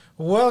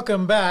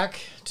Welcome back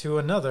to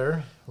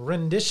another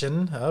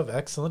rendition of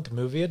Excellent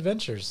Movie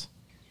Adventures.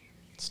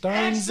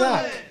 Starring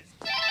Zach.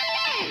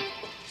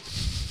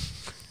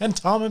 And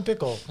Tom and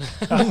Pickle.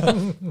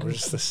 We're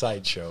just the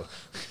sideshow.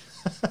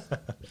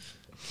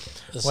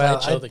 The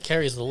sideshow that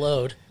carries the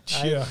load.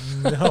 Yeah.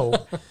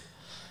 No.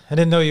 I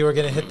didn't know you were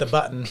going to hit the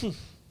button,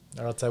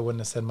 or else I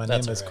wouldn't have said my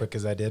That's name as all right. quick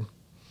as I did.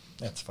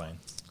 That's fine.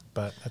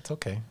 But that's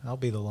okay. I'll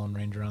be the Lone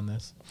Ranger on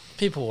this.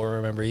 People will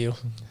remember you.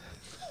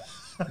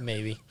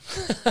 Maybe.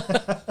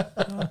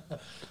 I'm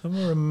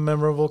a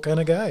memorable kind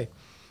of guy.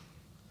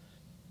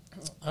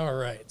 All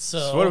right. So,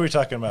 So what are we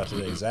talking about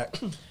today, Zach?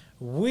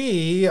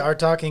 We are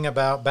talking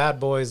about Bad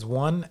Boys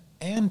 1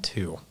 and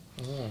 2.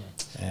 in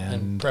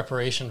And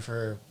preparation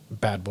for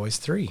Bad Boys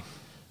 3.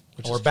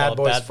 which Or is Bad called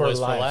Boys, Bad for, Boys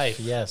life.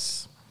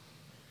 Yes.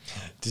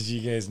 Did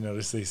you guys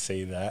notice they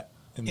say that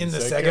In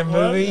the second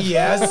one? movie,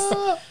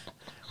 yes.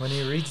 When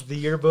he reads the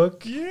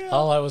yearbook. Yeah.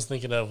 All I was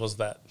thinking of was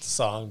that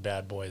song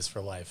 "Bad Boys for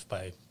Life"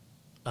 by,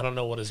 I don't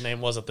know what his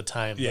name was at the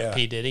time, but Yeah.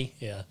 P. Diddy.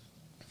 Yeah.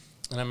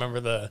 And I remember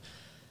the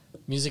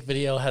music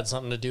video had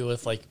something to do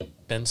with like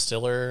Ben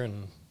Stiller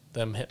and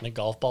them hitting a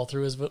golf ball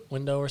through his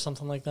window or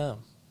something like that.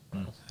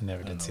 I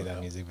never did see that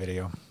music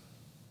video.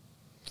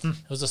 It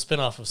was a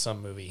spinoff of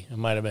some movie. It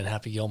might have been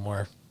Happy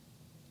Gilmore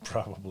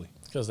Probably.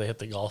 because they hit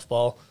the golf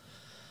ball.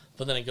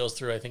 But then it goes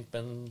through, I think,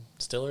 Ben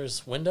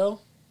Stiller's window.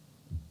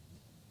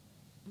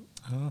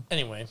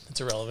 Anyway, it's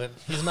irrelevant.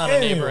 He's not a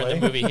neighbor in the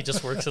Anyway. movie. He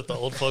just works at the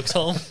old folks'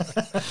 home.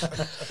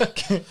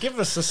 Give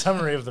us a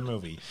summary of the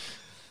movie.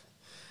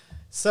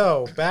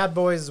 So, Bad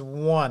Boys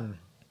 1.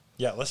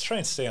 Yeah, let's try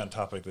and stay on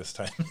topic this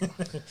time.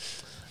 I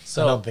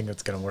So don't think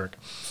it's going to work.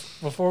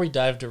 before we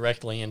dive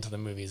directly into the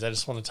movies, I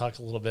just want to talk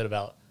a little bit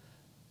about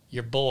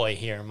your boy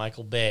here,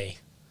 Michael Bay.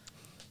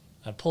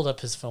 I pulled up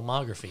his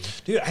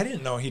filmography. Dude, I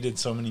didn't know he did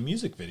so many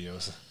music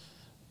videos.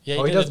 Yeah,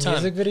 Oh, he did a does ton.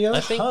 music videos? I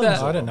think Tons that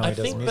of I didn't know I he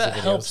does think music that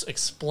videos. helps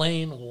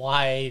explain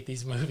why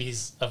these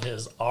movies of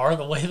his are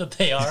the way that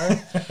they are,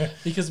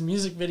 because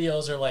music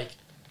videos are like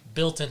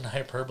built-in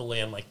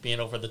hyperbole and like being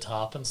over the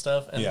top and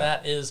stuff, and Yeah.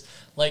 that is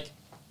like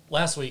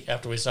last week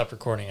after we stopped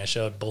recording, I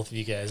showed both of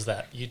you guys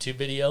that YouTube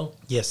video,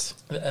 Yes.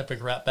 the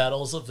epic rap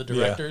battles of the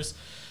directors,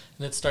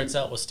 and it starts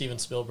out with Steven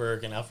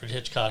Spielberg and Alfred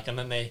Hitchcock, and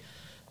then they.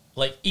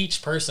 Like,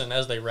 each person,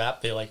 as they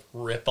rap, they, like,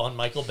 rip on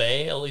Michael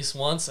Bay at least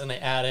once, and they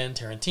add in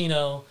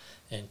Tarantino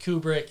and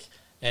Kubrick,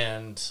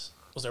 and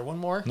was there one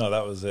more? No,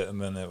 that was it.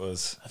 And then it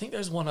was... I think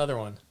there's one other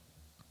one.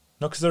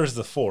 No, because there was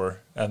the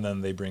 4, and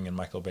then they bring in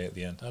Michael Bay at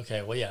the end.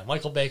 Okay, well, yeah,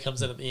 Michael Bay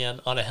comes in at the end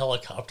on a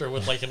helicopter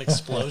with, like, an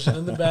explosion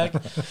in the back,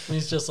 and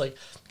he's just like,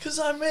 "'Cause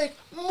I make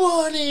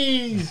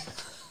money!"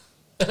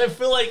 And I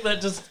feel like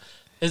that just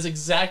is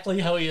exactly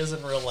how he is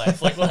in real life.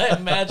 Like, when I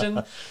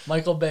imagine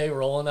Michael Bay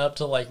rolling up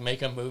to, like,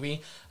 make a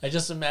movie, I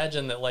just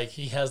imagine that, like,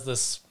 he has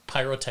this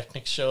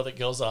pyrotechnics show that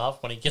goes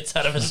off when he gets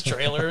out of his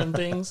trailer and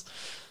things,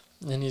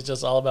 and he's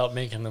just all about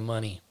making the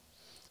money.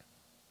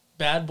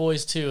 Bad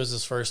Boys 2 is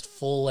his first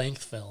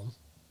full-length film,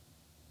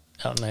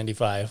 out in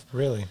 95.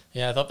 Really?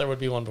 Yeah, I thought there would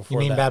be one before You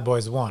mean that. Bad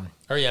Boys 1?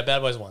 Or, yeah, Bad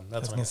Boys 1. I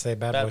That's was what going to say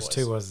Bad Boys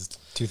 2 was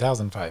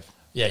 2005.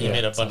 Yeah, he Yeah,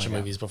 made a bunch something of like that.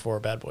 movies before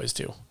Bad Boys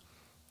 2.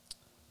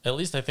 At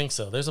least I think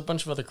so. There's a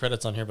bunch of other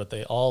credits on here, but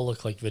they all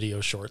look like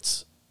video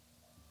shorts.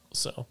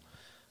 So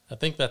I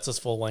think that's his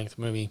full-length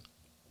movie.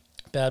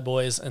 Bad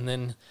Boys, and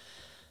then...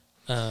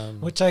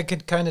 Which I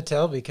could kind of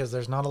tell because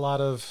there's not a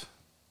lot of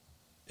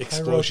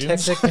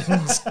Explosions.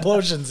 pyrotechnic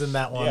explosions in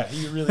that one. Yeah,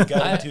 he really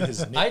got into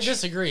his niche. I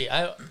disagree.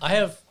 I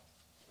have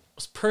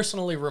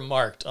personally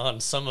remarked on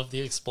some of the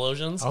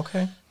explosions,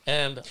 Okay.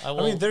 and I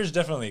will... I mean, there's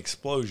definitely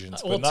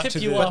explosions, I will but not tip to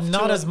you the... off. But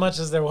not to as a- much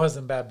as there was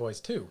in Bad Boys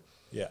 2.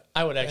 Yeah.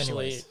 I would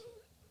actually... Anyways.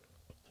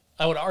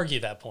 I would argue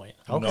that point.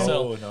 Okay.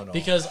 No.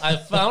 Because I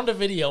found a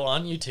video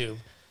on YouTube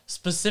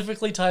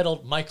specifically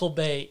titled Michael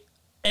Bay,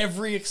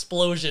 every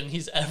explosion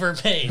he's ever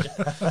made.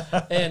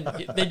 And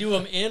they do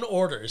them in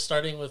order,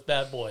 starting with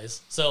Bad Boys.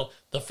 So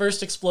the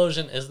first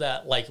explosion is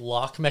that like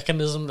lock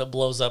mechanism that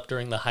blows up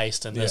during the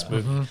heist in this Yeah.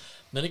 movie.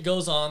 Then it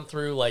goes on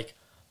through like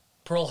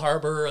Pearl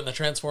Harbor and the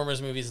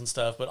Transformers movies and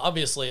stuff. But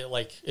obviously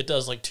it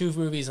does like 2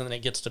 movies and then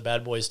it gets to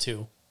Bad Boys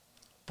 2.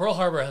 Pearl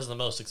Harbor has the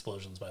most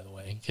explosions, by the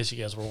way, in case you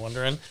guys were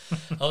wondering.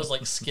 I was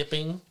like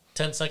skipping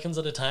 10 seconds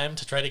at a time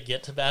to try to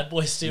get to Bad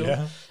Boys 2,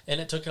 Yeah. and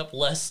it took up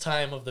less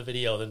time of the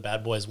video than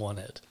Bad Boys 1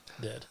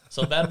 did.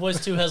 So Bad Boys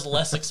 2 has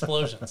less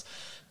explosions.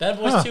 Bad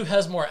Boys 2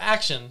 has more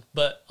action,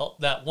 but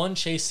that one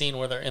chase scene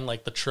where they're in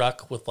like the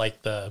truck with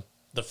like the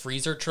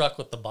freezer truck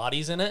with the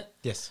bodies in it,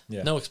 Yes.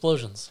 Yeah. no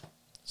explosions.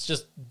 It's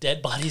just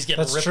dead bodies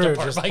getting That's ripped true.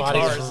 apart Just by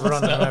bodies cars. and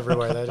running stuff.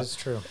 everywhere. That is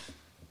true.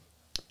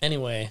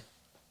 Anyway,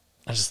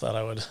 I just thought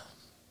I would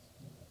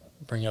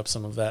bring up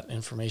some of that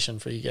information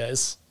for you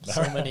guys.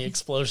 So many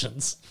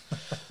explosions.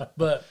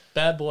 But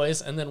Bad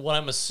Boys, and then what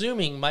I'm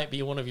assuming might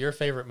be one of your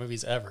favorite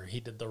movies ever. He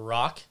did The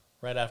Rock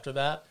right after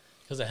that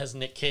because it has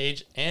Nick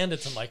Cage and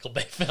it's a Michael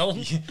Bay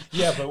film.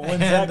 Yeah, but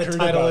when And Zach the heard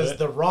title about is it...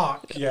 The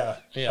Rock. Yeah.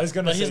 Yeah, I was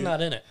going to but say... he's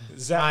not in it.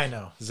 Zach, I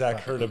know. Zach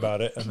heard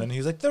about it, and then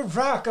he's like, The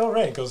Rock, all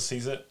right. Goes,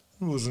 sees it,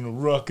 There wasn't a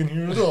rock in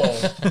here at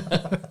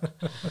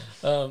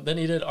all. Then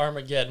he did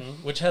Armageddon,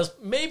 which has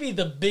maybe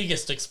the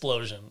biggest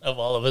explosion of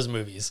all of his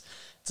movies.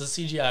 It's a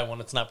CGI one.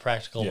 It's not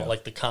practical, Yeah. but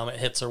like the comet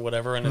hits or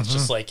whatever, and it's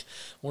just like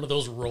one of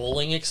those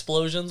rolling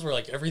explosions where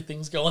like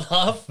everything's going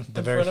off.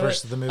 The very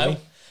first of the movie?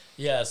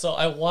 Yeah, so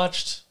I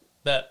watched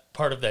that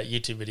part of that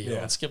YouTube video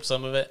Yeah. and skipped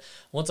some of it.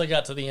 Once I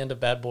got to the end of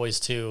Bad Boys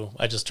 2,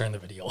 I just turned the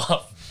video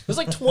off. It was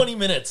like 20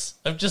 minutes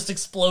of just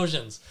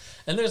explosions.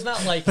 And there's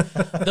not like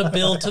the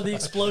build to the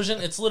explosion.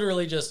 It's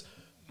literally just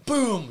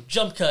boom,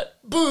 jump cut,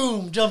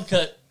 boom, jump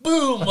cut,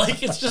 boom.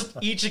 Like it's just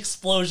each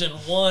explosion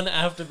one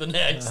after the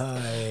next. I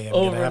am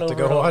Over going to have and to over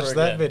go and watch over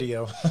that again.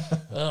 video.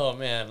 Oh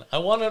man, I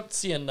want to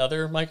see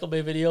another Michael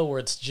Bay video where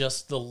it's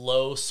just the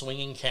low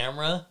swinging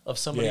camera of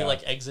somebody Yeah.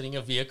 like exiting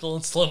a vehicle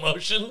in slow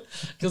motion,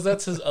 because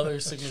that's his other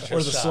signature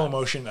Or the shot. slow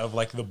motion of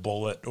like the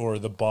bullet or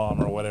the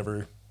bomb or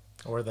whatever.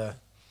 Or the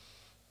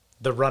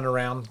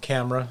runaround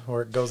camera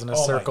where it goes in a Oh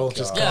my circle.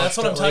 Just God. Yeah, that's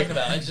what I'm constantly. talking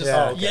about. It's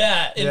just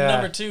Yeah, in Yeah.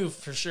 number 2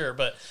 for sure,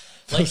 but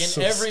like in That's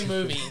so every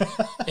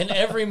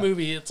stupid.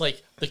 movie, it's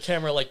like the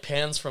camera like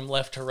pans from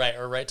left to right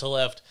or right to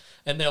left,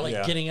 and they're like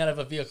Yeah. getting out of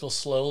a vehicle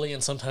slowly,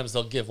 and sometimes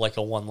they'll give like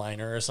a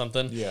one-liner or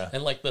something. Yeah.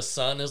 And like the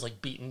sun is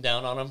like beating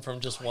down on them from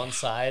just one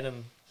side,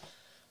 and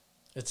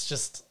it's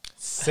just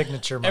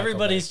Signature Michael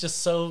everybody's just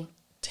so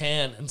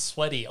tan and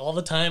sweaty all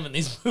the time in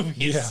these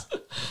movies. Yeah.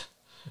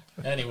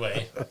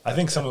 Anyway. I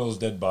think some of those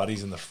dead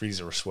bodies in the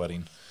freezer were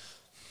sweating.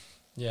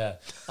 Yeah.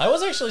 I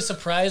was actually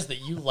surprised that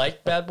you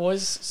like Bad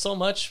Boys so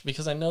much,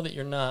 because I know that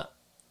you're not,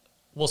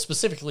 well,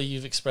 specifically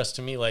you've expressed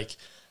to me like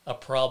a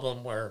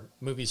problem where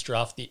movies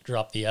drop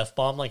the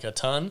F-bomb like a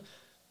ton.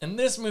 And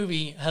this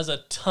movie has a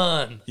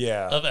ton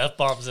Yeah. of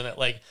F-bombs in it.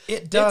 Like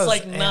It does, It's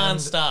like and-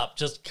 nonstop,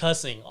 just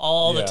cussing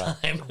all the Yeah.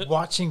 time.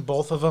 Watching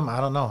both of them, I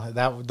don't know.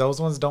 Those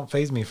ones don't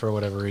faze me for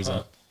whatever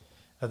reason.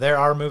 There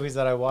are movies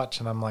that I watch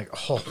and I'm like,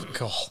 oh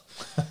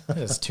god,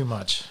 it's too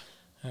much.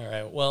 All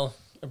right. Well,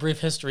 a brief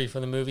history for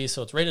the movie.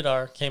 So it's rated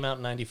R. Came out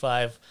in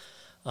 '95.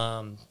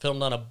 Filmed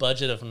on a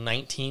budget of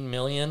 $19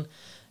 million,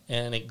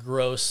 and it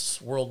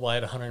grossed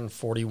worldwide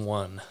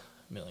 $141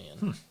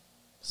 million.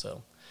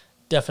 So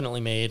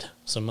definitely made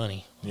some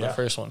money on the Yeah.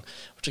 first one,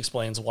 which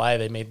explains why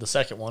they made the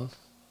second one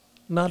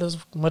not as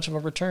much of a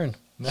return.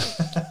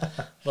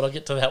 But I'll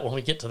get to that when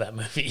we get to that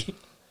movie.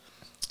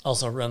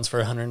 Also runs for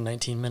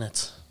 119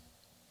 minutes.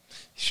 You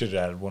should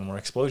have added one more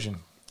explosion.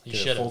 You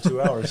Get a should full have.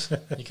 2 hours.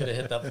 You could have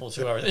hit that full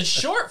 2 hours. It's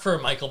short for a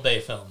Michael Bay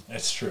film.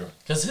 That's true.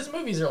 Because his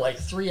movies are like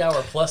 3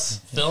 hour plus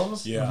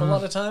films Yeah. a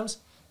lot of times.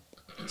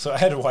 So I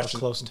had to watch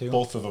Close to.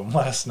 both of them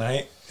last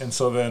night, and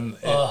so then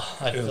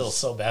I it feel was-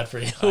 so bad for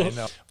you. I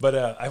know. But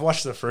I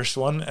watched the first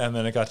one, and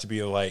then it got to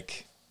be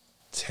like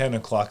 10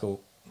 o'clock,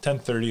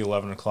 10:30,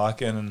 11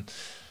 o'clock, and then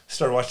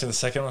started watching the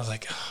second one. I was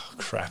like, oh,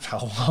 crap, how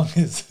long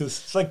is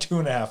this? It's like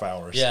 2.5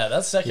 hours. Yeah,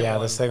 that second Yeah,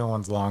 one. the second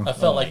one's long. I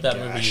felt Oh like my that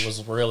movie gosh.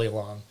 was really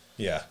long.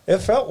 Yeah. It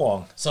felt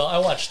long. So I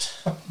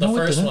watched the No, it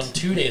first didn't. one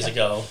 2 days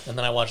ago, and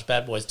then I watched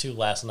Bad Boys 2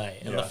 last night.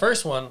 And the Yeah.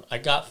 first one, I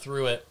got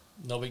through it,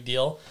 no big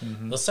deal.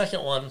 Mm-hmm. The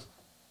second one,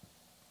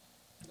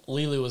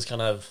 Lulu was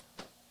kind of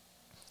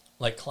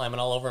like climbing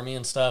all over me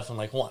and stuff, and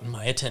like wanting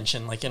my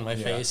attention, like in my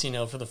Yeah. face,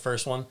 for the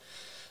first one.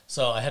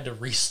 So I had to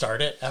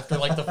restart it after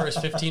like the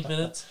first 15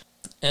 minutes.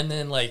 And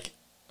then like,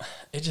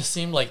 it just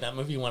seemed like that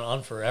movie went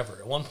on forever.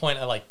 At one point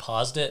I like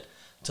paused it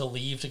to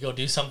leave to go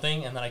do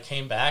something, and then I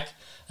came back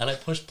and I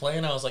pushed play,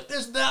 and I was like,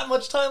 there's that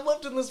much time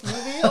left in this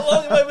movie? How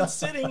long have I been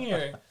sitting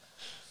here?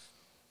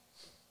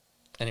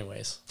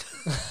 Anyways.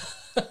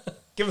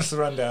 Give us the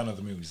rundown of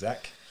the movie,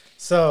 Zach.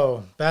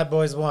 So, Bad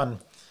Boys 1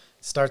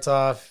 starts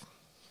off,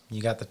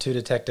 you got the two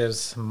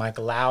detectives, Mike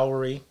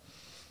Lowry.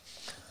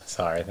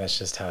 Sorry, that's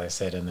just how they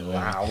say it in the movie.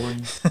 Wow.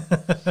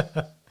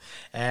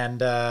 And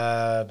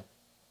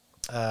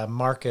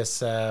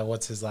Marcus,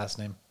 what's his last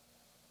name?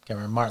 Can't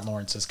remember. Martin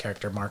Lawrence's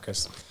character,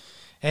 Marcus.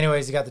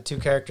 Anyways, you got the two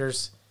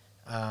characters.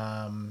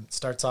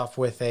 Starts off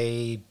with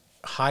a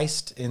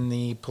heist in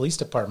the police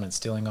department,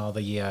 stealing all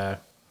the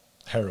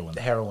Heroin.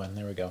 heroin.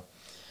 There we go.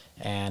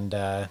 And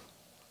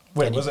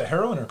Wait, and was it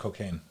heroin or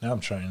cocaine? Now I'm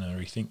trying to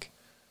rethink.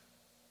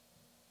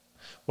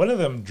 One of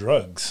them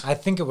drugs. I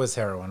think it was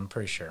heroin, I'm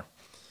pretty sure.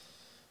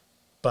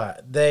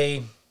 But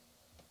they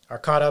are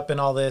caught up in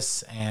all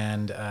this,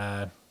 and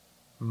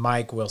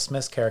Mike, Will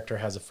Smith's character,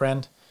 has a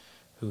friend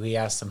who he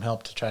asks some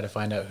help to try to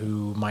find out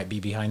who might be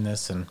behind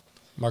this, and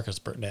Marcus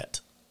Burnett.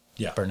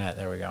 Yeah. Burnett,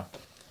 there we go.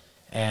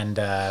 And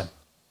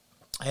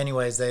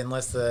anyways, they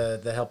enlist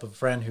the help of a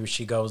friend who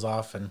she goes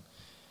off, and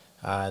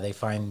they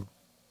find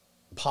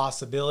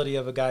possibility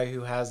of a guy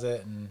who has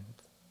it and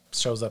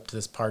shows up to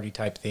this party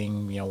type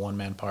thing,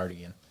 one-man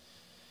party, and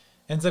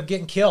ends up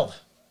getting killed.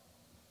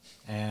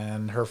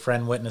 And her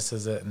friend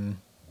witnesses it, and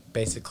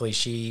basically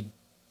she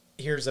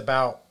hears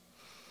about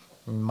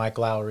Mike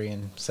Lowry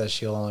and says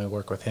she'll only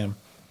work with him.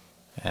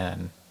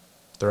 And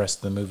the rest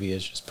of the movie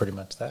is just pretty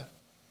much that.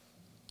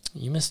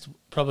 You missed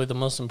probably the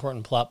most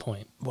important plot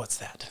point. What's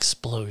that?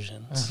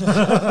 Explosions.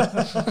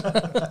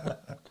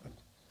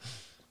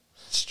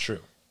 It's true.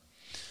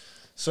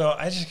 So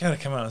I just gotta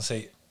come out and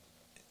say,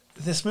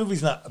 this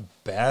movie's not a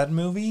bad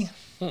movie,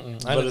 I but didn't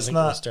it's think it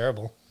not. was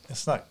terrible.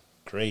 It's not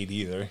great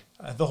either.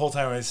 The whole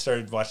time I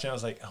started watching it, I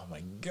was like, oh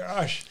my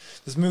gosh,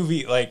 this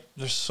movie, like,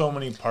 there's so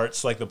many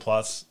parts, like the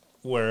plots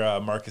where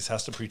Marcus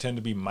has to pretend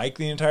to be Mike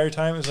the entire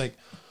time. It's like,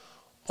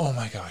 oh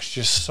my gosh,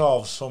 just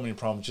solve so many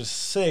problems. Just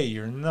say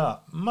you're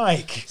not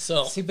Mike.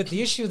 So See, but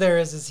the issue there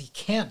is he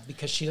can't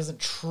because she doesn't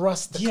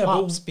trust the Yeah,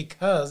 but- cops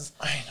because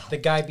I know. the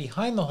guy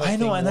behind the whole I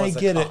know, thing and I was a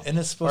get it, cop, and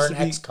it's or supposed an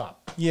to be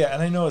ex-cop. Yeah,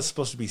 and I know it's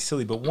supposed to be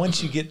silly, but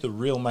once you get the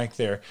real Mike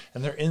there,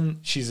 and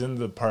she's in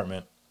the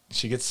apartment,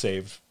 she gets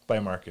saved by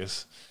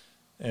Marcus,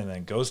 and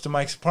then goes to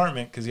Mike's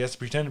apartment because he has to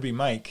pretend to be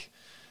Mike,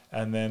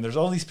 and then there's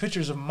all these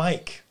pictures of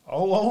Mike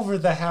all over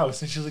the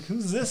house, and she's like,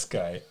 "Who's this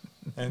guy?"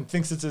 and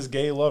thinks it's his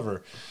gay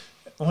lover.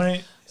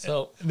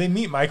 So- they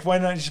meet Mike, why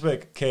not just be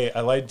like, "Okay,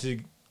 I lied to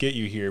get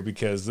you here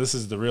because this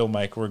is the real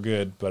Mike. We're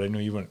good, but I knew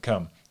you wouldn't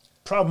come."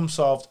 Problem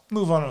solved.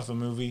 Move on with the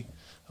movie.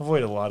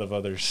 Avoid a lot of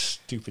other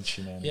stupid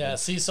shenanigans. yeah,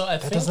 see, so I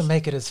That think doesn't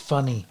make it as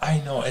funny. I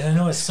know, and I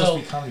know it's supposed so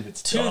to be comedy, but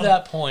it's to dumb.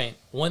 that point,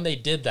 when they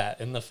did that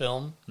in the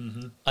film,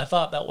 Mm-hmm. I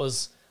thought that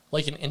was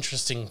like an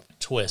interesting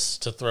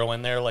twist to throw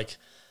in there, like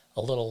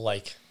a little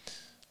like,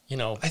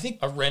 I think-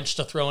 a wrench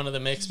to throw into the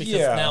mix because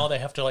Yeah. now they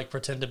have to like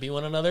pretend to be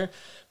one another,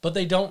 but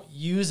they don't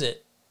use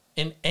it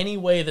in any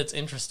way that's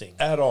interesting.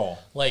 At all.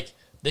 Like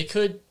they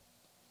could,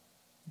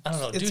 I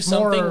don't know, do It's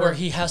something more- where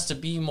he has to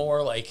be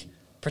more like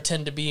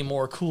pretend to be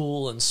more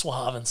cool and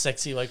suave and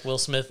sexy like Will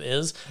Smith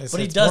is, but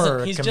he It's doesn't. more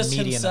a He's just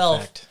comedian himself.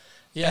 effect.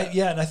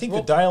 Yeah, And I think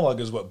Well- the dialogue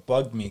is what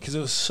bugged me because it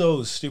was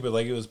so stupid.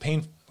 Like, it was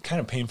kind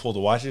of painful to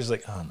watch. It was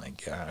like, oh my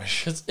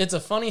gosh. because it's a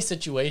funny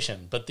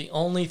situation, but the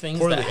only things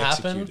Poorly that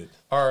happen executed.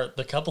 are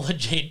the couple of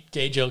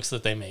gay jokes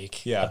that they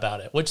make Yeah.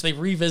 about it, which they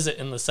revisit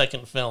in the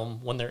second film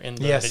when they're in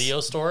the Yes. video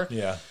store.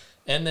 Yeah.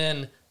 And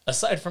then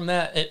aside from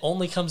that, it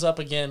only comes up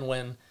again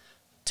when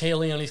Taya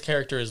Leone's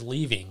character is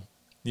leaving.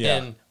 Yeah.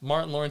 And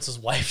Martin Lawrence's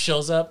wife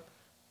shows up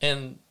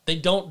and they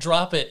don't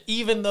drop it,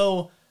 even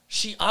though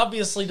she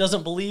obviously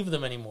doesn't believe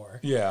them anymore.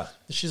 Yeah.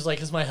 She's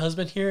like, "Is my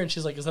husband here?" And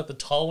she's like, "Is that the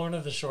tall one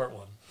or the short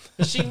one?"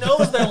 'Cause she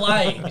knows they're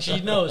lying. She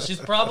knows. She's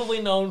probably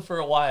known for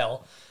a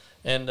while.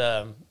 And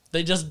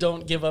they just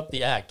don't give up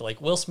the act. Like,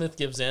 Will Smith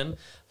gives in,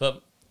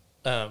 but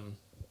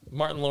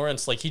Martin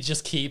Lawrence, like, he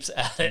just keeps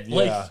at it. Yeah.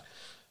 Like,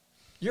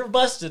 you're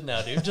busted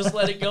now, dude. Just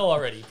let it go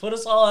already. Put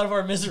us all out of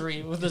our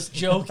misery with this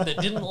joke that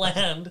didn't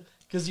land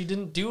because you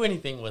didn't do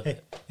anything with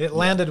it. It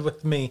landed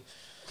with me.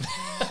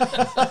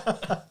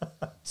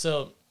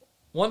 So,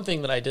 one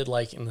thing that I did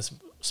like in this,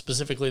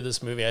 specifically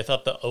this movie, I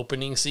thought the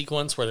opening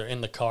sequence where they're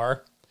in the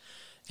car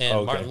and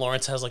Okay. Martin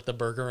Lawrence has like the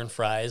burger and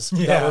fries. That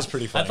Yeah. was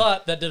pretty funny. I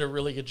thought that did a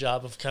really good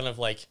job of kind of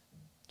like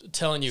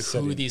telling you who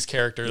Setting- these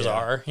characters yeah.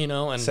 are, you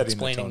know, and Setting the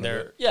explaining tone of their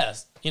it.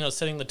 yes, you know,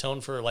 setting the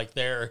tone for like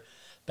their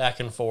back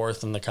and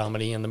forth and the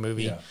comedy in the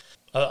movie. Yeah.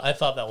 I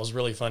thought that was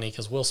really funny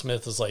because Will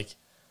Smith is like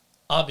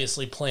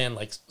obviously playing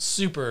like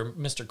super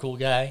Mr. Cool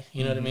Guy,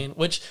 you know what I mean?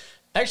 Which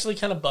actually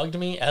kind of bugged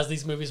me as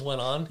these movies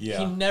went on. Yeah.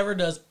 He never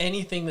does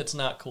anything that's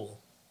not cool.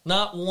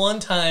 Not one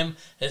time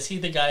is he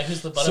the guy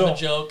who's the butt So, of a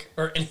joke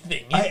or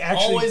anything. He's I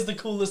actually- always the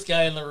coolest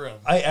guy in the room.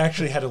 I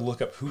actually had to look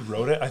up who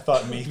wrote it. I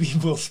thought maybe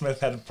Will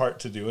Smith had a part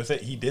to do with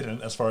it. He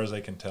didn't, as far as I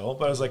can tell.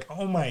 But I was like,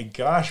 oh my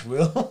gosh,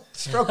 Will.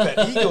 Stroke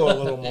that ego a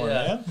little more,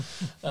 Yeah.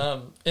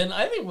 man. And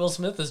I think Will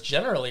Smith is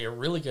generally a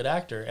really good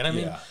actor. And I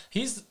mean, Yeah.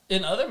 he's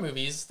in other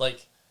movies,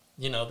 like,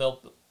 you know, they'll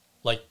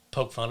like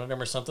poke fun at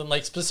him or something.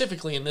 Like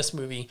specifically in this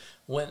movie,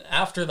 when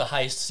after the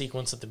heist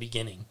sequence at the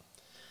beginning,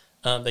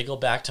 they go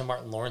back to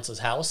Martin Lawrence's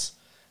house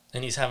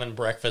and he's having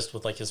breakfast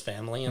with like his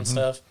family and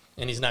stuff.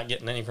 And he's not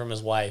getting any from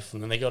his wife.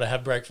 And then they go to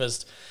have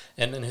breakfast.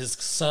 And then his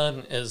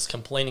son is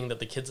complaining that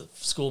the kids at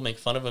school make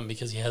fun of him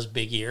because he has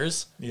big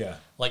ears, Yeah.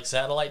 like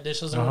satellite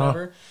dishes or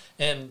whatever.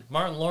 And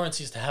Martin Lawrence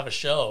used to have a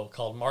show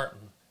called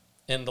Martin.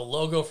 And the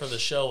logo for the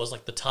show was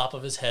like the top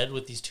of his head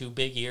with these two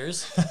big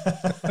ears.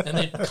 And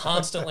they'd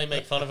constantly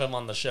make fun of him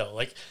on the show.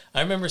 Like, I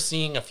remember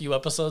seeing a few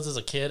episodes as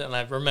a kid, and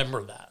I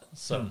remember that.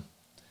 So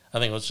I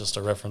think it was just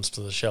a reference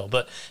to the show.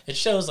 But it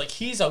shows, like,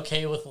 he's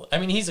okay with, I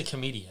mean, he's a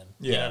comedian.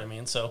 You know Yeah. what I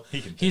mean? So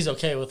He can- he's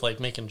okay with, like,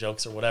 making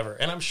jokes or whatever.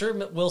 And I'm sure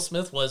Will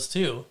Smith was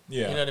too.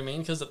 Yeah. You know what I mean?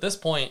 Because at this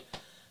point,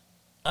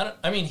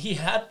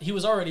 he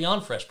was already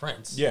on Fresh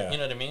Prince. Yeah. You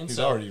know what I mean? He's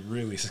So- already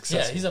really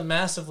successful. yeah, he's a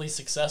massively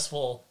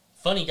successful,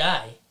 funny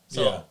guy.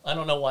 So Yeah. I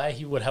don't know why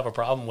he would have a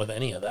problem with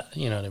any of that.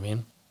 You know what I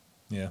mean?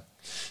 Yeah.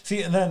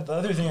 See, and then the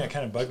other thing that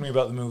kind of bugged me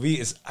about the movie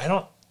is I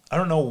don't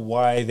know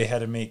why they had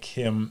to make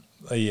him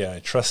a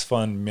trust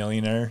fund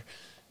millionaire,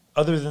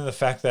 other than the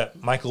fact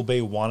that Michael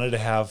Bay wanted to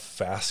have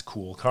fast,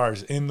 cool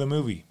cars in the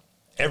movie.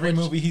 Every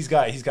movie he's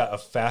got a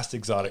fast,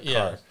 exotic Yeah.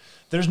 car.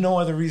 There's no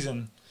other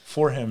reason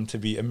for him to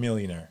be a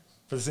millionaire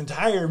for this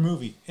entire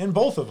movie, in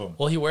both of them.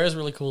 Well, he wears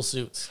really cool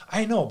suits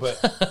I know, but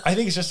I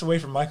think it's just a way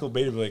for Michael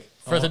Bay to be like,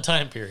 for the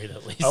time period,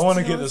 at least. I want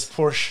to get this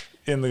Porsche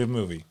in the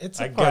movie. It's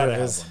I a part gotta of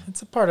have his. one.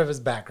 It's a part of his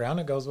background.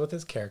 It goes with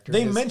his character.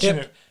 They His mention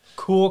hip, it.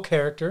 Cool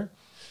character.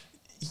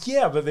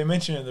 Yeah, but they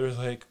mention it. There's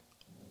like,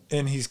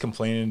 and he's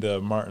complaining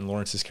to Martin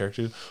Lawrence's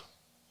character,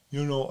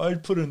 I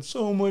put in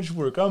so much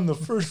work. I'm the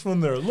first one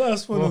there,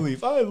 last one to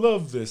leave. I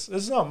love this.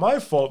 It's not my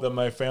fault that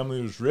my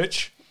family was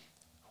rich.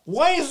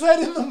 Why is that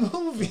in the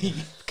movie?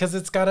 Because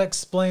it's got to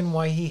explain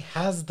why he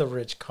has the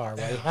rich car,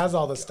 why he has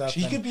all the stuff.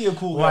 He could be a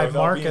cool guy. Why without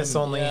Marcus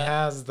being- only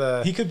has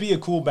the He could be a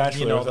cool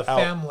bachelor. the without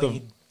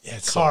family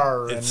it's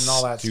car and it's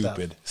all that stuff.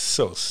 stupid.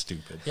 So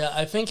stupid. Yeah,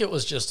 I think it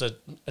was just a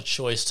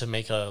choice to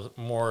make a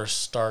more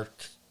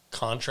stark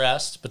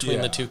contrast between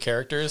Yeah. the two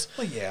characters.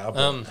 Well, yeah,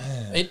 but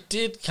It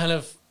did kind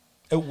of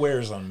it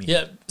wears on me.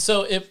 Yeah,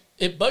 so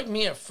it bugged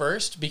me at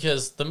first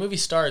because the movie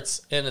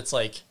starts and it's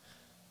like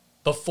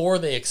before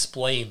they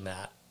explain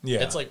that.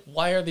 Yeah. It's like,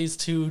 why are these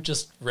two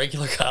just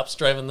regular cops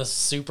driving this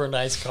super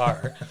nice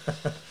car?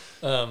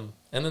 And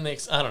then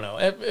I don't know.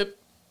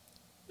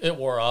 It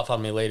wore off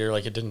on me later.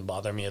 Like, it didn't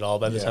bother me at all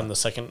by the Yeah. time the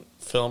second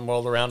film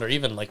rolled around, or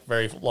even like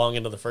very long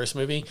into the first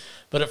movie.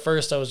 But at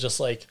first I was just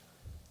like,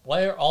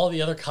 why are all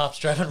the other cops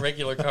driving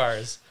regular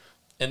cars?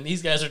 And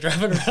these guys are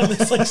driving around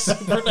this like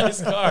super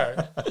nice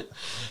car.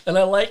 And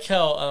I like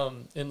how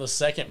in the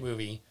second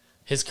movie,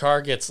 his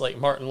car gets like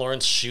Martin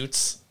Lawrence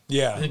shoots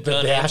Yeah. the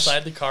gun dash.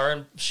 inside the car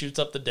and shoots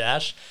up the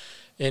dash.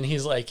 And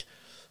he's like,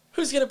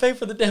 who's going to pay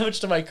for the damage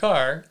to my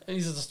car? And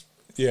he's just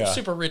Yeah.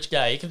 super rich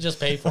guy. He can just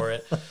pay for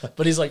it.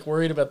 But he's like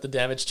worried about the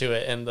damage to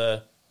it. And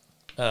the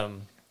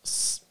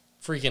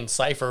freaking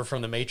Cypher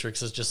from the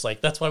Matrix is just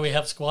like, that's why we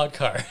have squad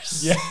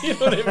cars. Yeah. You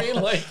know what I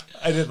mean? Like,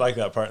 I did like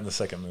that part in the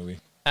second movie.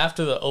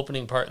 after the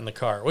opening part in the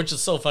car, which is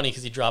so funny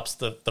because he drops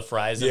the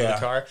fries into Yeah. the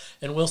car,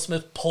 and Will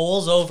Smith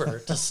pulls over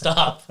to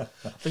stop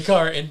the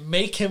car and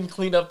make him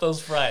clean up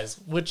those fries,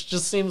 which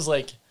just seems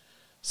like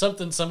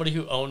something somebody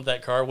who owned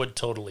that car would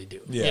totally do.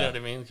 You Yeah. know what I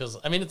mean? Because,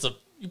 I mean,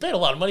 you paid a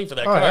lot of money for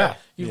that Oh, car. yeah.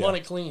 You Yeah. want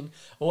it clean.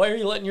 Why are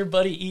you letting your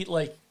buddy eat,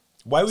 like,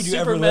 Why would you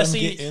super ever let him messy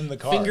get in the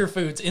car? finger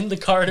foods in the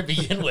car to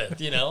begin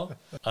with, you know?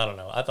 I don't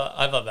know. I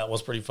thought that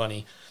was pretty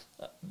funny.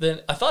 Then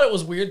I thought it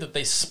was weird that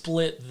they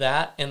split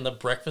that and the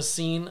breakfast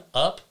scene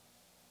up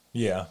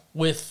Yeah.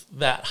 with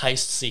that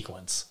heist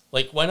sequence.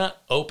 Like, why not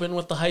open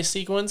with the heist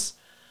sequence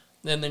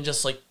and then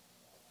just like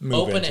Move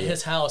open into at it.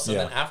 his house, and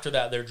Yeah. then after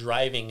that they're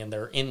driving and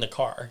they're in the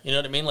car. You know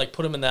what I mean? Like,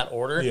 put them in that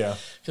order. Yeah.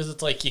 Because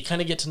it's like you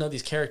kind of get to know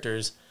these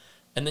characters,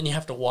 and then you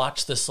have to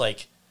watch this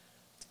like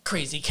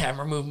crazy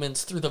camera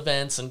movements through the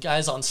vents and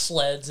guys on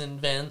sleds in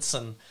vents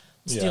and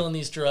stealing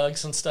these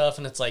drugs and stuff,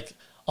 and it's like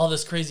all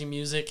this crazy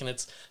music, and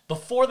it's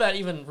before that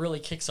even really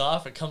kicks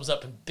off, it comes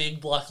up in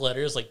big block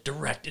letters like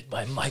directed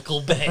by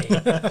Michael Bay.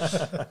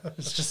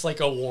 It's just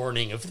like a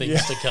warning of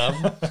things to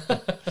come.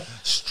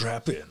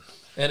 Strap in.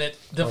 And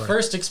the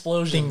first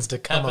explosion things to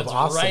come of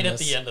happens right at awesomeness.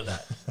 the end of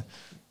that.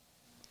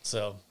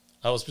 So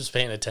I was just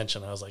paying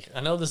attention. I was like,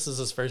 I know this is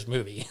his first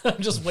movie.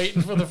 I'm just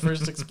waiting for the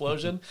first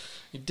explosion.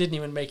 He didn't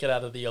even make it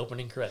out of the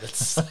opening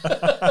credits.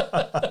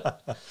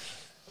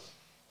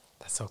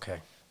 That's okay.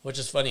 Which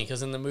is funny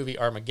because in the movie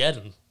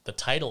Armageddon, the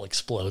title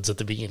explodes at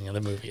the beginning of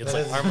the movie. It's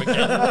like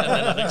Armageddon, and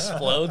then it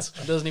explodes.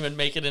 It doesn't even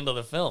make it into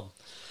the film.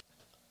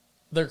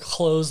 Their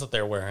clothes that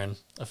they're wearing,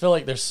 I feel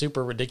like they're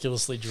super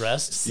ridiculously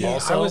dressed. Yeah,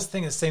 Also, I was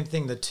thinking the same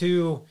thing. The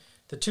two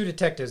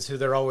detectives who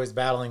they're always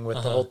battling with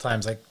the whole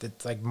time,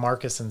 it's like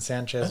Marcus and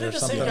Sanchez are they or the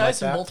something same like guys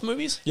that. in both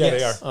movies? Yeah,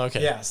 Yes. they are.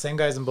 Okay. Yeah, same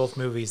guys in both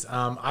movies.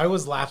 I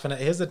was laughing at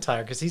his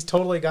attire because he's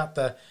totally got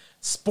the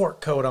sport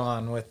coat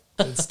on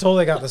it's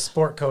totally got the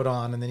sport coat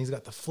on, and then he's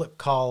got the flip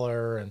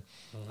collar, and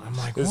I'm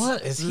like,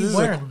 what is he this is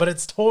wearing? But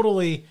it's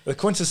totally The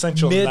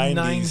quintessential mid 90s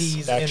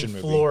 '90s action in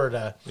movie.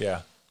 Florida.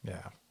 Yeah. Yeah,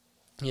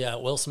 Yeah,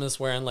 Will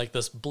Smith's wearing like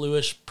this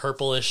bluish,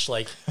 purplish,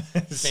 like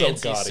So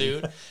fancy gaudy.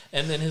 suit,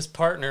 and then his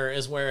partner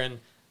is wearing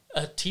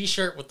a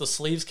T-shirt with the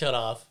sleeves cut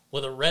off,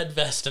 with a red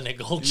vest and a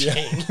gold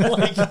chain.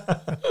 Like,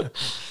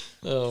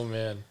 oh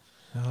man.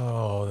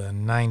 Oh, the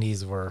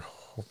 '90s were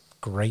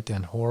great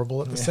and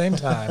horrible at the same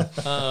time.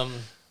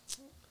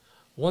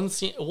 One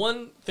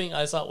thing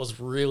I thought was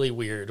really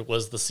weird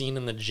was the scene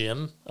in the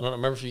gym. I don't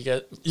remember if you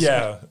guys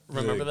Yeah.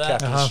 remember the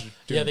that. captain's doing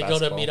Yeah, they go to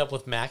basketball. meet up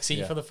with Maxie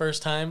Yeah. for the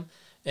first time,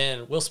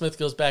 and Will Smith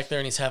goes back there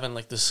and he's having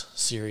like this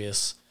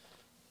serious,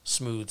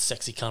 smooth,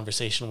 sexy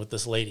conversation with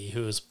this lady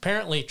who is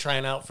apparently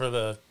trying out for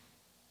the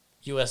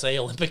USA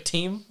Olympic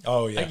team.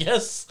 Oh, yeah. I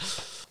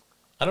guess.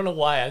 I don't know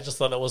why. I just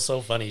thought that was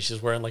so funny.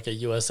 She's wearing like a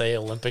USA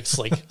Olympics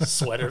like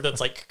sweater that's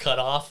like cut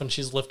off, and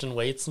she's lifting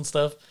weights and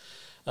stuff.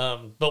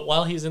 But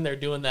while he's in there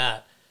doing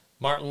that,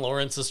 Martin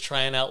Lawrence is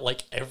trying out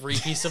like every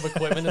piece of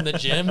equipment in the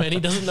gym, and he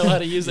doesn't know how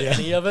to use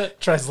any of it.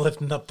 Tries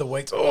lifting up the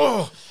weights.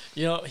 Oh,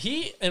 You know,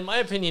 in my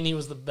opinion, he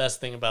was the best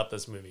thing about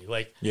this movie.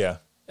 Like, Yeah.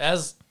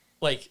 as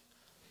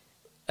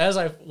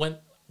I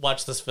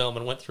watched this film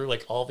and went through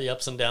like all the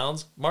ups and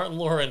downs, Martin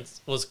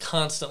Lawrence was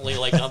constantly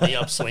like on the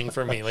upswing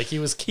for me. Like, he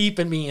was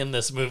keeping me in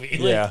this movie.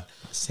 Like, Yeah.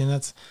 see,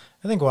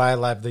 I think why I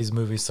love these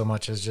movies so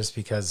much is just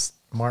because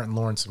Martin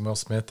Lawrence and Will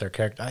Smith, their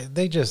character,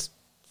 they just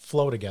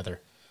flow together.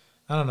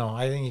 I don't know.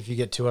 I think if you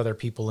get two other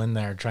people in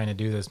there trying to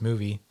do this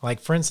movie, like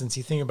for instance,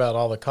 you think about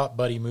all the cop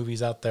buddy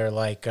movies out there,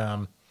 like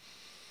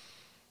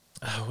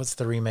what's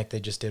the remake they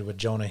just did with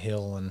Jonah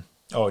Hill and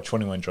Oh,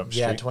 21 Jump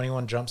Street.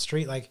 21 Jump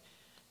Street. Like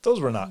Those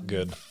were not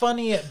good.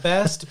 funny at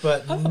best,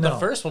 but I thought no. the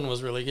first one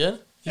was really good.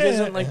 You guys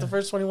didn't like the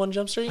first 21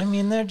 Jump Street? I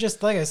mean, they're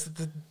just like I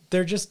said,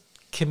 they're just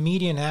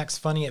comedian acts,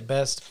 funny at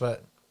best,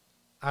 but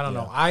I don't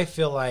know. I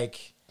feel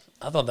like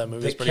I thought that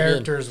movie the was pretty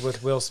characters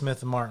with Will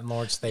Smith and Martin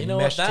Lawrence, they good. You know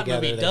what mesh that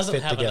together. movie They doesn't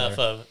fit have together. enough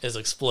of is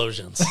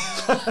explosions.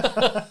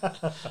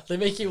 They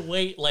make you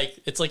wait like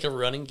it's like a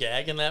running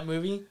gag in that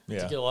movie.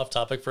 Yeah. To go off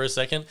topic for a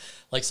second,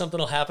 like something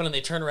will happen and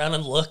they turn around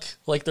and look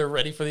like they're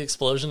ready for the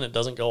explosion. It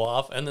doesn't go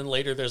off, and then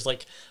later there's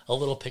like a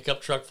little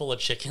pickup truck full of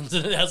chickens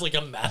and it has like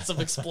a massive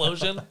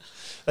explosion.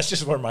 That's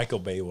just where Michael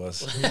Bay was.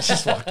 He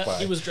just walked by.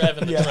 He was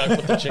driving the truck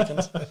with the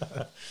chickens.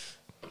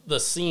 The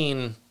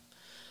scene,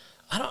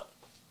 I don't.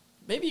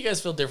 Maybe you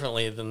guys feel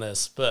differently than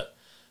this, but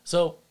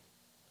so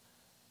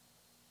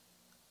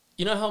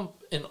you know how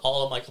in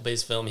all of Michael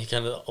Bay's film he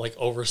kind of like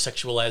over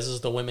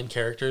sexualizes the women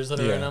characters that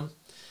are in him.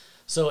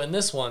 So in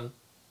this one,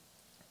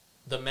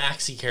 the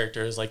Maxie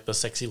character is like the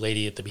sexy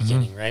lady at the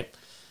beginning, right?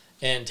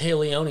 And Taya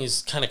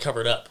Leone's kind of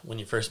covered up when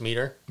you first meet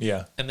her.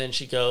 Yeah. And then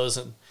she goes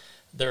and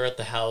they're at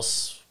the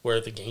house where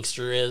the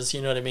gangster is,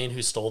 you know what I mean,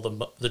 who stole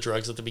the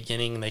drugs at the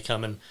beginning, and they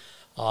come and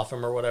off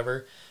him or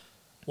whatever.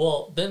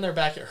 Well, then they're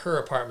back at her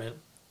apartment,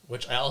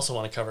 which I also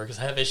want to cover because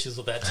I have issues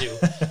with that too.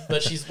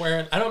 But she's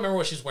wearing, I don't remember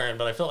what she's wearing,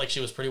 but I felt like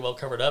she was pretty well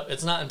covered up.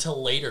 It's not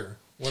until later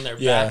when they're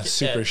back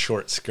super at,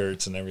 short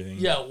skirts and everything.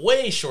 yeah,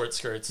 way short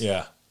skirts.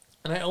 Yeah.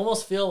 And I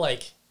almost feel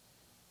like,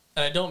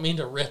 and I don't mean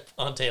to rip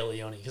on Taya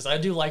Leone because I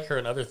do like her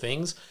in other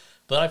things,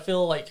 but I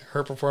feel like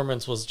her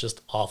performance was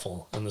just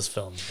awful in this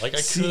film. Like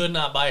I could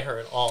not buy her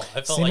at all.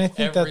 I felt like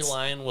every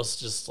line was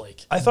just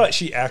like. I thought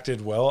she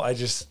acted well. I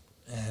just,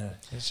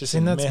 it's just.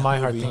 And that's my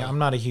hard movie. thing. I'm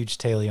not a huge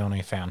Taya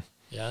Leone fan.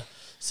 Yeah.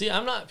 See,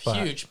 I'm not But-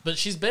 huge, but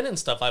she's been in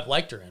stuff I've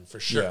liked her in for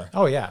sure. Yeah.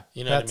 Oh yeah,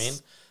 You know what I mean?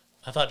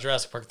 I thought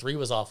Jurassic Park 3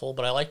 was awful,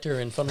 but I liked her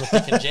in Fun with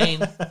Dick and Jane.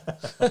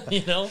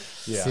 You know?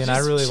 Yeah. See, and I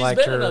really she's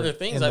liked been her in other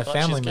things in I The thought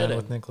she's Family good Man in.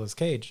 with Nicolas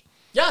Cage.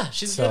 Yeah,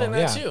 she's So, good in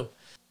that yeah. too.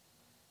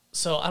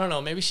 So I don't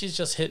know. Maybe she's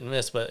just hit and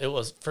miss, but it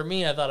was, for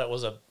me, I thought it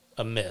was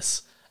a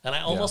miss. And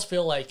I almost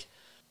feel like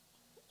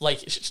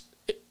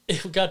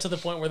it got to the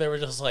point where they were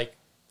just like,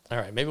 all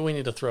right, maybe we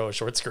need to throw a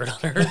short skirt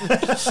on her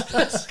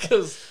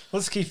because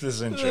Let's keep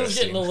this it was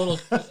interesting. getting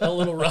a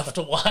little rough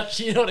to watch.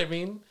 You know what I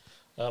mean?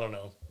 I don't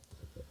know.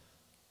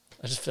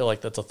 I just feel like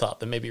that's a thought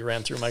that maybe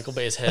ran through Michael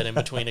Bay's head in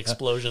between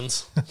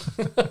explosions.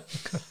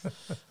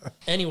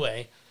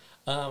 Anyway,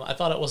 I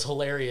thought it was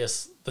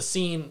hilarious. The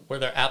scene where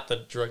they're at the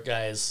drug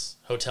guy's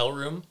hotel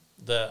room.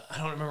 I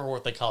don't remember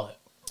what they call it.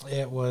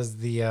 It was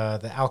the Al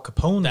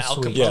Capone The Al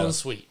suite. Capone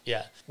Suite,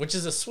 yeah. Which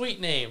is a sweet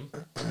name,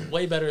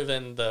 way better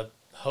than the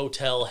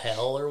Hotel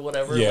Hell or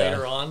whatever Yeah.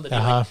 later on. That he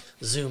like,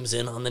 zooms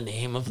in on the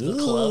name of the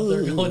club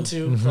they're going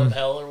to from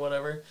Hell or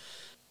whatever.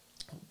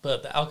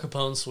 But the Al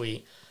Capone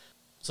Suite.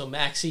 So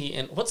Maxie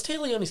and what's Taya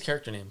Leone's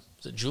character name?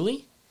 Is it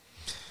Julie?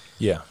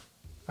 Yeah.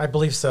 I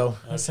believe so.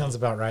 That sounds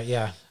about right.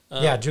 Yeah.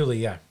 Yeah, Julie,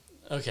 yeah.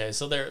 Okay,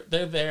 so they're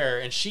there,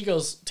 and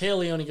Taya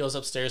Leone goes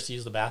upstairs to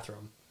use the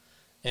bathroom,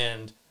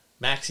 and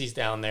Maxie's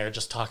down there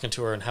just talking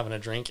to her and having a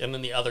drink, and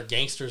then the other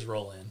gangsters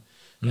roll in,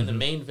 and the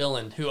main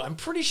villain, who I'm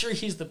pretty sure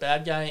he's the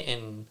bad guy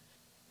in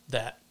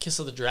that Kiss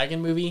of the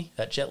Dragon movie,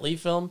 that Jet Li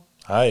film.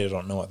 I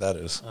don't know what that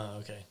is. Oh,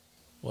 okay.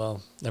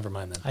 Well, never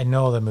mind then. I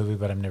know the movie,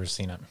 but I've never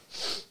seen it.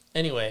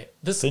 Anyway,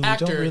 this Then you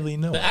actor, don't really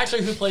know. the actor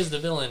who plays the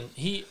villain,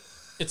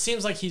 it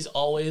seems like he's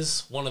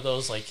always one of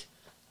those like,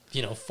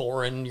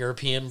 foreign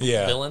European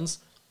Yeah. villains.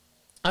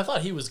 I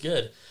thought he was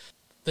good.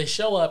 They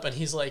show up and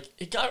he's like,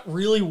 it got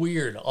really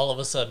weird all of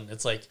a sudden.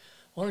 It's like,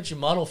 why don't you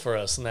model for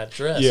us in that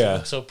dress? Yeah. You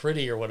look so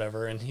pretty or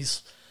whatever. And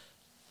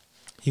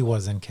He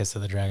was in Kiss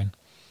of the Dragon.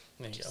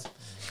 there you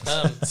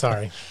go.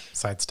 Sorry,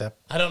 sidestep.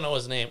 I don't know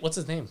his name. What's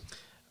his name?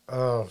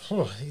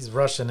 He's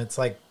Russian. It's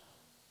like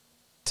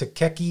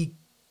Takeki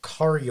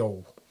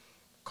Karyo.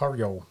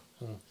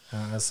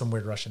 That's some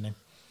weird Russian name.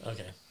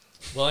 Okay.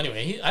 Well,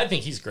 anyway, I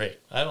think he's great.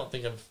 I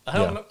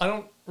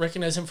don't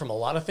recognize him from a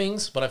lot of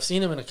things, but I've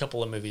seen him in a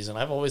couple of movies, and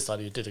I've always thought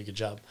he did a good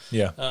job.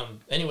 Yeah.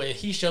 Anyway,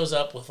 he shows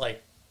up with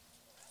like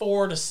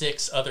 4 to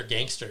 6 other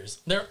gangsters.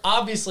 They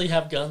obviously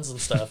have guns and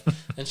stuff,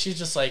 and she's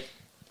just like,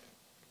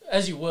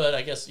 as you would,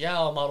 I guess. Yeah,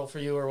 I'll model for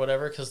you or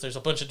whatever, because there's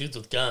a bunch of dudes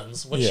with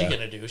guns. What's she Yeah.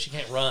 gonna do? She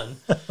can't run.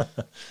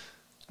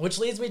 Which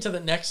leads me to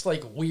the next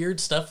like weird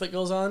stuff that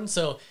goes on.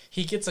 So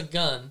he gets a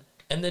gun,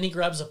 and then he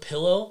grabs a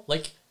pillow.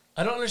 Like,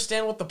 I don't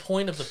understand what the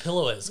point of the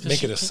pillow is. 'Cause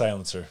Make it a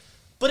silencer.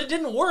 But it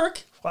didn't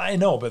work. Well, I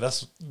know, but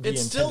that's the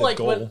It's still intended like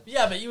goal.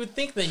 yeah, but you would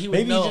think that he would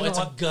Maybe he know didn't it's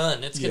a want-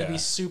 gun. It's going to Yeah. be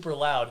super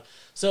loud.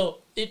 So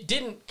it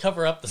didn't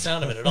cover up the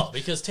sound of it at all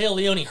because Taya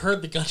Leone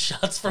heard the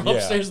gunshots from Yeah.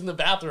 upstairs in the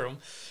bathroom,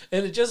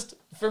 and it just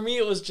for me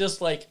it was just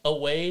like a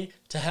way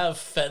to have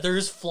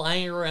feathers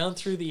flying around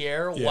through the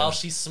air Yeah. while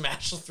she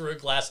smashes through a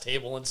glass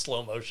table in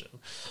slow motion.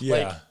 Yeah.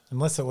 Like,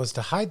 Unless it was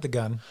to hide the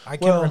gun. I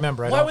can't Well,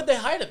 remember. why would they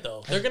hide it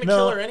though? They're going to No,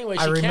 kill her anyway.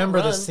 She I remember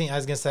can't run. the scene. I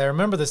was gonna say I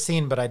remember the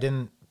scene, but I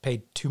didn't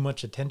pay too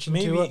much attention to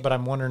Maybe- it. But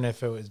I'm wondering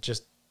if it was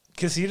just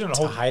Because he didn't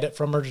to hold. hide it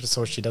from her, just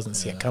so she doesn't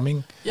see it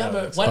coming. Yeah,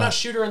 but why not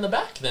shoot her in the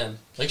back then?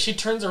 Like she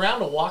turns around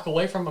to walk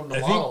away from him to I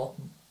think- model.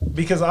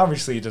 Because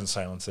obviously he didn't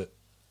silence it.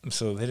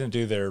 So they didn't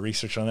do their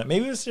research on that.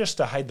 Maybe it was just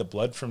to hide the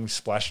blood from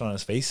splashing on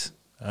his face.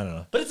 I don't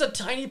know. But it's a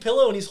tiny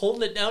pillow and he's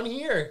holding it down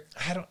here.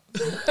 I don't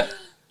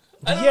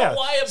I don't know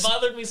why it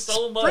bothered me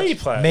so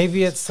much.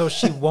 Maybe it's so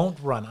she won't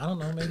run. I don't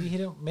know. Maybe he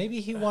didn't. Maybe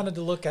he wanted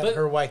to look at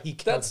her while he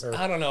killed her.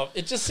 I don't know.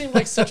 It just seemed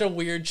like such a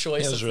weird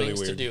choice of really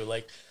things to do.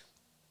 Like,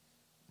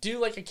 do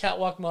like a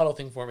catwalk model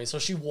thing for me. So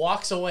she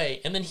walks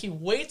away, and then he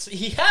waits.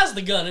 He has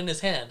the gun in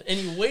his hand, and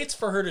he waits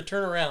for her to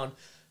turn around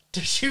to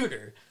shoot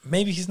her.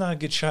 Maybe he's not a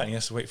good shot, and he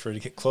has to wait for her to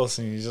get close,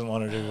 and he doesn't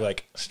want her to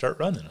like start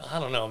running.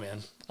 I don't know, man.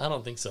 I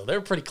don't think so. They're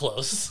pretty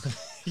close.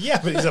 Yeah,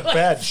 but he's a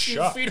bad Like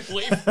shot. 2 feet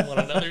away from one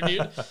another,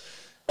 dude.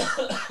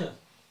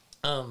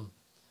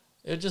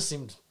 It just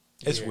seemed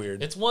It's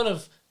weird. It's one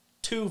of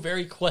 2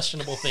 very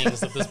questionable things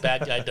that this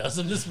bad guy does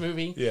in this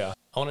movie. Yeah.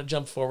 I want to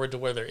jump forward to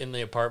where they're in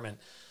the apartment.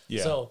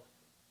 Yeah. So,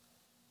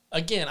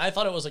 again, I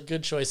thought it was a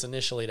good choice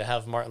initially to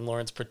have Martin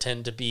Lawrence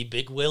pretend to be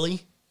Big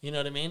Willie. You know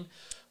what I mean?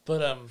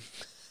 But,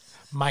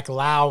 Mike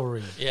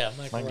Lowry. yeah,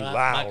 Mike Mike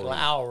Lowry.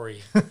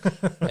 Lowry.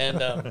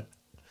 And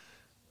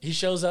he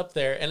shows up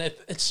there, and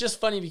it's just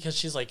funny because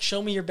she's like,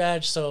 "Show me your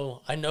badge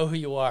so I know who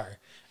you are."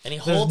 And he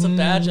holds a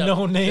badge up.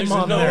 no name There's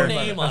on no there.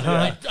 name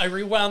on it. I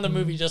rewound the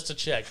movie just to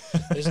check.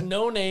 There's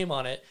no name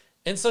on it.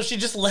 And so she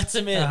just lets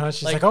him in.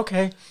 She's like,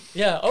 okay.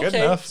 Yeah, Good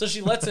okay. enough. So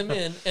she lets him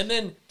in. And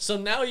then, so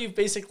now you've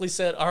basically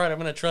said, all right, I'm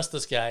going to trust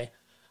this guy.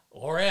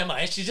 Or am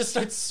I? She just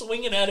starts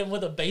swinging at him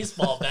with a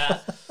baseball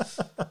bat.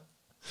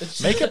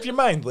 Make up your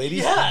mind, lady.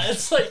 Yeah,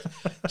 it's like,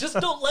 just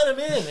don't let him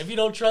in if you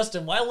don't trust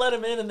him. Why let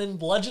him in and then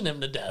bludgeon him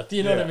to death?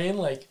 You know what I mean?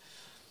 Like,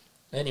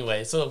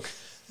 anyway, so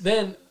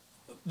then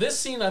this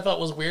scene I thought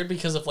was weird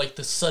because of like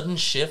the sudden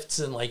shifts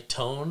in like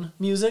tone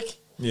music.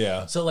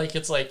 Yeah. So like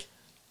it's like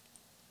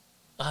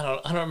I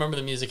don't remember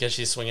the music as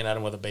she's swinging at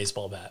him with a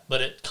baseball bat, but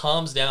it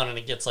calms down and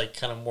it gets like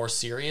kind of more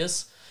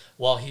serious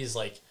while he's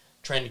like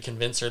trying to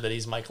convince her that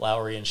he's Mike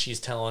Lowry, and she's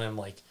telling him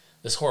like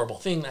this horrible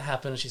thing that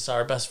happened. She saw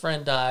her best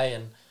friend die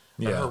and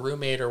or her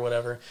roommate or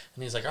whatever,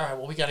 and he's like, all right,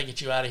 well, we got to get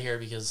you out of here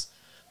because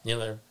you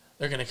know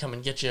they're gonna come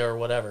and get you or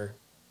whatever,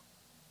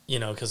 you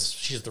know, because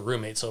she's the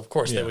roommate. So of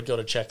course they would go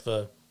to check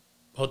the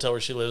hotel where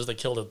she lives. They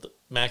killed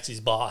Maxie's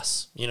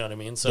boss. You know what I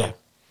mean? So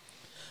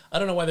I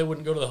don't know why they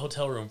wouldn't go to the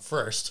hotel room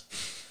first.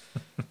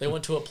 They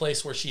went to a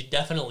place where she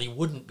definitely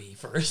wouldn't be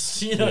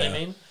first. You know what I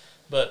mean?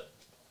 But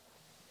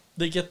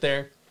they get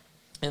there,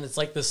 and it's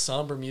like this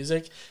somber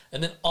music,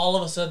 and then all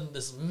of a sudden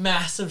this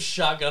massive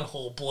shotgun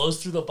hole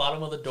blows through the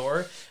bottom of the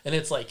door, and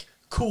it's like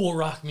cool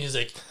rock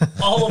music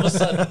all of a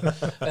sudden,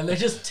 and they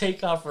just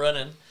take off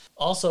running.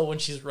 Also, when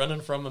she's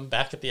running from him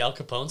back at the Al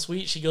Capone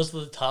suite, she goes to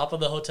the top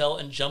of the hotel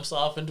and jumps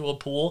off into a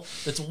pool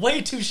that's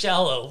way too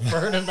shallow for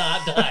her to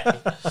not die.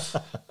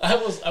 I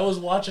was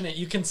watching it.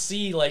 You can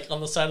see, like,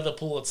 on the side of the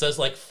pool, it says,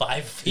 like,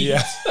 5 feet.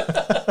 Yeah.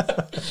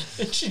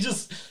 And she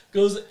just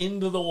goes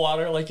into the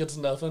water like it's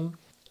nothing.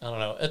 I don't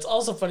know. It's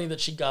also funny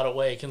that she got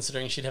away,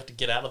 considering she'd have to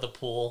get out of the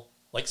pool,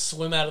 like,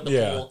 swim out of the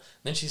pool.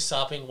 And then she's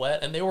sopping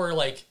wet. And they were,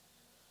 like...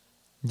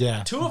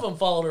 Yeah. 2 of them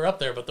followed her up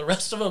there, but the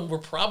rest of them were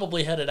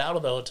probably headed out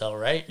of the hotel,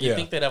 right? You'd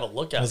think they'd have a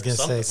lookout. I was going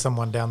to say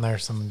someone down there,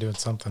 someone doing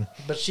something.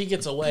 But she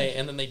gets away,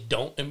 and then they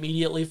don't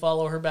immediately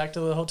follow her back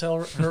to the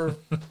hotel,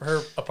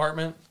 her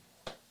apartment.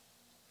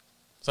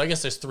 So I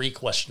guess there's 3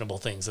 questionable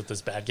things that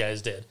this bad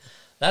guys did.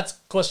 That's a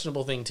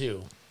questionable thing,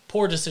 too.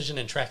 Poor decision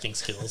and tracking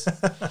skills.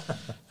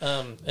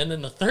 And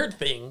then the 3rd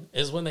thing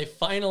is when they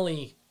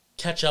finally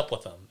catch up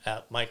with them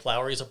at Mike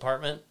Lowry's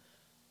apartment,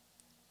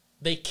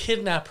 they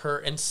kidnap her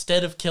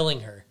instead of killing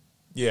her.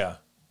 Yeah.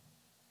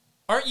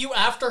 Aren't you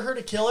after her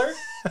to kill her?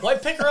 Why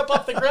pick her up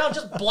off the ground?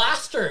 Just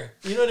blast her.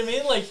 You know what I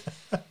mean? Like,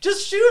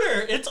 just shoot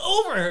her. It's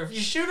over. If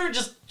you shoot her,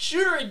 just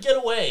shoot her and get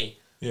away.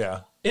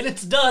 Yeah. And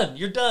it's done.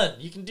 You're done.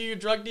 You can do your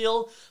drug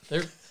deal.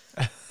 They're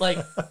like,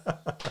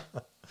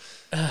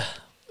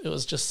 it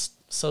was just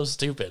so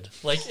stupid.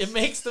 Like, it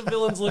makes the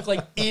villains look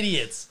like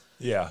idiots.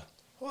 Yeah.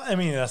 Well, I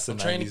mean, that's the 90s. I'm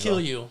trying to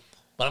kill you,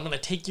 but I'm going to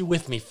take you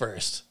with me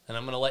first. And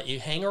I'm going to let you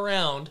hang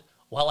around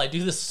while I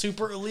do this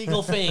super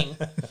illegal thing.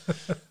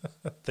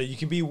 That you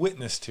can be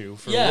witness to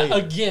for yeah,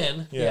 later.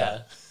 again.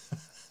 Yeah.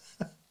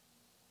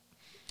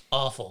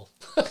 Awful.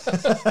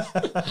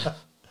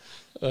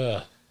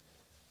 I'll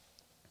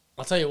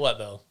tell you what,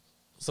 though.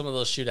 Some of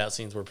those shootout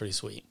scenes were pretty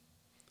sweet.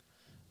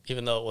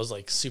 Even though it was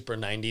like super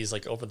 90s,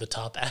 like over the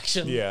top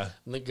action. Yeah.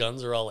 And the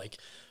guns are all like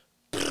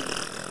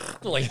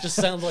just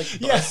sounds like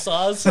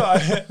buzzsaws. So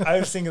I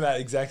was thinking that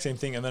exact same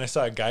thing, and then I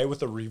saw a guy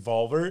with a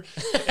revolver, and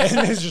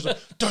it's just like,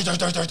 dun, dun,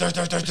 dun, dun, dun,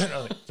 dun, dun, dun.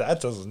 I'm like, that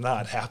does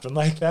not happen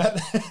like that.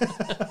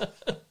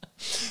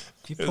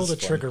 If you pull the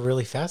trigger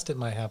really fast, it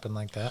might happen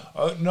like that.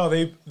 Oh no,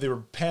 they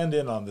were panned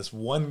in on this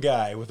one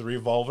guy with a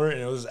revolver,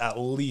 and it was at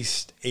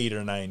least 8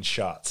 or 9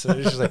 shots. And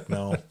it was just like,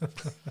 no,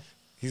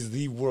 he's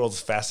the world's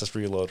fastest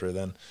reloader.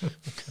 Then.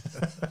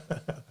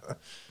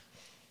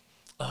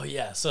 Oh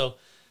yeah, so.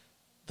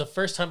 The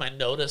first time I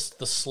noticed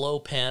the slow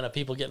pan of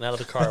people getting out of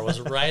the car was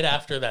right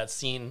after that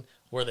scene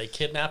where they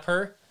kidnap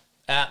her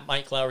at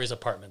Mike Lowry's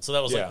apartment. So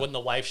that was Yeah. like when the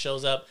wife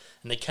shows up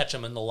and they catch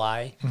him in the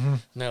lie. And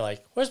they're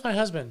like, where's my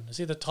husband? Is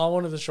he the tall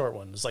one or the short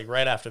one? It's like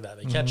right after that.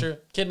 They catch her,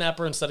 kidnap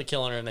her instead of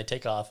killing her, and they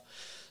take off.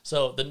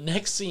 So the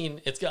next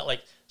scene, it's got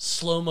like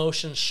slow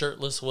motion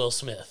shirtless Will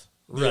Smith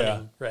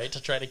running, right,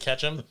 to try to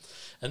catch him.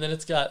 And then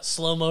it's got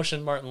slow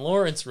motion Martin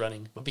Lawrence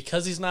running. But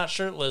because he's not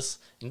shirtless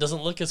and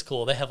doesn't look as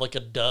cool, they have like a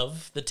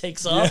dove that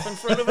takes off in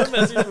front of him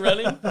as he's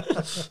running.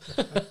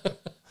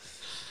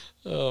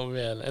 Oh,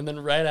 man. And then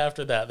right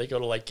after that, they go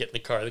to like get in the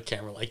car. The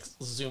camera like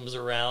zooms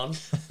around.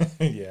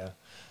 Yeah.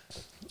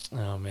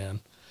 Oh,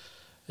 man.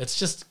 It's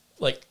just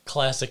like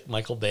classic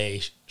Michael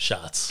Bay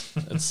shots.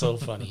 It's so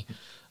funny.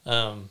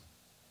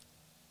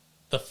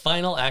 The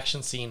final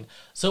action scene.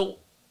 So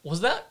was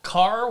that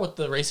car with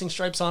the racing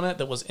stripes on it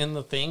that was in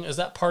the thing? Is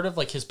that part of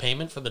like his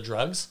payment for the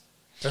drugs?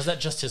 Or is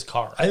that just his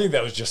car? I think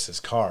that was just his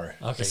car.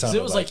 Okay, because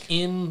it was like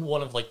in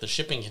one of like the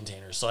shipping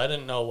containers, so I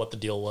didn't know what the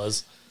deal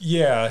was.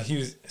 Yeah,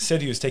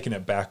 said he was taking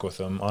it back with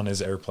him on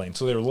his airplane,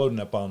 so they were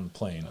loading up on the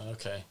plane.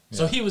 Okay,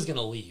 so he was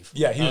gonna leave.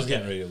 Yeah, he was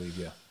getting ready to leave.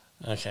 Yeah.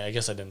 Okay, I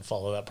guess I didn't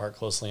follow that part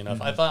closely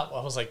enough. I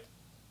was like,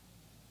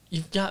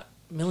 you've got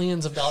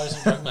millions of dollars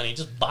in drug money,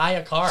 just buy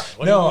a car.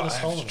 What No, are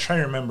you I'm trying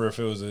to remember if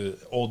it was an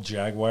old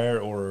Jaguar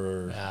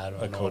or I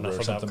don't a know Cobra enough or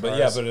about something.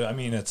 cars. But yeah, I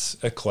mean, it's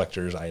a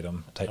collector's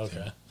item type thing.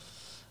 Okay.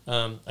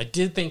 I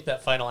did think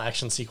that final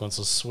action sequence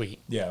was sweet.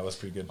 Yeah, it was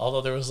pretty good.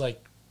 Although there was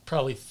like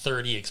probably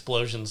 30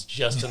 explosions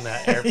just in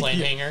that airplane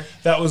hangar.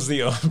 That was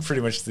the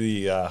pretty much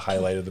the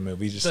highlight of the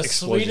movie. Just The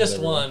explosions sweetest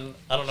everywhere. one,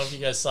 I don't know if you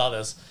guys saw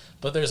this,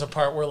 but there's a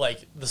part where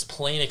like this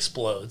plane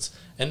explodes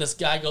and this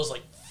guy goes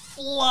like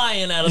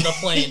flying out of the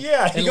plane.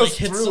 Yeah, he and goes like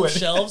hits through some it.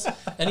 shelves,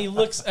 and he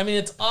looks. I mean,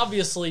 it's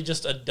obviously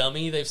just a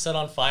dummy they've set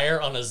on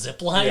fire on a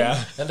zip line,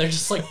 Yeah. and they're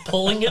just like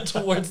pulling it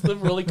towards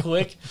them really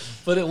quick.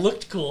 But it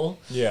looked cool.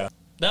 Yeah.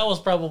 That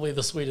was probably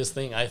the sweetest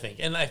thing, I think.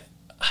 And I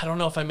don't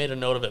know if I made a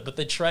note of it, but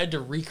they tried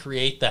to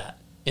recreate that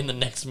in the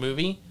next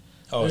movie.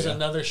 Oh, There's yeah.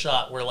 another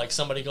shot where like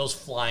somebody goes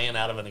flying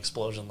out of an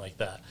explosion like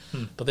that,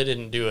 but they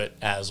didn't do it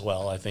as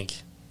well. I think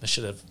they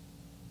should have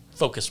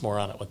focused more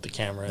on it with the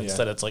camera. Yeah.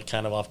 Instead, it's like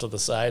kind of off to the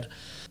side.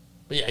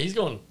 But yeah,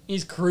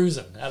 he's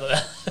cruising out of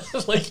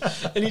that,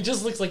 like, and he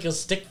just looks like a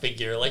stick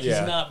figure. Like Yeah.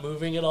 he's not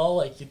moving at all.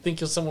 Like you'd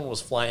think if someone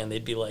was flying,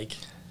 they'd be like,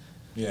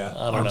 Yeah.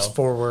 I don't Arms know,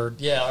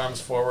 forward. yeah,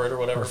 arms forward or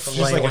whatever. From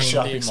Just like a the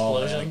shopping mall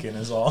explosion. mannequin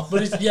is all.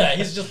 But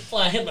he's just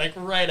flying like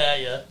right at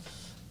you.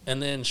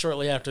 And then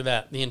shortly after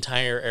that, the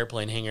entire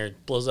airplane hangar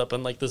blows up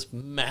in like this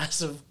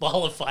massive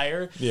ball of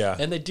fire. Yeah.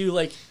 And they do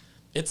like,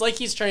 it's like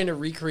he's trying to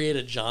recreate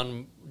a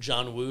John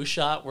Woo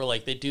shot where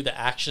like they do the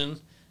action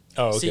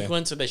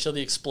sequence, or they show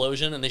the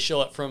explosion and they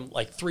show it from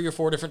like 3 or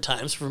 4 different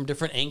times from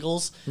different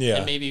angles. Yeah.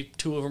 And maybe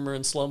 2 of them are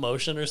in slow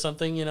motion or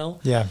something, you know?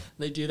 Yeah.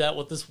 They do that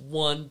with this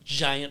one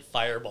giant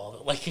fireball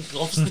that like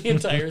engulfs the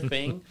entire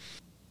thing.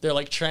 They're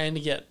like trying to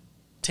get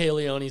Téa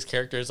Leoni's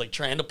character is like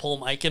trying to pull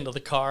Mike into the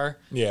car.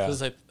 Yeah.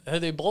 Because like, had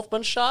they both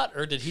been shot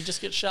or did he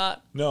just get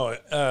shot? No,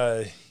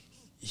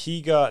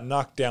 he got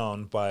knocked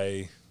down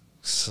by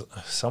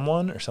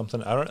someone or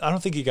something. I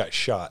don't think he got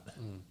shot.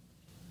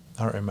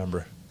 I don't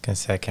remember. Can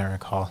say I can't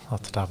recall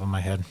off the top of my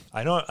head.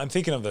 I know I'm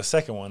thinking of the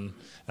second one,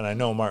 and I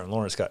know Martin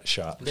Lawrence got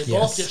shot. They both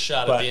Yes. get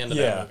shot at But, the end of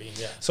yeah. that movie.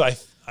 Yeah. So I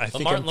But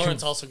think Martin I'm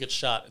Lawrence also gets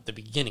shot at the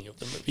beginning of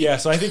the movie. Yeah,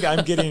 so I think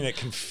I'm getting it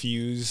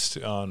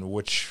confused on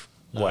what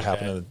Okay.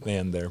 happened at the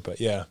end there, but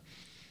yeah.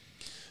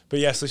 But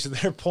yeah, so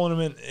they're pulling him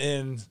in,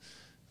 and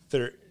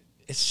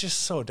it's just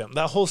so dumb.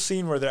 That whole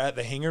scene where they're at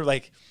the hangar,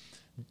 like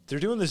they're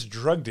doing this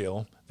drug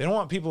deal. They don't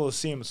want people to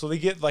see him, so they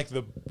get like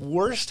the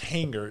worst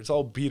hangar. It's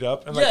all beat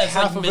up, and like Yeah, it's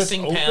half like of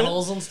missing it's open.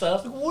 panels and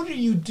stuff. Like, what are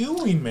you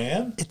doing,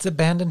 man? It's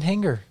abandoned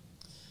hangar.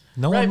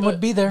 No Right, one but would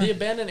be there. The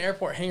abandoned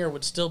airport hangar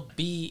would still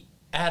be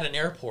at an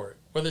airport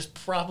where there's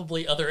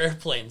probably other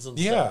airplanes and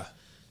Yeah. stuff.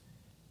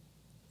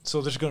 So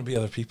there's going to be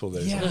other people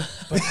there. Yeah,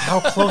 but how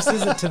close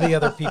is it to the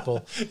other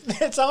people?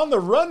 It's on the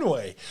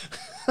runway.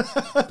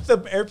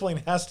 The airplane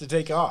has to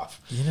take off.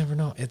 You never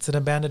know. It's an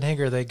abandoned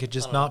hangar. They could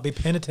just not be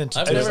paying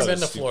attention I've to. never thought it been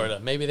to was stupid. Florida.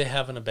 Maybe they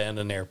have an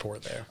abandoned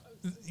airport there.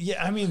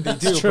 Yeah, I mean they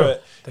do, true.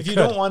 but They if you could.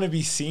 don't want to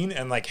be seen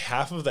and like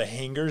half of the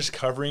hangars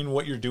covering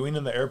what you're doing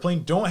in the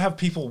airplane, don't have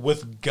people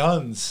with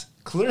guns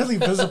clearly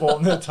visible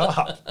in the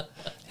top.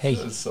 Hey,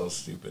 That's so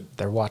stupid.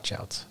 they're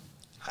watchouts.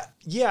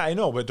 Yeah, I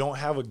know, but don't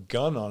have a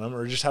gun on them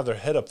or just have their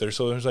head up there.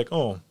 So there's like,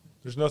 oh,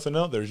 there's nothing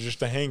out there. It's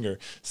just a hangar.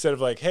 Instead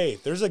of like, hey,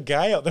 there's a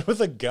guy out there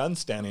with a gun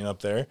standing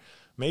up there.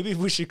 Maybe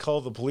we should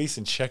call the police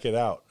and check it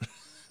out.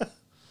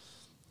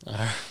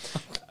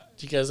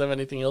 Do you guys have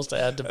anything else to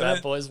add to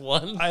Bad Boys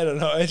 1? I don't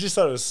know. I just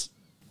thought it was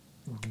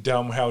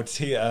dumb how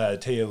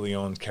Téa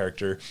Leon's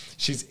character,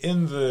 she's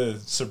in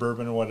the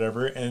Suburban or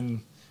whatever,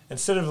 and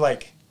instead of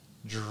like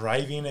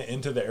driving it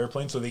into the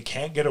airplane so they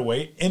can't get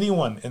away,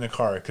 anyone in a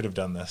car could have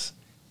done this.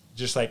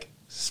 Just like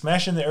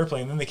smash in the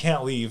airplane, then they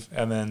can't leave,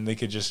 and then they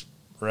could just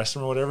arrest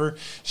them or whatever.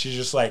 She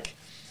just like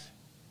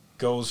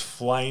goes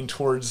flying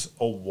towards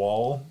a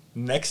wall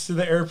next to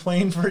the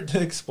airplane for it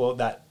to explode.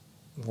 That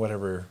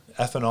whatever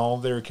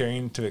ethanol they were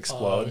carrying to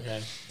explode. Oh,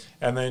 okay.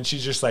 And then she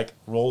just like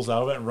rolls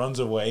out of it and runs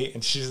away,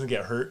 and she doesn't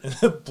get hurt, and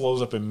it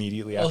blows up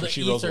immediately after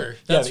she rolls away.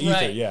 That's yeah, the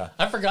right. ether. Yeah,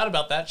 I forgot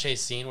about that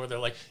chase scene where they're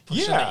like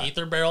pushing Yeah. the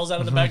ether barrels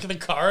out of the back of the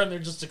car and they're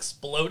just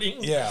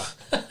exploding. yeah,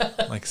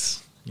 like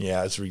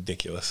yeah, it's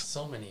ridiculous.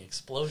 So many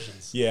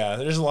explosions. Yeah,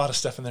 there's a lot of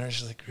stuff in there. It's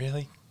just like,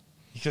 really,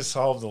 you could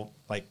solve the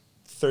like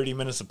 30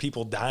 minutes of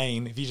people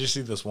dying if you just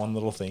see this one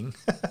little thing.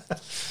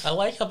 I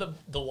like how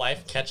the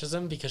wife catches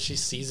him because she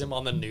sees him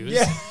on the news.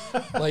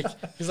 Yeah. Like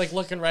he's like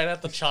looking right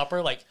at the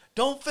chopper, like,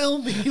 don't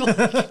film me. Like,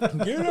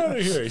 Get out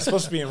of here! He's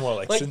supposed to be in what,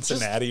 like just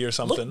Cincinnati or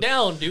something. Look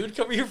down, dude.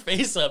 Cover your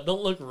face up.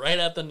 Don't look right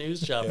at the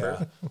news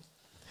chopper.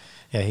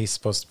 Yeah, he's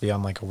supposed to be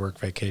on like a work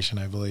vacation,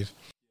 I believe.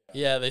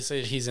 Yeah, they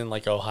say he's in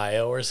like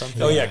Ohio or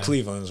something. Oh yeah,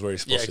 Cleveland is where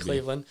he's supposed Yeah, to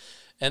Cleveland.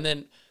 And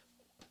then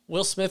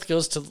Will Smith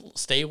goes to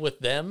stay with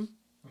them.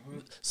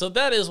 So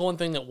that is one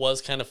thing that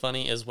was kind of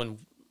funny is when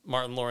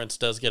Martin Lawrence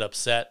does get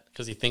upset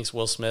because he thinks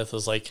Will Smith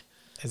is like,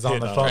 Is on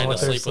the Trying phone to with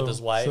her. sleep with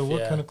his wife, So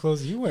what yeah. kind of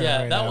clothes are you wearing?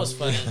 yeah, right that now? was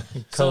funny.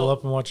 Cuddle So-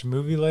 up and watch a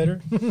movie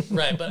later.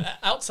 Right, but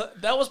outside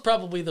that was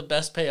probably the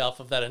best payoff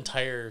of that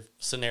entire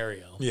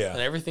scenario. Yeah.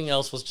 And everything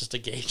else was just a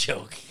gay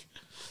joke.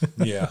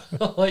 Yeah,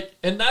 Like,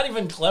 and not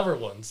even clever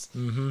ones.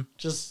 Mm-hmm.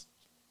 Just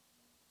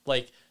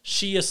like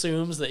she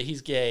assumes that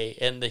he's gay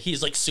and that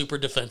he's like super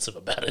defensive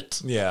about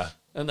it. yeah.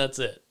 And that's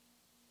it.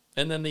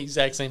 And then the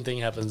exact same thing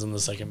happens in the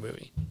second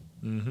movie.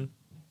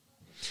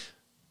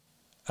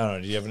 I don't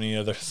know. Do you have any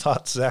other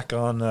thoughts, Zach,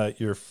 on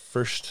your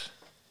first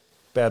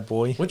Bad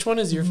Boy? Which one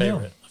is your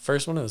favorite? The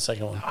first one or the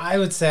second one? I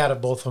would say out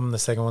of both of them, the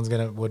second one's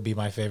would be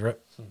my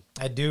favorite.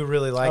 I do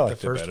really like the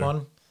liked it first better.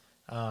 one,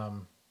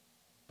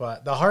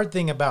 but the hard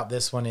thing about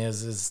this one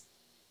is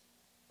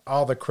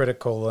all the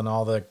critical and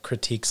all the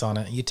critiques on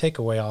it. You take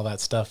away all that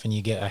stuff and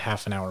you get a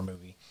half an hour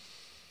movie.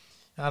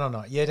 I don't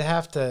know. You'd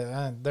have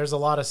to. There's a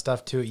lot of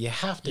stuff to it. You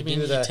have to You mean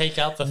do you the. take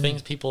out the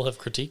things people have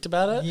critiqued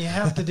about it? You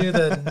have to do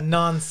the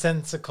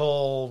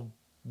nonsensical,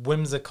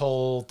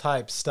 whimsical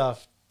type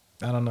stuff.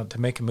 I don't know, to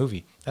make a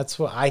movie. That's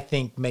what I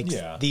think makes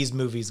Yeah. these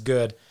movies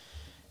good.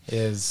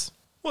 Is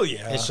Well,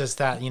 yeah. it's just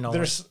that, you know,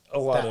 there's a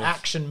lot the of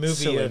action movie of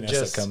silliness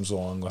just that comes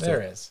along with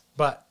there it. is,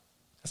 but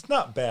It's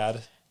not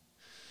bad.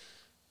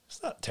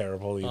 It's not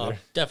terrible either.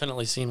 I've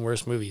definitely seen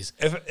worse movies.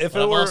 if But it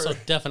I've were, also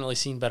definitely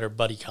seen better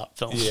buddy cop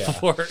films Yeah.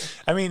 before.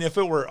 I mean, if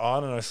it were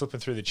on and I was flipping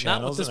through the Not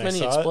channels with this and I many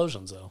saw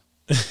explosions, though.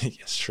 it,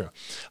 yes, true.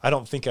 I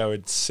don't think I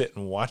would sit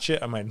and watch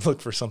it. I might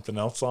look for something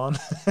else on.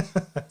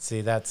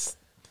 see, that's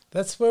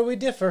where we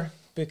differ,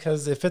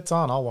 because if it's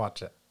on, I'll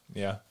watch it.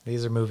 Yeah.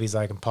 These are movies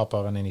I can pop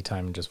up on any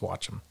time and just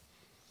watch them.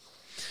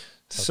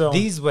 So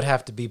These would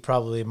have to be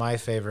probably my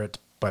favorite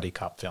buddy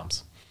cop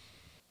films.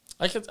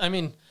 I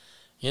mean,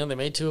 you know, they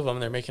made 2 of them.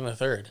 They're making a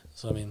third.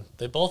 So, I mean,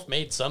 they both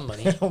made some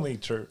money. it only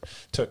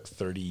took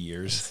 30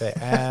 years. Say,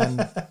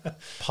 and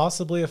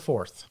possibly a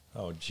fourth.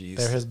 Oh, geez.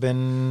 There has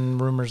been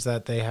rumors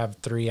that they have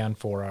 3 and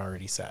 4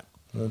 already set.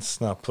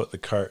 Let's not put the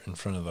cart in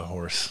front of the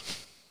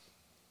horse.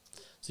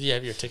 So, you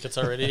have your tickets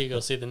already to go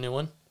see the new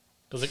one?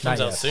 Because it Not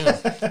comes out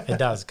yet. soon. It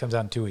does. It comes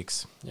out in 2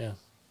 weeks. Yeah.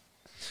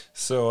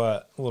 So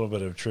a little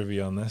bit of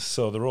trivia on this.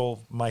 So the role of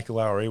Mike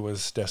Lowry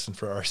was destined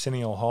for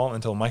Arsenio Hall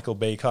until Michael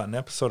Bay caught an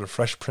episode of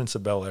Fresh Prince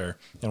of Bel-Air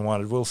and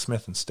wanted Will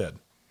Smith instead.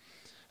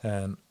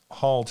 And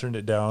Hall turned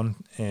it down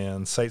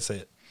and cites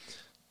it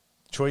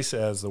choice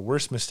as the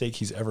worst mistake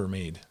he's ever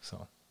made.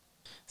 So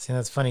See,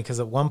 that's funny because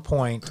at one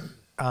point,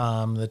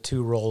 the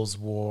two roles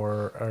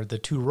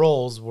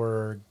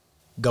were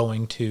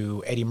going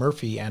to Eddie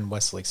Murphy and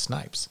Wesley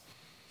Snipes.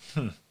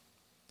 it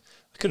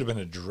could have been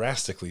a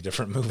drastically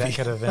different movie. That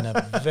could have been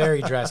a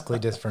very drastically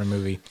different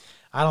movie.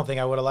 I don't think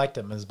I would have liked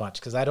him as much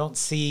because I don't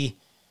see,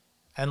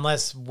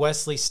 unless well,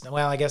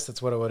 I guess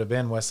that's what it would have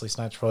been. Wesley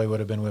Snipes probably would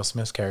have been Will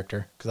Smith's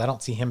character because I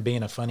don't see him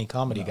being a funny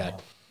comedy guy.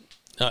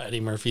 No, Eddie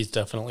Murphy's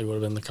definitely would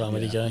have been the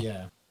comedy guy.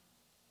 Yeah.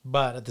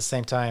 But at the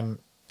same time,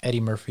 Eddie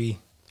Murphy,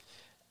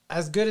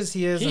 as good as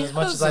he is, He and as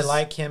much has as I this-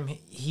 like him,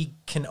 he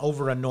can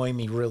over annoy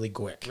me really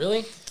quick.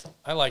 Really?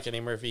 I like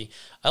Eddie Murphy.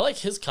 I like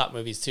his cop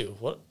movies too.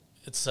 What?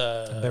 It's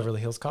Beverly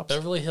Hills Cops.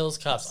 Beverly Hills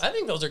Cops. I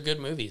think those are good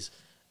movies.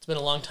 It's been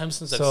a long time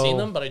since I've So, seen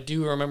them, but I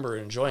do remember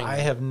enjoying them. I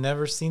have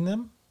never seen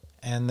them,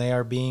 and they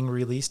are being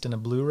released in a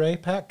Blu-ray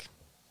pack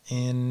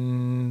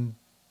in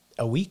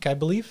a week, I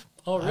believe.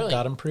 Oh, really? I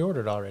got them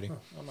pre-ordered already.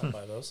 I might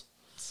buy those.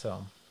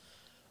 So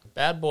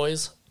Bad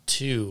Boys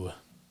 2.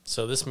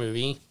 So this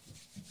movie,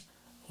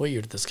 what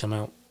year did this come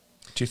out?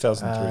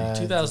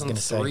 2003. was gonna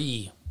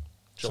 2003.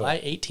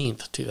 July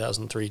 18th,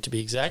 2003 to be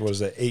exact. Was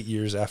that 8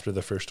 years after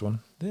the first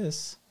one?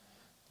 this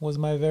was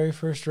my very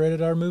first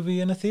rated R movie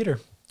in a theater.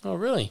 Oh,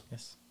 really?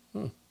 Yes. I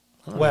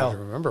don't Well-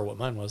 even remember what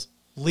mine was.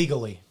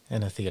 Legally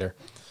in a theater.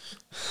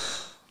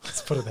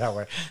 Let's put it that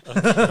way.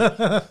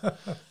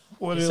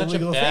 What You're such a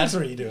bad,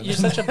 You're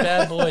such a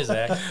bad boy,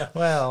 Zach.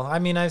 Well, I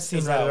mean, I've seen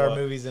Is that rated R what-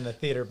 movies in a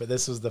theater, but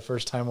this was the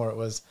first time where it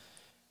was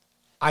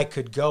I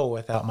could go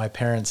without my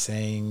parents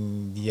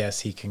saying, yes,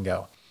 he can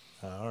go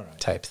All right.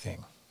 type thing.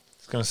 I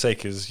was going to say,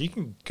 because you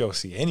can go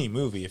see any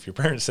movie if your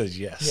parent says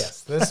yes.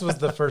 Yes, this was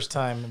the first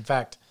time. In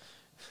fact,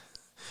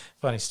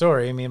 Funny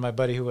story. Me and my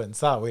buddy who went and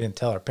saw it, we didn't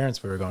tell our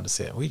parents we were going to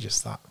see it. We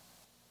just thought,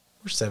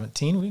 we're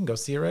 17. We can go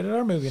see a rated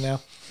R movie now.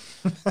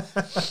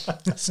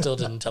 Still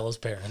didn't tell his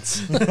parents.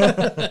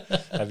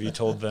 Have you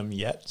told them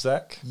yet,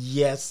 Zach?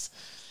 Yes.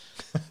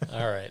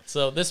 All right.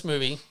 So this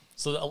movie,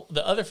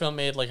 the other film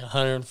made like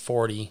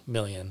 140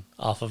 million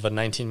off of a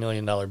 $19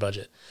 million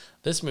budget.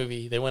 This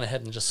movie, they went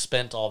ahead and just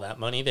spent all that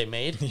money they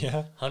made.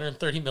 Yeah.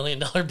 $130 million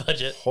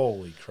budget.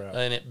 Holy crap.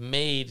 And it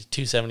made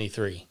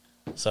 273.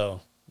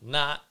 So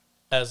not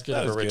as good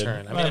That of a is good.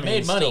 return. I I mean, it mean,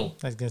 made money. still-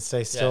 I was going to say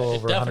Yeah, still it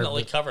over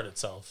definitely 100. covered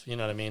itself. You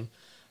know what I mean?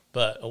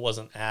 But it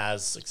wasn't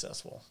as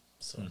successful.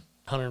 So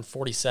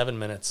 147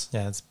 minutes,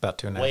 Yeah, it's about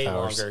 2.5 way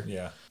hours. longer,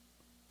 Yeah.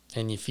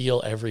 and you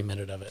feel every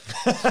minute of it.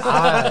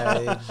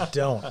 I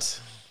don't.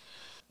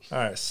 All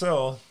right,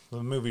 so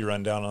the movie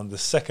rundown on the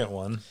second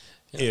one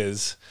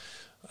is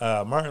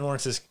Martin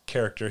Lawrence's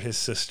character, his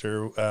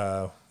sister,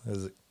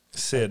 is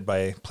Sid,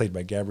 played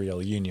by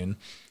Gabrielle Union.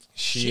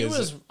 She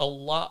was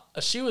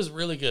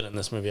really good in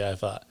this movie, I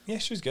thought. Yeah,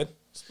 she was good.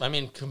 I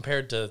mean,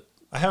 compared to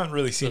I haven't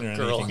really seen the her in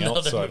girl anything in the else.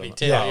 other So I movie, don't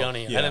Taylor know.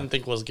 Ione, Yeah. I didn't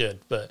think was good,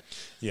 but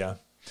Yeah.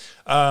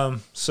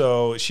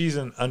 So she's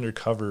an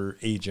undercover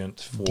agent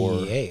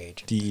for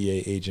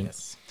DEA agent.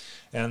 Yes.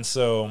 And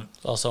so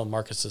also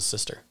Marcus's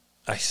sister.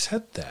 I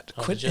said that.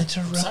 Oh, Quit did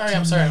you? interrupting.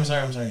 I'm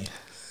sorry.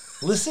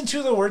 Listen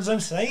to the words I'm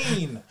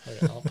saying.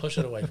 Okay, I'll push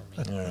it away from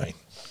me. All right,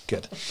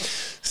 good.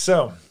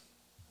 So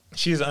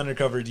she's an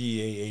undercover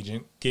DEA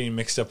agent getting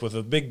mixed up with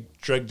a big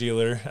drug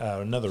dealer,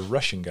 another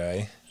Russian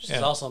guy.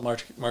 She's also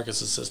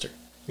Marcus's sister.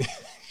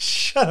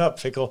 Shut up,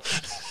 Pickle.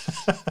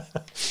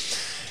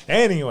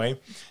 Anyway,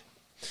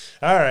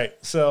 all right.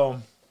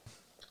 So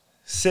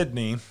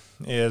Sydney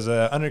is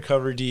an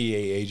undercover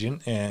DEA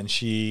agent, and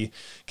she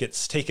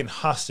gets taken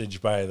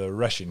hostage by the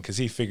Russian because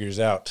he figures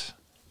out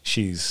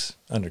she's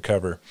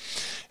undercover,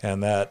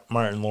 and that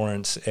Martin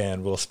Lawrence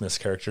and Will Smith's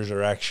characters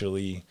are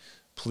actually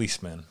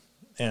policemen.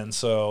 And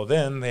so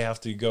then they have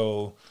to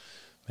go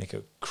make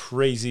a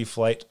crazy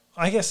flight.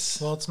 I guess.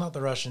 Well, it's not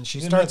the Russian. She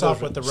starts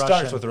off with the Russian.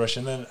 Starts with the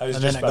Russian. Then I was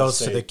and just then it about goes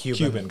to to say the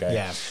Cuban guy.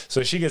 Yeah.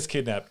 So she gets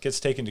kidnapped, gets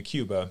taken to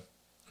Cuba,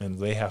 and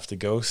they have to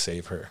go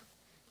save her.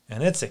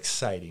 And it's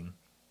exciting.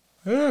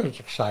 It's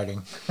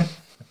exciting.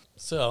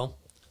 So,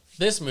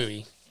 this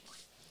movie,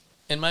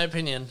 in my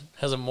opinion,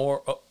 has a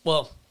more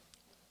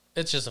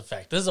it's just a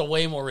fact. This is a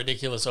way more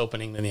ridiculous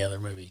opening than the other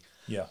movie.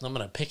 Yeah. I'm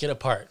gonna pick it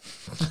apart.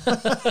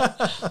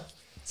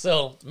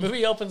 So,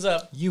 movie opens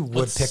up. You would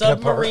with pick it apart.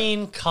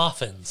 submarine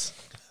coffins,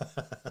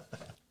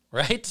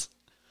 right?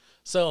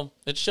 So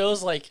it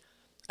shows like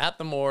at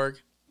the morgue.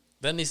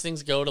 Then these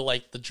things go to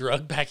like the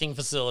drug packing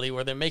facility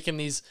where they're making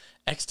these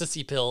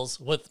ecstasy pills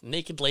with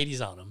naked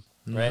ladies on them,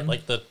 right?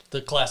 Like the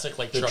classic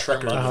like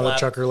trucker mud The flap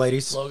trucker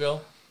ladies.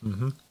 logo.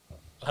 Mm-hmm.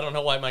 I don't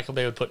know why Michael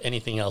Bay would put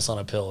anything else on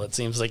a pill. It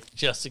seems like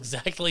just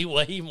exactly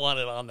what he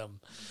wanted on them.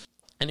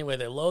 Anyway,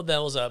 they load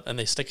those up and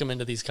they stick them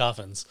into these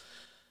coffins.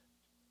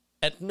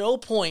 At no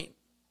point,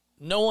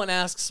 no one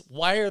asks,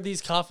 why are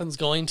these coffins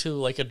going to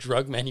like a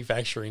drug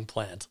manufacturing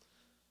plant?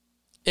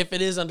 If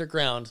it is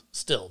underground,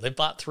 still, they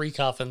bought 3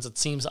 coffins. It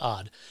seems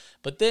odd.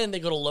 But then they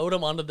go to load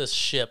them onto this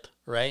ship,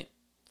 right?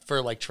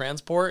 For like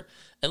transport.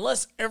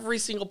 Unless every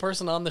single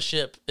person on the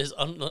ship is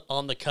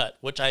on the cut,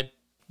 which I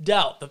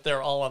doubt that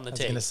they're all on the I was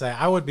take. going to say,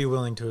 I would be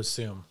willing to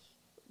assume.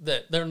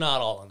 That they're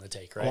not all on the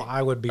take, right? Well,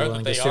 I would be Or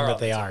willing that to assume are that on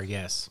they the are,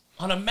 yes.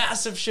 take. On a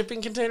massive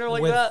shipping container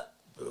like With- that?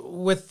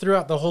 With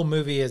throughout the whole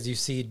movie, as you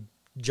see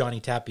Johnny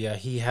Tapia,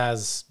 he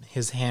has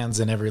his hands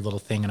in every little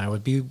thing, and I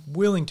would be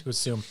willing to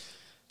assume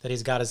that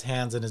he's got his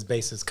hands and his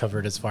bases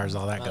covered as far as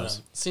all that I don't goes.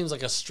 know. Seems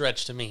like a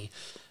stretch to me.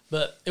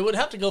 But it would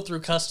have to go through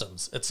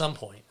customs at some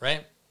point,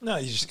 right? No,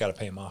 you just got to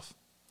pay him off.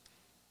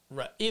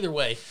 Right. Either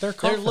way, They're they're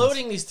coffins.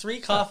 loading these 3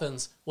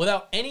 coffins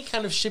without any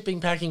kind of shipping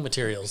packing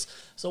materials.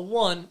 So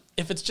one,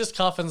 if it's just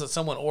coffins that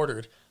someone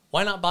ordered,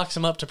 why not box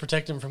them up to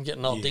protect them from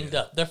getting all dinged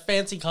up? They're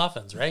fancy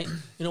coffins, right?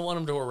 You don't want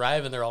them to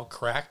arrive and they're all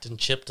cracked and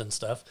chipped and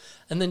stuff.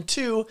 And then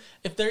 2,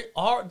 if they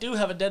do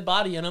have a dead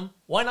body in them,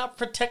 why not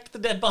protect the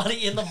dead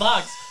body in the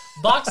box?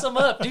 Box them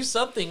up. Do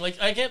something.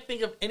 Like, I can't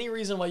think of any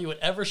reason why you would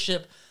ever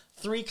ship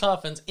 3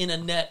 coffins in a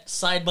net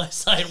side by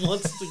side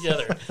once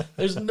together.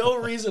 There's no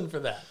reason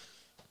for that.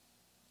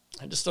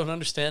 I just don't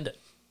understand it.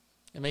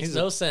 It makes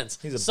no sense.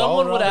 he's a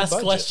Someone baller would on a ask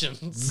budget.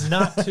 questions.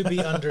 Not to be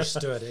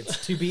understood.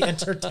 It's to be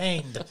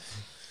entertained.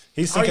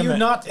 He's Are thinking you that,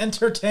 not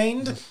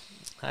entertained?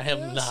 I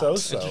am not.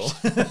 so.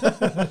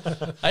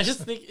 I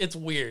just think it's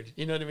weird.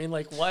 You know what I mean?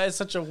 Like, why is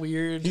such a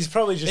weird... He's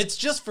probably just. It's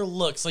just for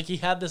looks. Like, he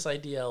had this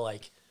idea,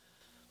 like,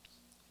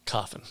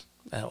 coffin.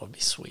 That would be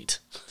sweet.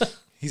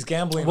 He's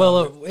gambling. Well,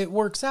 on it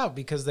works out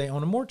because they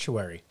own a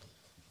mortuary.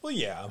 well,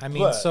 yeah. I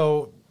mean, but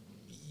so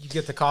you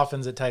get the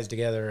coffins, it ties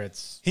together.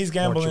 It's he's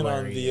gambling on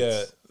mortuary,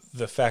 it's-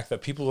 the fact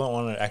that people don't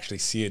want to actually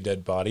see a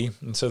dead body,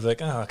 and so they're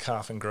like, "Oh,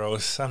 coffin,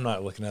 gross. I'm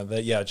not looking at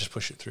that." Yeah, just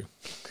push it through.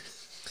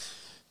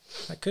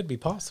 that could be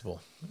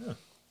possible. Yeah,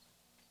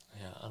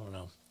 I don't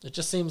know. It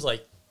just seems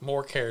like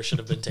more care should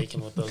have been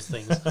taken with those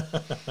things.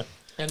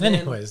 And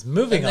Anyways,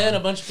 moving and then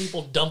on. a bunch of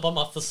people dump him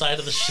off the side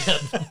of the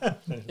ship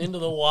into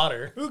the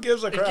water. Who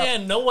gives a crap?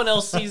 Again, no one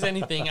else sees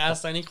anything,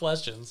 asks any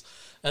questions,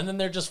 and then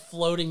they're just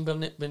floating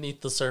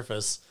beneath the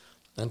surface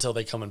until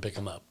they come and pick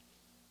them up.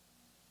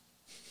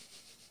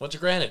 Which,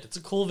 granted, it's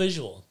a cool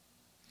visual.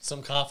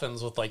 Some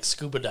coffins with like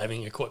scuba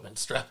diving equipment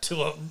strapped to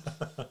them,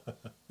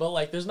 but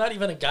like, there's not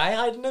even a guy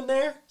hiding in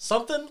there.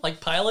 Something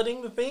like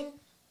piloting the thing.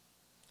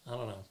 I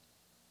don't know.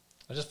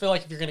 I just feel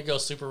like if you're gonna go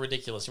super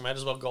ridiculous, you might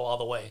as well go all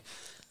the way.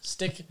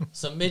 Stick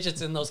some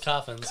midgets in those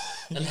coffins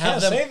and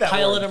have can't say them that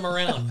pilot word. them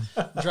around,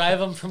 drive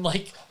them from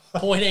like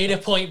point A to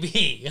point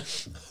B.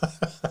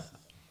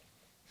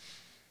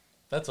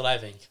 That's what I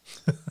think.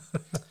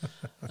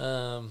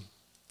 And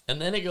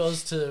then it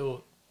goes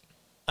to,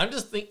 I'm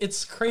just think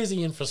it's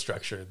crazy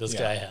infrastructure this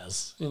guy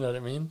has. You know what I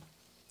mean?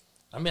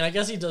 I mean, I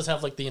guess he does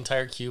have like the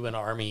entire Cuban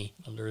army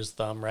under his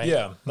thumb, right?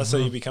 Yeah, that's how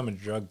you become a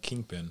drug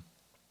kingpin.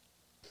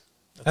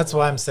 That's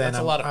why I'm saying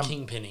That's a lot of I'm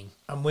kingpinning.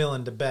 I'm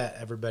willing to bet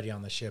everybody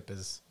on the ship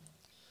is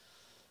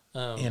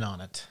Um, in on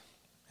it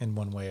in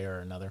one way or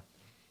another.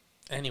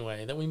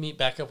 Anyway, then we meet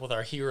back up with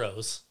our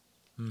heroes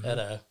Mm-hmm. at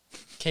a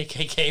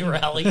KKK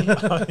rally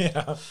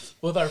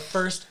with our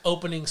first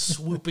opening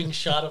swooping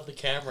shot of the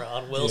camera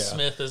on Will Yeah.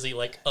 Smith as he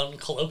like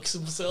uncloaks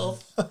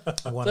himself.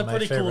 One a of my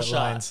pretty cool favorite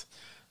shot. lines.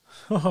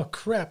 Oh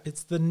crap!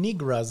 It's the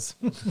Negras.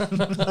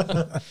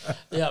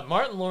 Yeah,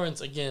 Martin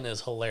Lawrence again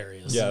is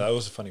hilarious. Yeah, that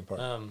was a funny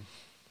part.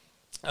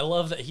 I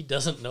love that he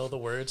doesn't know the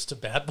words to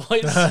Bad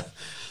Boys. I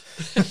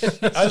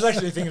was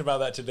actually thinking about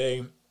that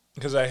today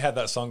because I had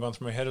that song going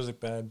through my head. I was like,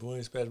 bad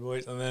boys,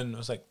 and then I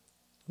was like,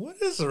 what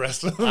is the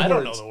rest of the words? I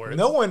don't know the words.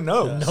 No one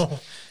knows.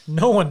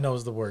 No one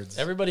knows the words.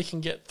 Everybody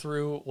can get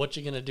through what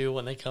you're gonna do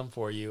when they come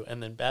for you,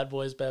 and then Bad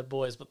Boys, Bad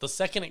Boys. But the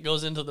second it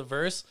goes into the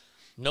verse,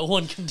 no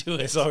one can do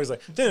it. It's always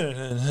like, But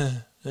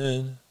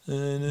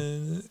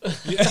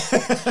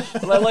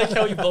I like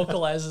how he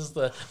vocalizes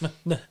the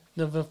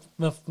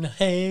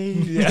hey.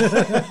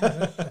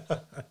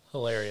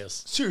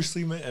 Hilarious.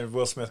 seriously, man. And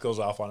Will Smith goes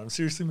off on him.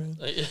 Seriously, man.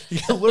 Yeah, You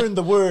can learn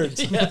the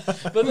words.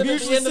 but then at the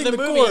usually end of sing the the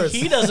movie, chorus.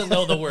 he doesn't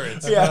know the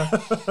words. Yeah.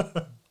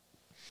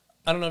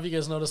 I don't know if you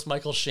guys noticed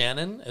Michael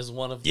Shannon as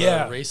one of the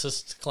Yeah.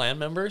 racist Klan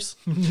members.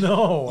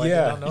 No, I did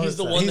Yeah. not notice He's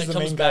the that. one He's that the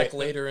comes main guy, back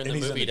later in and the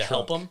he's in movie the to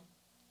help trunk. him.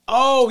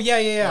 Oh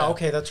yeah.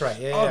 Okay, that's right.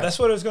 Yeah. Oh, yeah. that's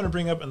what I was going to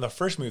bring up in the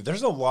first movie.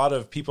 There's a lot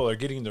of people are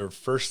getting their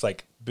first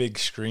like big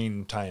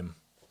screen time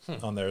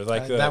on there.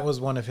 Like that was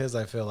one of his.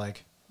 I feel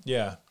like.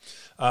 yeah.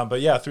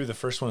 But yeah, through the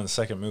first one and the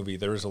second movie,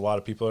 there was a lot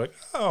of people like,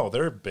 oh,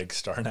 they're a big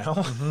star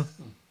now.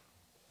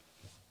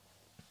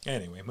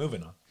 Anyway,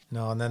 moving on.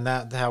 No, and then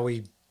that how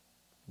we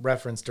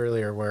referenced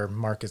earlier where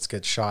Marcus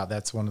gets shot.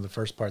 That's one of the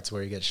first parts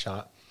where he gets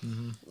shot.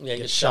 Yeah, he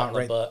gets shot in the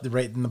right, butt.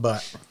 right in the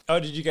butt. Oh,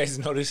 did you guys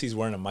notice he's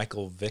wearing a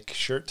Michael Vick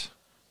shirt?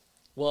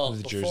 Well,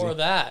 The before jersey.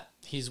 that,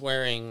 he's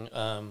wearing.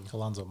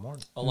 Alonzo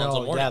Mourning. Alonzo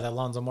no, Mourning. Yeah, the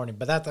Alonzo Mourning.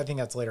 But I think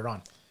that's later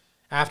on.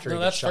 After No,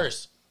 he that's gets shot.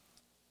 first.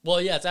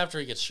 Well, yeah, it's after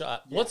he gets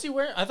shot. What's he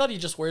wearing? I thought he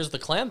just wears the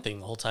Klan thing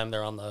the whole time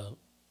they're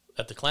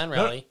at the Klan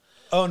rally.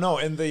 Oh no,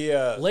 in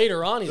the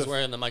Later on, he's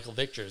wearing the Michael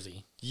Vick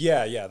jersey.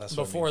 yeah, that's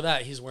what I Before mean.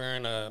 that, he's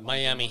wearing a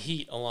Miami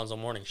Heat Alonzo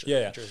Mourning shirt.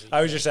 Yeah. jersey.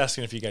 I was just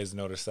asking if you guys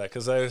noticed that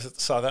because I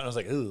saw that and I was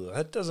like, ooh,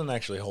 that doesn't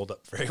actually hold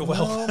up very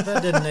well. No,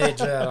 that didn't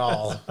age at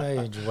all.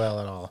 Age well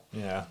at all.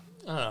 Yeah.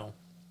 I don't know.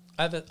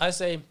 I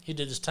say he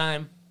did his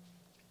time.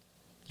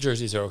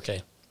 Jerseys are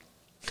okay.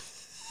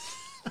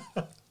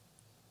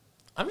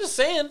 I'm just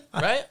saying,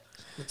 right?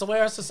 That's the way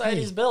our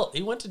society's built.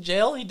 He went to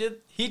jail. He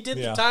did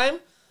Yeah. the time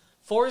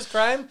for his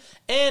crime,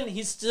 and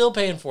he's still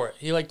paying for it.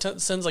 He like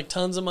sends like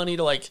tons of money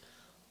to like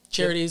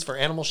charities for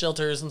animal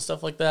shelters and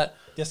stuff like that.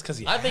 Yes,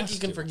 because I think you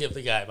can forgive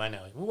the guy by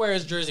now. He wear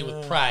his jersey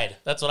with pride.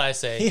 That's what I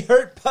say. He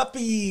hurt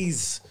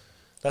puppies.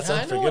 That's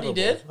I know what unforgivable.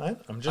 he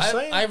did. I'm just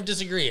saying. I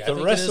disagree. I the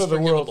think rest it is of the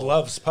world forgivable.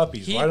 loves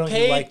puppies. He Why don't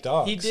paid, you like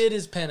dogs? He did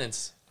his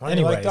penance. Why don't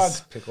you like Anyways.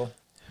 dogs, Pickle?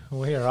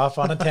 We are off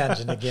on a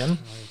tangent again.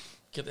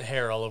 Get the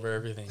hair all over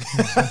everything.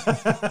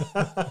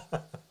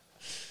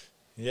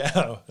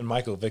 Yeah, in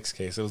Michael Vick's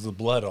case, it was the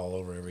blood all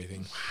over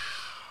everything.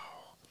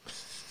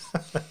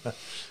 Wow.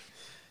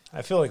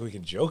 I feel like we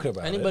can joke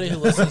about Anybody it. who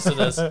listens to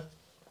this,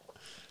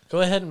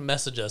 go ahead and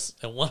message us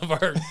at one of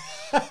our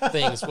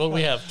things. What do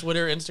we have?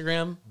 Twitter,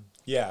 Instagram?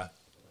 Yeah.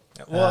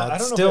 Well, I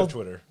don't know if we have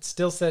Twitter.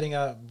 Still setting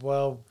up.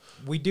 Well,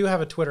 we do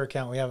have a Twitter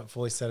account. We haven't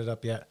fully set it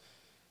up yet.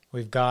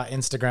 We've got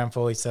Instagram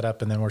fully set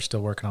up, and then we're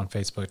still working on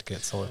Facebook to get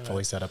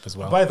fully set up as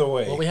well. By the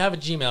way, Well, we have a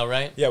Gmail,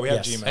 right? yeah, we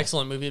have Yes. Gmail.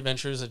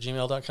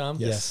 Excellentmovieadventures@gmail.com.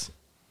 Yes.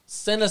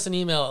 Send us an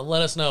email and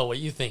let us know what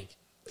you think.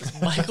 Is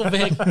Michael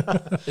Vick,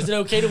 is it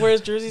okay to wear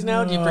his jerseys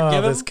now? Do you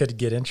forgive him? This could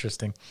get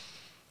interesting.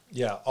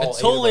 Yeah, all It's 8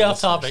 of totally our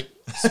off listeners. topic.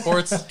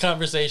 Sports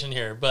conversation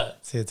here,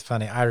 but See, it's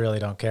funny. I really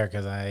don't care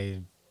because I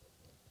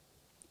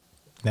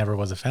never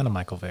was a fan of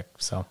Michael Vick.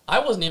 So I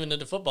wasn't even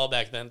into football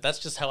back then. That's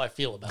just how I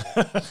feel about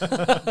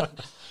it.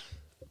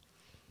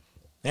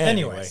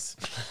 anyways.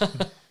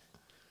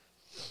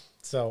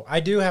 So I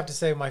do have to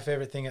say my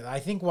favorite thing. I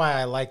think why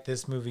I like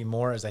this movie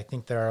more is I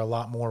think there are a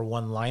lot more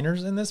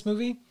one-liners in this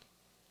movie.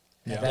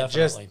 Yeah. That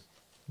just Definitely.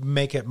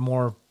 make it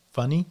more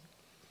funny.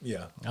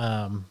 Yeah.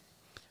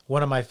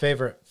 One of my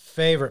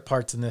favorite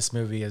parts in this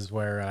movie is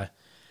where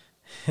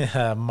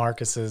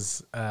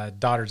Marcus's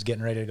daughter's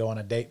getting ready to go on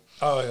a date.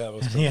 Oh, that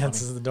was He pretty funny.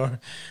 answers the door.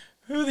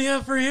 Who the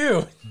F are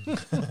you?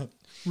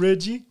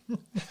 Reggie.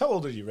 How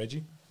old are you,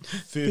 Reggie?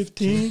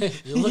 15.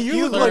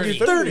 You look like 30.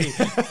 you're 30.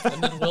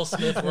 And then Will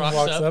Smith Walks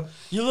walks up. up.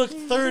 You look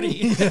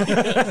 30.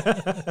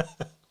 That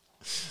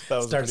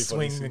was Starts a pretty funny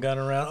swinging the scene. gun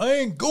around. I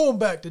ain't going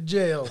back to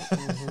jail.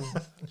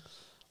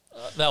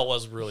 That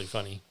was really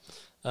funny.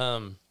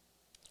 Oh,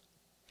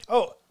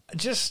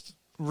 just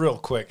real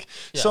quick.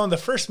 Yeah. So in the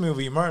first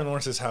movie, Martin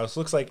Lawrence's house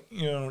looks like,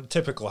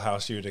 typical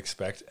house you'd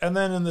expect. And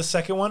then in the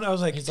second one, I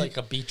was like, He's like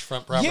a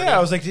beachfront property. yeah,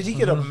 I was like, did he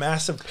get a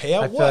massive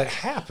payout? I feel What like-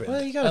 happened?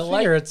 Well, you got to I like-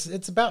 figure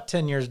it's about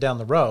 10 years down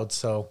the road,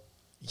 so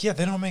Yeah,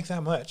 they don't make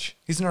that much.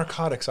 He's a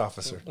narcotics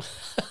officer.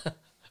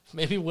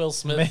 Maybe Will I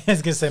Smith.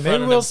 was gonna say maybe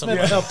Fronted Will him some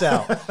Smith helped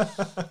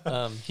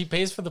out. He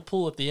pays for the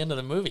pool at the end of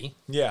the movie.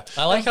 Yeah.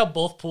 I like how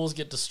both pools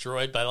get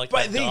destroyed by like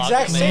But that the dog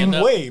exact and they same end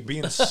up- way,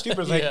 being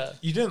stupid. Like, Yeah.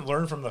 you didn't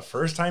learn from the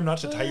first time not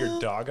to tie your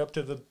dog up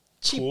to the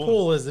Cheap pool.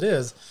 pool as it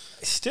is.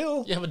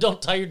 Still, Yeah, but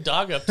don't tie your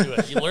dog up to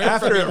it. You learn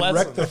after from it your wrecked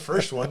lesson. the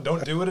first one,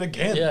 don't do it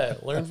again. Yeah,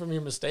 learn from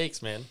your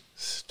mistakes, man.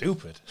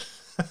 Stupid.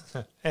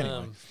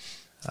 Anyway,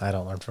 I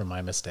don't learn from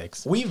my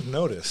mistakes. we've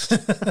noticed.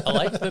 I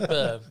like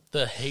that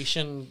the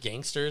Haitian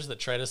gangsters that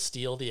try to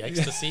steal the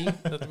ecstasy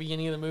at the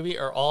beginning of the movie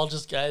are all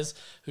just guys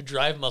who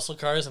drive muscle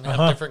cars and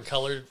have different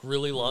colored,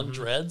 really long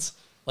dreads.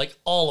 Like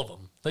all of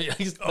them.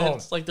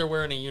 It's like they're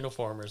wearing a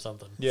uniform or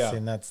something. Yeah. See,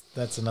 and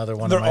that's another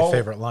one They're of my all-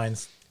 favorite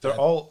lines. They're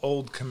all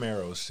old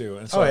Camaros too,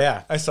 and so Oh,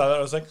 yeah. I saw that.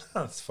 I was like, "Oh,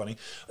 that's funny."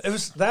 It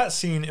was that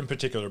scene in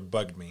particular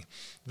bugged me.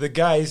 The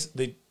guys,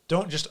 they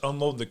don't just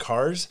unload the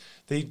cars;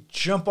 they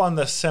jump on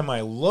the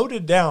semi,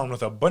 loaded down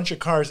with a bunch of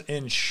cars,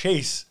 and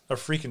chase a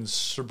freaking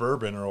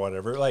Suburban or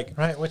whatever. Like,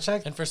 Right, which I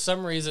And for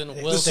some reason,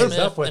 Will just stays Smith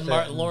up with and it.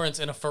 Martin Lawrence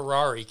in a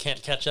Ferrari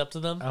can't catch up to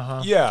them.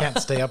 Yeah. can't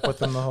stay up with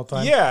them the whole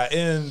time. yeah,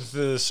 and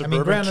the I Suburban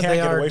mean, granted, can't they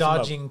get are away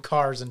dodging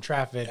cars and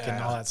traffic and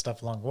Yeah. all that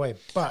stuff along the way,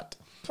 but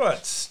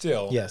but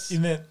still, Yes.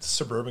 and that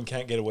Suburban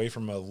can't get away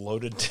from a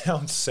loaded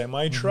down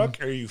semi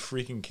truck. Are you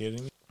freaking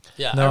kidding me?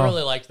 Yeah, No. I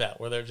really like that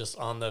where they're just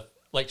on the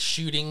like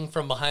shooting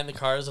from behind the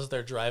cars as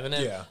they're driving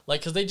it. Yeah. Like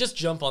because they just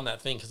jump on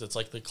that thing because it's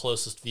like the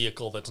closest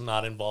vehicle that's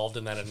not involved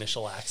in that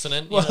initial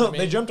accident. You Well, know what I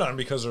mean? they jumped on it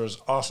because there was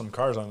awesome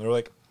cars on. They're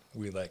like,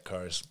 we like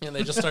cars. and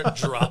they just start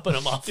dropping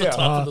them off the Yeah.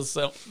 top of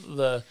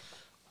the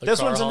This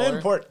car one's an hauler.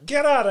 import.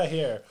 Get out of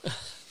here.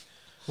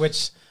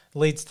 which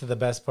leads to the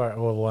best part.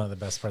 Well, one of the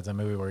best parts of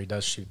the movie where he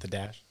does shoot the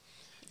dash.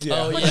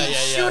 Oh yeah.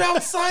 Shoot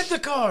outside the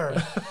car.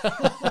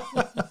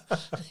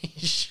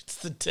 He shoots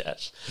the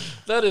dash.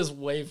 That is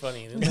way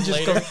funny. And then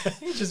later,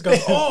 He just goes,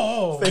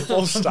 "Oh, They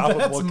both stop and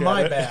that's look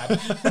my at it.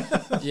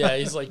 bad." yeah,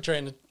 he's like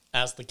trying to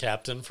ask the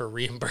captain for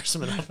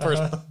reimbursement of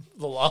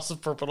the loss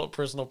of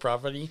personal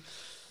property.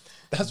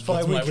 That's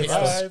why we why we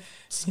drive.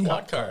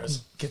 Squad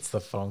cars. Gets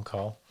the phone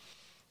call.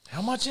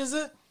 How much is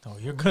it? Oh,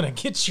 you're gonna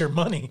get your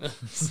money.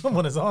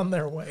 Someone is on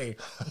their way.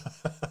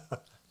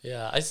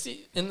 Yeah, I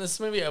see. In this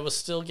movie, I was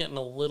still getting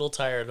a little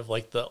tired of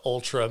like the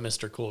ultra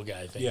Mr. Cool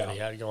Guy thing Yeah. that he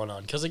had going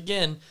on. Because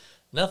again,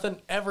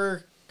 nothing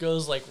ever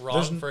goes like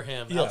wrong There's- for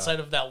him yeah. outside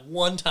of that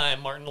one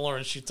time Martin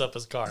Lawrence shoots up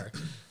his car.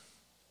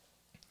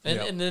 And,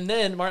 Yeah. and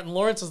then Martin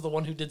Lawrence is the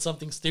one who did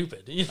something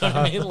stupid. You know what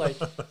I mean? Like,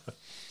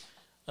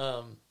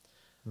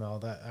 No,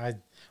 that I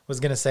was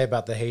gonna say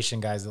about the Haitian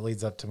guys that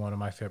leads up to one of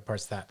my favorite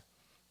parts, that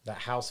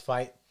house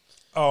fight,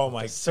 Oh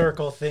my.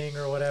 circle thing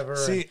or whatever.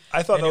 See,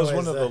 I thought that was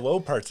one Anyways, of the low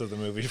parts of the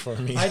movie for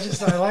me. I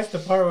like the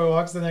part where he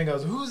walks in there and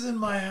goes, "Who's in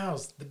my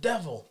house? The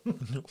devil."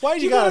 Why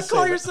You gotta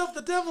call say that? yourself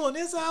the devil in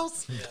his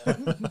house.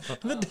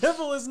 The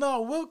devil is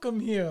not welcome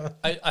here.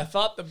 I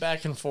thought the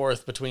back and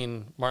forth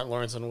between Martin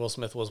Lawrence and Will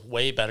Smith was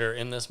way better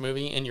in this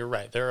movie. And you're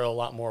right. There are a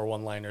lot more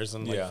one-liners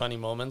and like Yeah. funny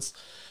moments.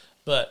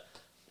 But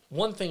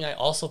one thing I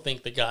also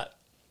think that got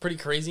pretty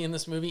crazy in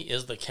this movie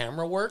is the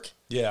camera work.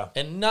 Yeah.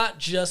 And not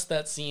just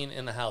that scene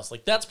in the house.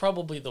 Like that's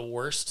probably the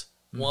worst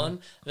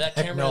one. That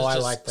Heck camera no, I is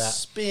just like that.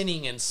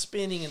 spinning and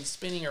spinning and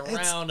spinning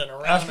around and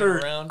around after-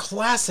 and around.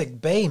 Classic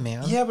Bay,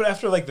 man. Yeah, but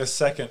after like the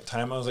second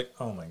time, I was like,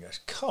 oh my gosh,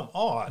 come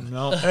on.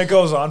 No. And it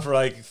goes on for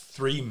like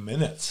 3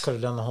 minutes. Could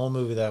have done the whole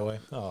movie that way.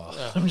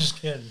 Oh. I'm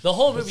just kidding. The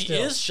whole But movie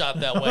still. is shot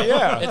that way.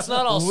 Yeah. It's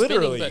not all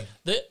Literally. spinning,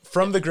 but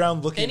From the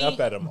ground looking Any- up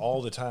at him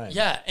all the time.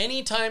 yeah,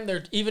 anytime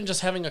they're even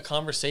just having a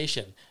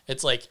conversation,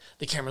 it's like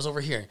the camera's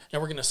over here. Now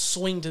we're gonna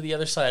swing to the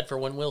other side for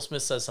when Will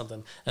Smith says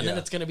something, and then Yeah.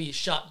 it's gonna be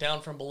shot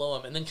down from below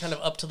him, and then kind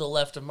of up to the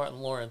left of Martin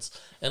Lawrence,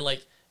 and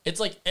like it's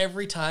like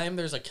every time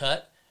there's a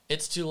cut,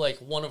 it's to like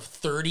one of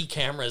 30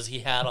 cameras he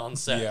had on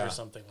set Yeah. or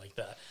something like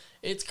that.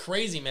 It's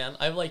crazy, man.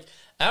 I've like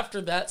after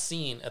that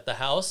scene at the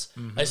house,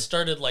 I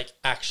started like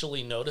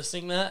actually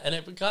noticing that, and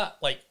it got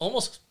like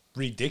almost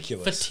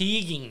Ridiculous.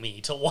 fatiguing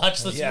me to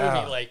watch this Yeah.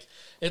 movie. Like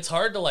it's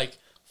hard to like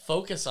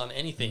focus on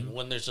anything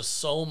when there's just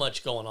so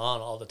much going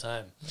on all the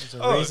time. There's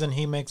a reason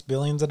he makes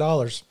billions of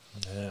dollars.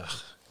 Ugh.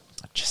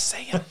 Just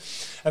saying.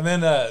 And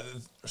then,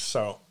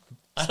 so.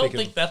 I don't speaking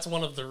think that's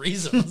one of the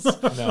reasons.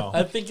 of- No.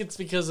 I think it's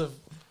because of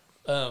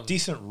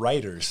decent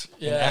writers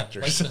and yeah,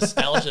 actors. like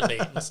nostalgia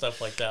bait and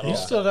stuff like that. You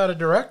also. still got to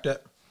direct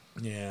it.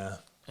 Yeah.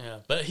 Yeah,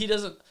 but he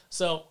doesn't.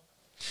 So,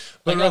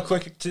 But I real got-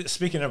 quick,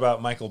 speaking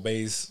about Michael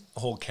Bay's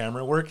whole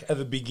camera work, at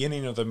the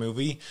beginning of the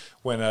movie,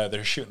 when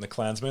they're shooting the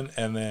Klansman,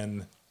 and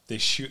then they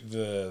shoot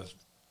the,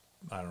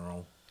 I don't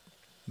know,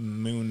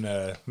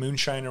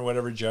 moonshine or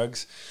whatever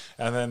jugs,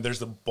 and then there's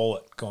the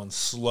bullet going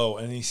slow,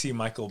 and you see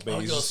Michael Bay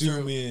it goes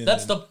zoom through. in.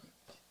 That's and-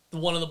 the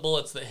one of the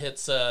bullets that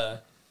hits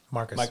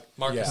Marcus.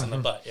 Marcus yeah. in the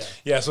butt. Yeah.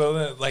 Yeah, so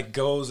then it like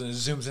goes and it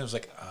zooms in. It's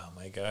like, oh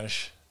my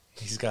gosh,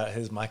 he's got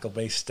his Michael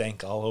Bay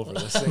stank all over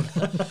this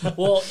thing.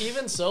 Well,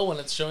 even so, when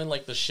it's showing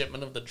like the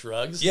shipment of the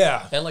drugs,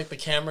 Yeah. and like the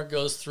camera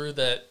goes through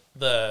the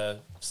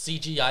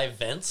CGI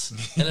vents,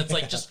 and it's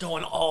like just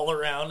going all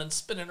around and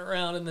spinning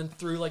around, and then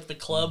through like the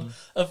club.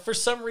 For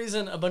some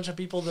reason, a bunch of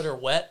people that are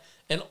wet,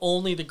 and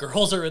only the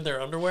girls are in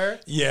their underwear.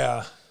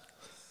 Yeah,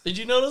 Did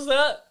you notice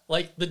that?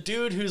 Like the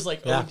dude who's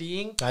like Yeah,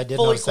 ODing, I did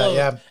fully notice that, clothed.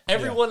 yeah.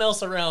 Everyone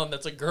else around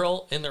that's a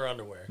girl in their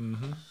underwear.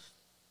 Mm-hmm.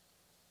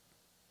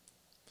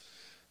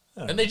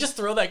 And they just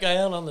throw that guy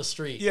out on the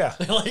street. Yeah.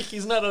 They're like,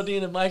 he's not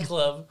ODing in my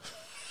club.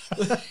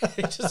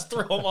 They just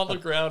throw him on the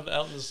ground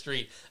out in the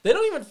street. They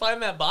don't even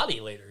find that body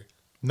later.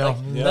 No, Like,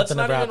 nothing that's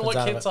not ever even happens what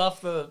out of kicks it.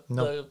 off the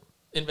Nope.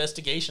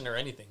 investigation or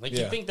anything. Like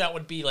Yeah. you think that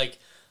would be like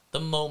the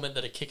moment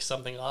that it kicks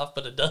something off,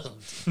 but it doesn't.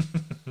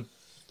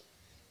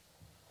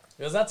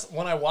 Because that's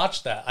when I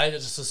watched that, I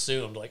just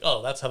assumed like,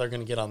 oh, that's how they're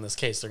going to get on this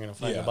case. They're going to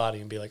find Yeah. the body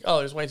and be like, oh,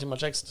 there's way too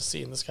much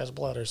ecstasy in this guy's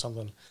blood or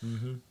something.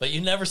 Mm-hmm. But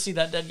you never see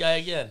that dead guy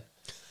again.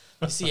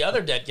 You see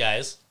other dead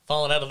guys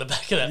falling out of the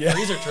back of that Yeah.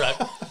 freezer truck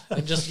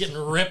and just getting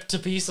ripped to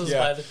pieces Yeah.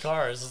 by the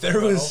cars. As they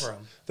there run was over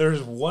 'em.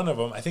 there's one of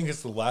them. I think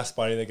it's the last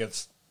body that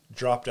gets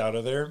dropped out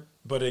of there,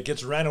 but it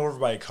gets ran over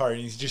by a car,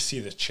 and you just see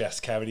the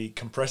chest cavity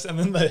compressed, and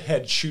then the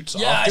head shoots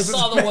off. Yeah, I 'cause it's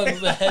saw the one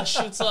the head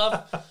shoots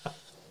off.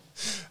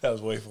 That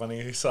was way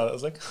funny. I saw it. I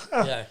was like,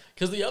 Yeah,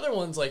 because the other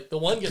one's like the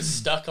one gets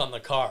stuck on the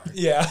car.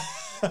 yeah.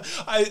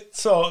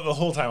 So the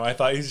whole time I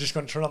thought he was just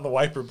going to turn on the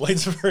wiper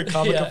blades for a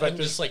comic Yeah, effect. and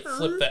just like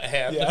flip that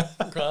hand Yeah.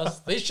 across.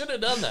 They should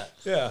have done that.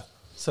 Yeah.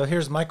 So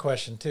here's my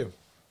question too,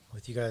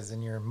 with you guys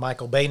in your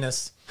Michael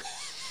Bayness.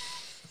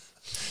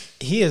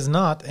 He is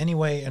not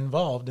anyway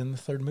involved in the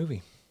third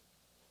movie.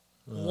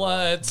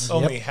 What?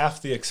 Only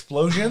half the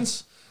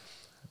explosions.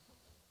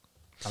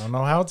 I don't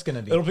know how it's going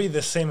to be. It'll be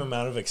the same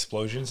amount of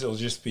explosions. It'll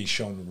just be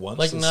shown once.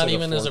 Like instead not of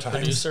even as 4 a times.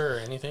 producer or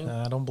anything?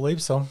 I don't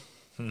believe so.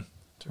 I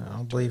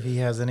don't believe he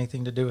has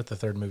anything to do with the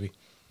third movie.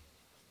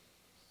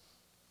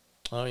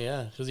 Oh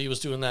yeah, because he was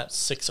doing that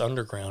Six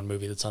Underground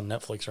movie that's on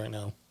Netflix right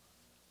now.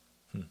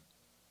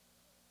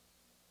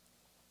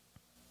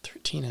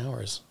 13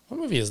 hours. What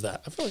movie is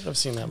that? I feel like I've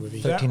seen that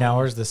movie. 13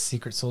 Hours, The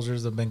Secret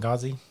Soldiers of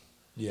Benghazi.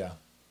 Yeah.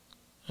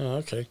 Oh,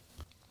 okay.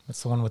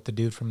 That's the one with the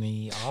dude from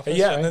The Office,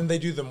 Yeah, right? and then they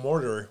do the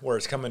mortar where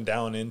it's coming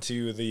down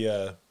into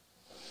the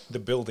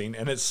building,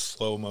 and it's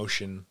slow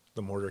motion.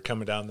 The mortar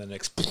coming down, then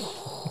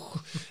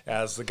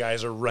as the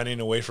guys are running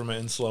away from it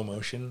in slow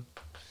motion.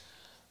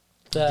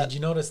 Did you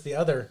notice the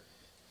other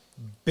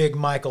big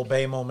Michael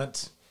Bay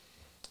moment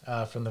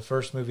from the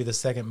first movie, the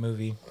second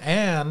movie,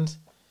 and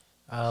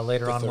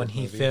later The on when third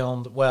he movie.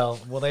 filmed? Well,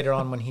 later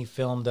on when he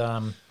filmed.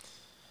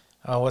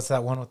 What's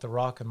that one with The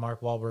Rock and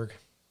Mark Wahlberg?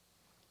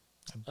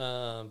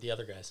 The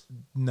other guys.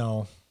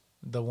 No,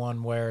 the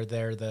one where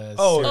they're the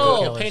Oh, serial Oh,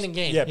 killers. Pain and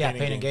Gain. Yeah. Yeah, Pain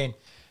Pain and and Gain.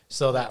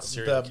 So Not that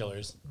serial the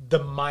killers. the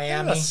They're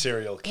Miami. not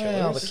serial killers.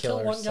 Well, the Just kill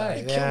killers. one guy.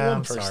 side. Kill Yeah, one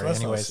I'm person. sorry. That's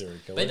not a Anyways, serial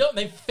killer. They don't.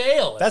 They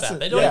fail at That's that. a-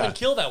 They don't yeah. even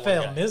kill that one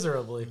fail guy.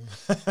 miserably.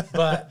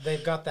 But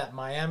they've got that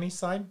Miami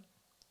side,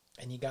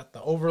 and you got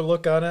the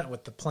overlook on it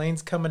with the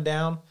planes coming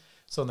down.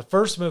 So in the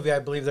first movie, I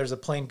believe there's a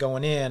plane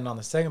going in. On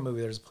the second movie,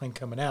 there's a plane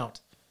coming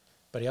out.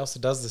 But he also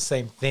does the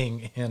same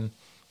thing in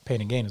Pain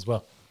and Gain as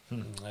well. I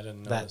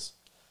didn't know That- this.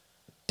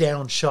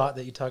 Down shot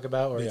that you talk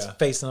about, where it's Yeah.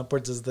 facing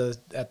upwards, is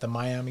at the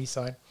Miami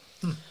side.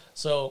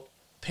 So,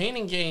 Pain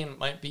and Gain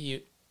might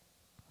be.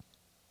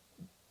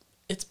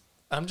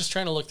 I'm just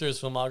trying to look through his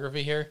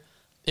filmography here.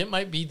 It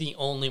might be the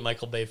only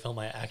Michael Bay film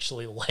I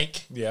actually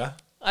like. Yeah.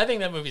 I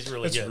think that movie's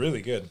really It's good.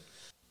 really good.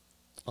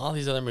 All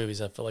these other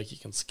movies, I feel like you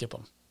can skip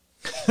them.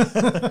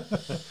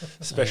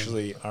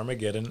 Especially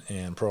Armageddon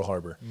and Pearl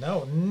Harbor.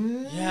 No,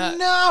 Yeah.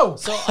 no.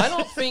 So I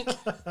don't think.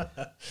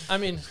 I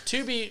mean,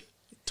 to be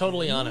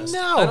totally honest,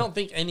 No. I don't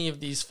think any of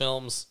these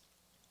films.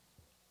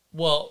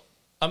 Well,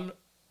 I'm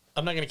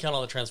not going to count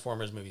all the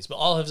Transformers movies, but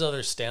all of his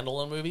other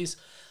standalone movies,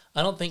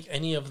 I don't think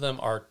any of them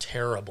are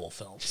terrible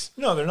films.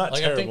 No, they're not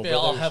Like terrible. I think they but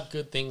all there's- have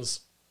good things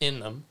in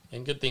them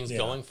and good things Yeah.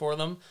 going for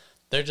them.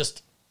 They're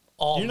just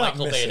all You're not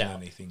Michael Bay'd missing out.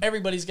 anything.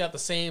 Everybody's got the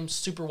same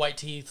super white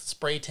teeth,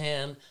 spray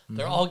tan.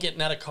 They're Mm-hmm. all getting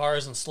out of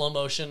cars in slow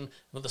motion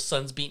with the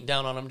sun's beating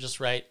down on them just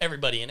right.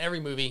 Everybody in every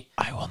movie.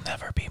 I will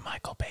never be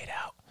Michael Bay'd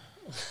out.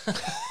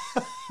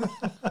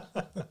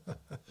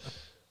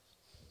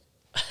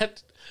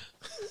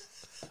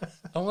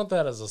 I want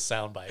that as a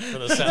soundbite for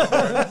the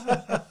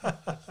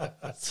soundboard.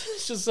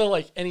 It's just so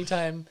like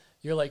anytime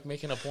you're like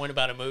making a point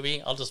about a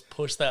movie, I'll just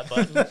push that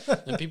button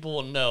and people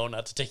will know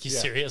not to take you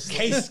seriously.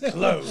 Case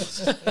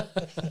closed.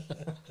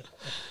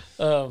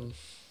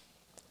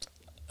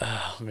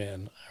 Oh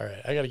man! All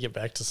right, I got to get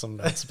back to some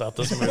notes about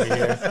this movie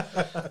here.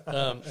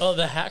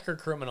 The hacker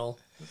criminal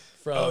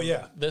from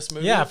this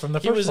movie. Yeah, from the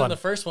he first was one. in the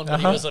first one, but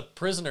he was a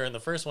prisoner in the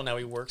first one. Now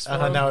he works for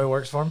him. Now he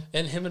works for him.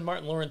 And him and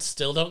Martin Lawrence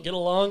still don't get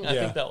along. I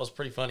Yeah. think that was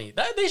pretty funny.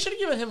 They should have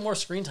given him more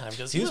screen time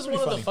because he He was was one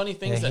pretty of the funny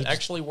things Yeah, that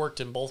actually worked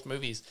in both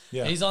movies.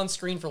 Yeah. And he's on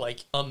screen for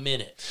like a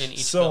minute in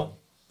each So film.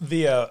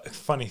 the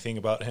funny thing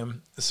about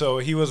him, so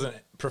he was a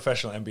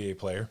professional NBA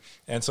player,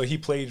 and so he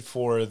played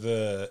for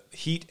the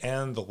Heat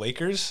and the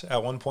Lakers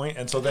at one point,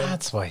 and so then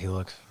That's why he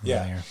looks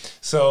yeah, familiar.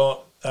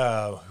 so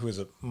who is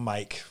it?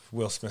 Mike,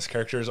 Will Smith's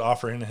character, is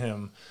offering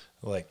him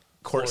like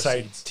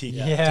courtside seats.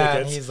 Yeah, tickets.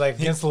 and he's like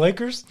against the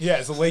Lakers. Yeah,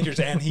 it's the Lakers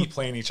and Heat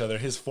playing each other,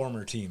 his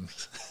former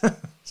teams.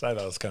 So I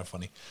thought it was kind of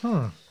funny.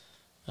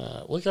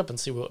 Look up and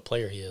see what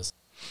player he is.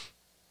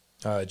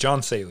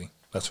 John Saley,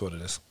 that's what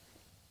it is.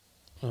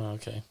 Oh,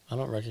 okay. I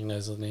don't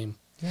recognize the name.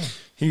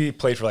 He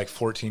played for like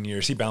 14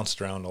 years. He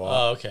bounced around a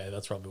lot. Oh, okay.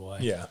 That's probably why.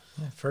 Yeah.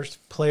 Yeah,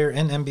 first player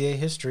in NBA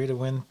history to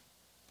win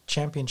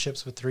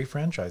championships with 3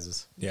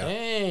 franchises. Yeah.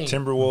 Dang.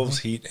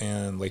 Timberwolves, Heat,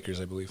 and Lakers,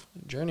 I believe.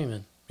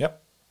 Journeyman.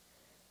 Yep.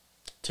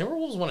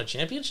 Timberwolves won a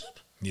championship?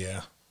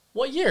 Yeah.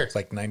 What year? It's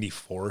like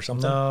 94 or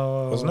something.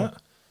 No, Wasn't it?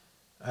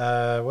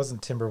 It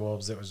wasn't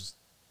Timberwolves. It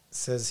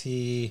says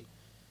he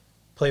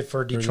played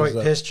for Detroit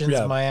that? Pistons,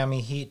 Yeah. Miami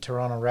Heat,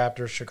 Toronto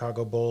Raptors,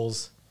 Chicago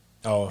Bulls,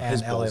 Oh, and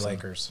his LA Bulls.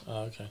 Lakers.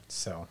 Oh, okay.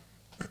 So,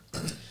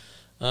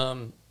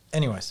 Um,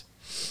 anyways,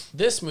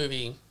 this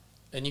movie,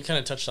 and you kind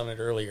of touched on it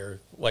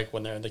earlier, like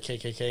when they're in the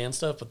KKK and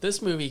stuff, but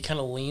this movie kind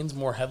of leans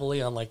more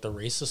heavily on like the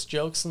racist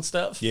jokes and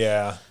stuff.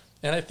 Yeah.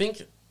 And I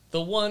think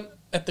the one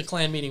at the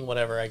Klan meeting,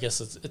 whatever, I guess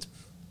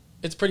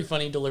it's pretty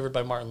funny, delivered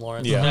by Martin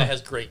Lawrence. Yeah. The guy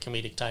has great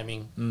comedic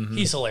timing.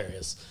 He's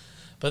hilarious.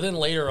 But then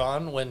later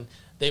on, when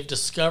they've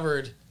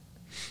discovered,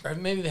 or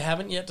maybe they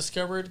haven't yet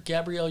discovered,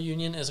 Gabrielle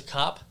Union as a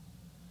cop,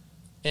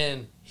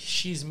 and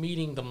she's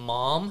meeting the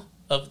mom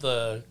of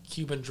the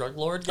Cuban drug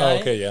lord guy. Oh,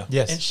 okay, yeah.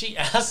 yes, And she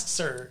asks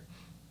her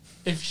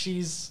if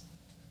she's,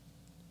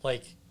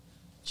 like,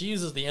 she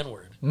uses the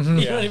N-word. You know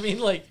Yeah. what I mean?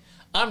 Like,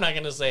 I'm not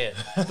going to say it,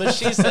 but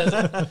she says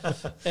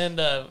it. And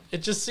it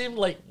just seemed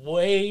like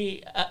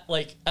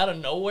out of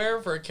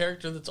nowhere for a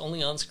character that's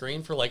only on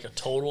screen for like a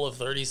total of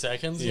 30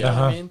 seconds. You know what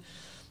I mean?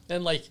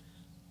 And like,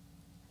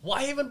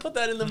 why even put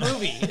that in the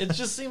movie? It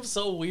just seems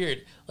so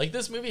weird. Like,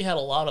 this movie had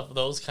a lot of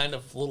those kind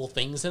of little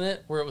things in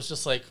it where it was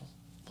just like,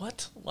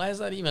 what? Why is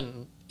that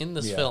even in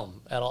this Yeah.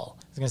 film at all?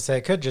 I was gonna say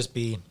it could just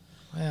be.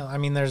 Well, I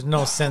mean, there's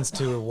no sense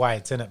to why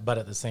it's in it, but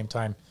at the same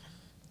time,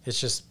 it's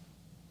just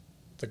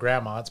the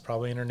grandma. It's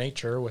probably in her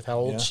nature with how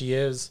old Yeah. she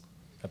is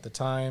at the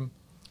time.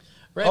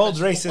 Right, Old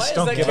but racists why is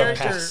don't that give a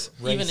character pass.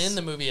 even Race. in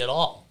the movie at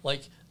all?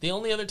 Like, the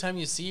only other time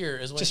you see her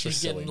is when Just for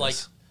she's getting like,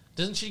 silliness.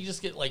 doesn't she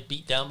just get like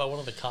beat down by one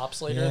of the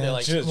cops later? Yeah, They're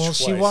like, just- well,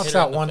 she twice. walks Hit her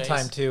in out the one face.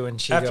 time too,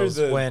 and she After goes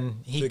the-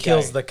 when he the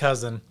kills guy. the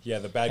cousin. Yeah,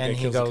 the bad guy And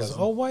he kills the goes, cousin.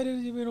 "Oh, why did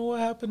you know what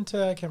happened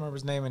to? I can't remember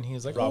his name." And he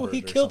was like, Robert "Oh, he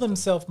or killed something.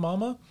 himself,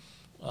 Mama."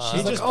 He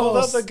She's just like, pulled "Oh,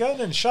 out the gun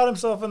and shot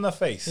himself in the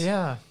face.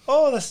 Yeah,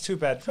 Oh, that's too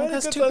bad. Oh,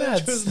 that's Good too letter bad.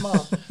 to his mom.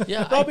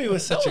 yeah, Robbie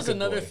was such that a was good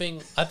another boy.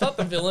 thing. I thought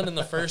the villain in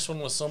the first one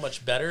was so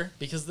much better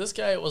because this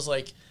guy was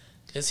like,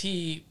 is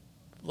he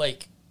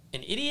like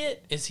an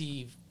idiot? Is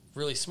he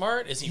really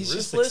smart? Is he He's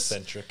just ruthless?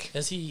 eccentric.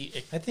 Is he?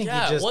 I think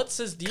yeah. he just What's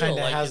his deal? kind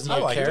of Like, has is no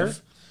he- liked care. him.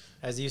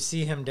 As you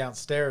see him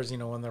downstairs, you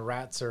know, when the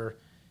rats are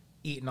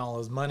eating all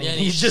his money, Yeah, and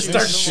he he's just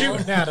starts shooting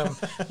shooting at him.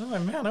 I'm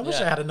like, man, I wish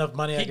Yeah. I had enough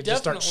money. I He could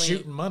just start definitely-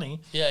 shooting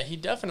money. Yeah, he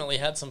definitely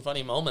had some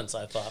funny moments,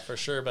 I thought, for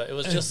sure. But it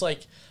was just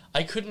like,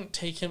 I couldn't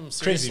take him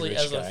Crazy seriously rich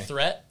as guy. a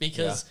threat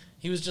because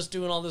he was just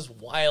doing all this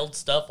wild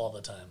stuff all the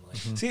time. Like,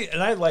 See,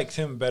 and I liked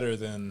him better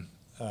than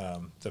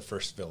the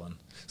first villain.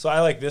 So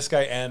I like this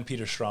guy and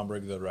Peter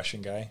Stromberg, the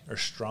Russian guy, or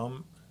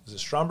Is it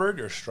Stromberg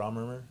or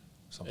Stromer?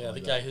 Something yeah,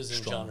 like the that. guy who's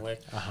in John Stromer.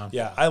 Wick.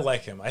 Yeah, I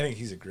like him. I think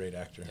he's a great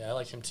actor. Yeah, I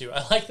like him too.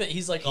 I like that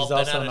he's like all He's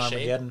bent also out in of shape.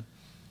 Armageddon.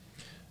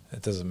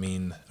 That doesn't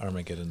mean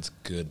Armageddon's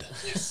good.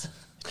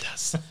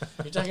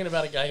 You're talking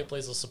about a guy who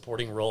plays a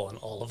supporting role in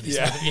all of these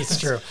Yeah, movies. It's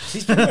true.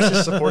 He's pretty much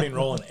a supporting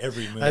role in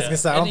every movie. I was gonna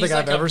say, I And don't think he's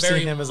I've like a ever very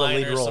seen him as a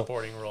lead minor role.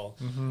 supporting role.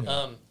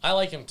 I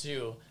like him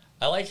too.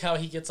 I like how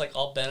he gets like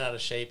all bent out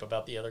of shape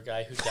about the other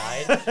guy who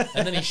died,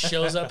 and then he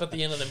shows up at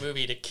the end of the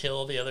movie to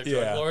kill the other drug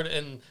Yeah. lord,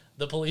 and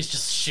the police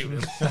just shoot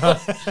him.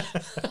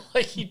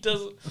 Like he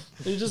doesn't.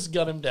 They just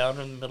gun him down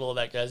in the middle of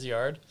that guy's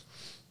yard.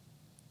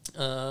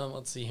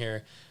 Let's see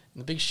here.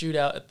 The big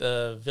shootout at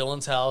the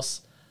villain's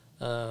house.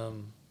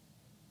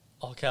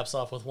 All caps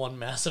off with one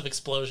massive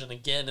explosion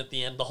again at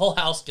the end. The whole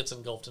house gets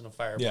engulfed in a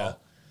fireball. Yeah.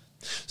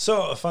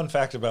 So a fun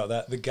fact about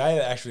that, the guy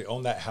that actually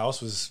owned that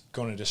house was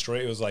going to destroy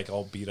it. It was like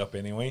all beat up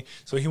anyway.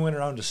 So he went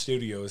around to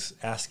studios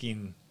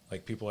asking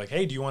like people like,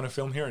 hey, do you want to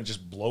film here and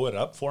just blow it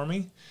up for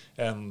me?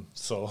 And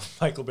so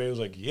Michael Bay was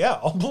like, yeah,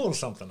 I'll blow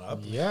something up.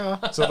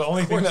 Yeah. So the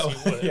only thing that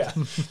course he would. yeah,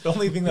 the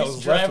only thing that He's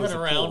was left driving was a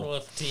around pool.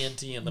 with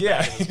TNT in the Yeah,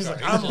 back of his he's car.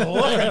 like, I'm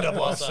looking to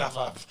blow Blow stuff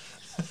something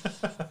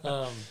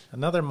up.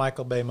 Another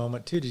Michael Bay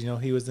moment too. Did you know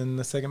he was in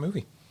the second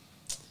movie?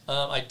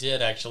 I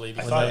did actually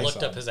because thought I I looked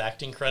saw up him. his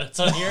acting credits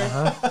on here. He's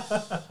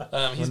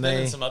When been in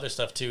they- some other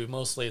stuff too.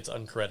 Mostly it's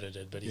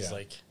uncredited, but he's Yeah.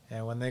 like,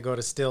 And when they go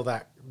to steal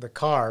the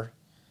car,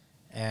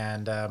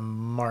 and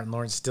Martin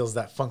Lawrence steals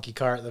that funky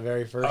car at the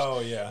very first. Oh,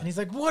 yeah. And he's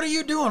like, "What are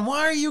you doing?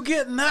 Why are you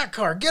getting that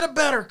car? Get a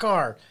better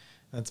car."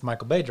 That's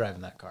Michael Bay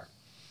driving that car.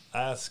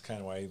 That's kind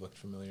of why he looked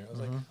familiar. I was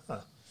like, huh.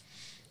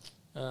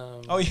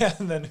 um, Oh, yeah.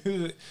 And then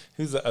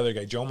who's the other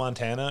guy? Joe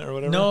Montana or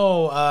whatever?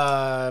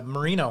 No,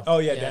 Marino. Oh,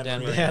 yeah, Yeah, Dan, Dan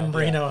Marino. Dan Yeah.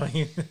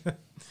 Marino.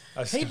 I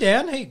was- Hey,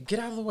 Dan. Hey, get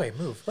out of the way.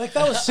 Move. Like,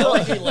 that was so so...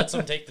 like he lets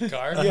him take the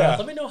car. Yeah.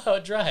 Let me know how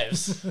it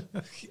drives.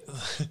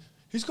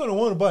 He's going to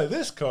want to buy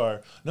this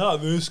car.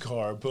 Not this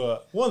car,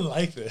 but one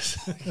like this.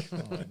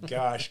 Oh, my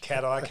gosh.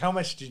 Cadillac, how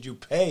much did you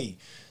pay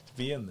to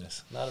be in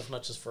this? Not as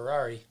much as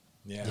Ferrari.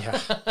 Yeah.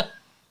 Yeah.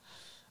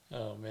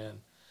 Oh man.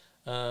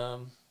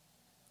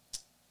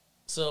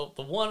 So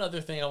the one other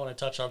thing I want to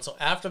touch on. So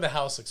after the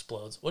house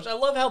explodes, which I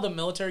love how the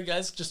military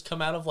guys just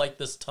come out of like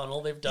this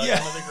tunnel they've dug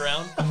Yeah. under the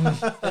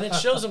ground, and it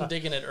shows them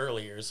digging it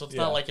earlier. So it's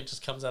Yeah. not like it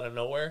just comes out of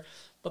nowhere.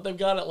 But they've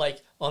got it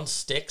like on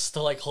sticks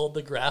to like hold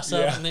the grass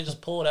up, Yeah. and they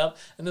just pull it up.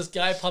 And this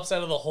guy pops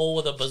out of the hole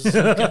with a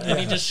bazooka, and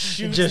he just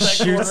shoots Just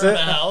that shoots corner of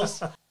it. the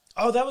house.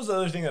 Oh, that was the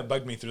other thing that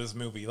bugged me through this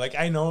movie. Like,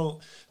 I know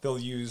they'll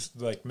use,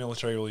 like,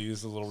 military will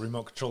use the little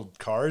remote-controlled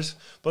cars,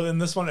 but in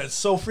this one, it's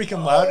so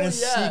freaking loud and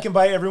it's yeah. sneaking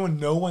by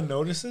everyone. No one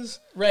notices.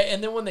 Right,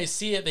 and then when they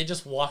see it, they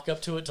just walk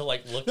up to it to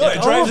like look No, at it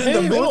it. drives in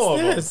the hey, middle what's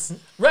of them. this?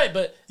 Right,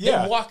 but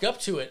Yeah. they walk up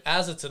to it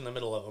as it's in the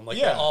middle of them. Like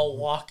Yeah. they all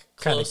walk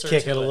Kind of closer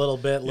kick to it a little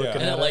bit, Yeah.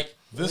 looking and at it it. like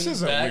This leans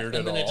isn't back, weird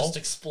and at then it all. just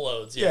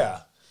explodes.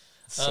 Yeah.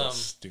 So Um,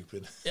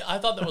 stupid. Yeah, I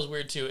thought that was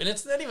weird too, and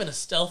it's not even a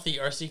stealthy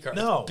RC car.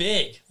 No. It's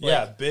big.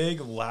 Yeah, Like,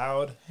 big,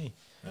 loud. Hey.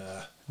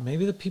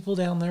 Maybe the people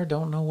down there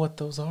don't know what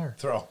those are.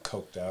 They're all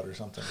coked out or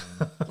something.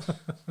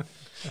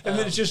 And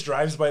then it just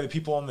drives by the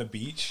people on the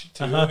beach,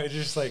 too. It's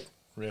just like,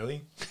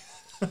 really?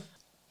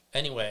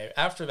 Anyway,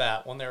 after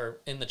that, when they're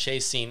in the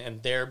chase scene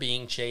and they're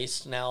being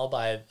chased now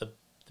by the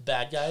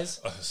bad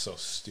guys, Oh, so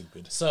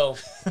stupid. so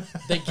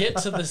they get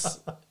to this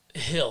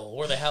hill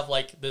where they have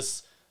like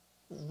this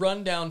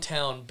rundown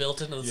town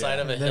built into the side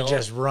of a They're hill.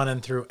 just running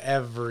through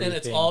everything. And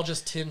it's all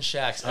just tin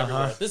shacks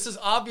everywhere. This is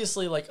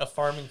obviously like a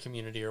farming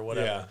community or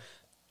whatever. Yeah.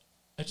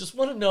 I just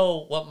want to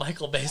know what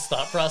Michael Bay's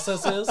thought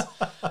process is,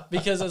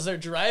 because as they're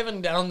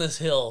driving down this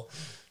hill,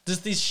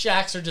 just these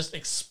shacks are just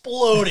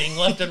exploding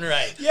left and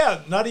right.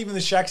 Yeah, not even the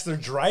shacks they're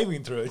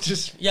driving through. It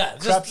just Yeah,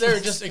 crap's they're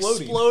just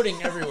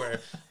exploding everywhere.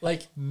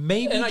 Like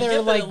Maybe and I they're get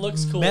that like it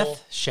looks cool.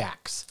 meth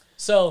shacks.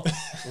 So,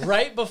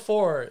 right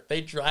before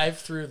they drive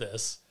through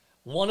this,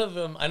 one of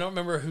them, I don't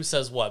remember who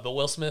says what, but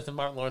Will Smith and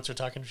Martin Lawrence are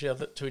talking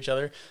to each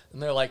other,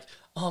 and they're like,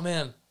 "Oh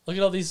man, look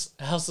at all these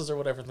houses or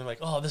whatever." And they're like,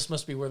 "Oh, this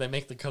must be where they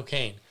make the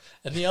cocaine."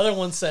 And the other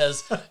one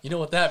says, "You know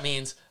what that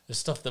means? There's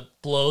stuff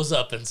that blows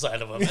up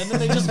inside of them." And then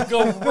they just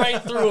go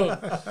right through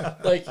them.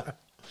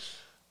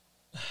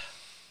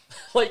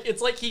 Like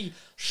it's like he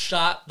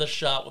shot the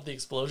shot with the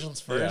explosions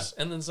first,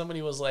 and then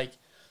somebody was like,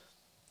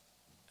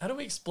 "How do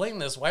we explain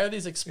this? Why are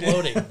these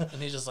exploding?"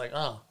 And he's just like,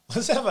 "Oh."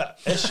 Let's have a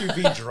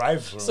SUV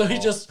drive through. So he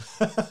just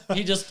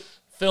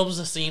films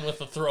a scene with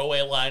a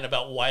throwaway line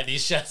about why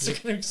these shacks are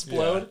going to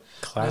explode. Yeah. And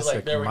he's Classic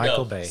like, there we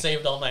Michael go. Bay.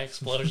 Saved all my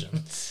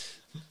explosions.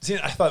 See,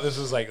 I thought this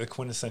was like the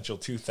quintessential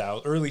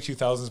early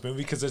 2000s movie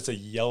because it's a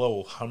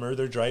yellow Hummer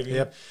they're driving.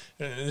 Yep.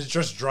 And it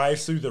just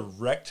drives through the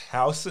wrecked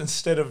house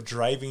instead of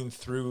driving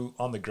through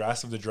on the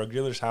grass of the drug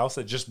dealer's house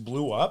that just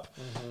blew up.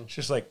 It's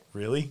just like,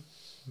 really?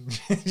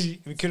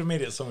 We could have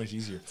made it so much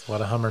easier. That's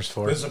what a Hummer's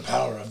for. There's the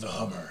power of the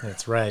Hummer.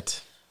 That's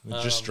right.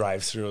 It just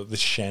drives through the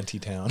shanty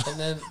town. And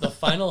then the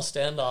final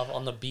standoff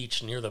on the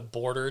beach near the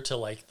border to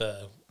like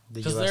The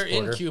because US they're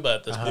border. in Cuba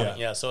at this point. Yeah.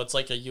 Yeah, so it's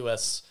like a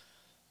U.S.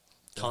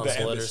 consulate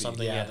or embassy.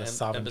 something. Yeah, the em-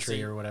 Sovereignty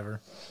embassy. or whatever.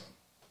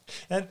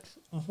 And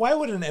why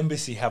would an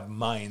embassy have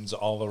mines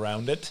all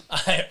around it?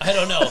 I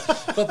don't know,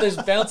 but there's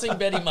bouncing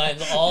Betty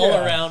mines all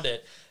Yeah. around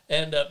it,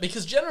 and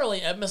because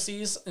generally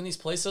embassies in these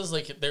places,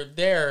 like they're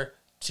there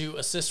to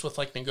assist with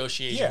like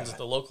negotiations Yeah. with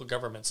the local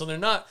government, so they're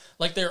not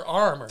like they're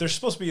armored, They're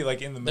supposed to be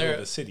like in the middle of They're-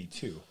 the city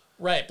too.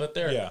 right? But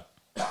they're Yeah,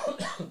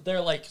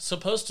 they're like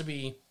supposed to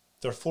be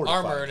they're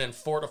fortified. armored and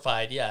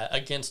fortified, yeah,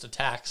 against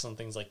attacks and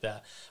things like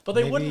that. But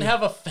they Maybe- wouldn't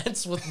have a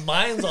fence with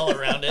mines all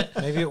around it.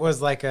 Maybe it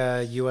was like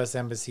a U.S.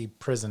 embassy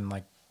prison,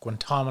 like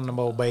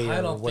Guantanamo Bay I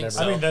or don't think whatever.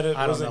 so. I mean that it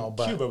I don't was in know,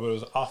 but- Cuba, but it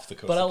was off the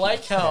coast. But I of Cuba.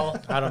 like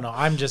how I don't know.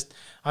 I'm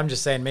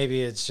just saying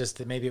maybe it's just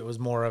that maybe it was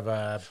more of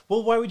a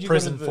Well, why would you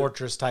prison go to the,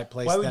 fortress type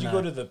place. Why would than you go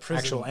a to the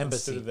prison actual instead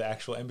embassy? of the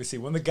actual embassy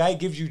when the guy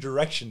gives you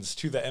directions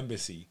to the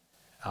embassy?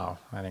 Oh,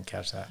 I didn't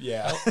catch that.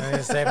 Yeah. I was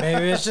gonna say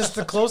maybe it's just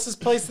the closest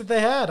place that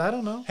they had. I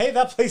don't know. Hey,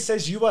 that place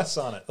says U.S.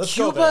 on it. Let's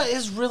go Cuba there.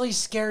 is really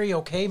scary.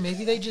 Okay,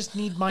 maybe they just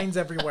need mines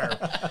everywhere.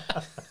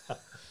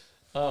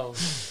 That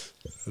was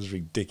people in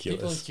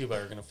ridiculous. Cuba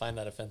are going to find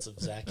that offensive,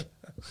 Zach.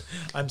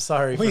 I'm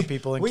sorry for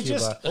people in we Cuba.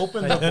 just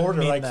opened I the didn't border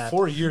mean like that.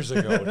 4 years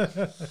ago.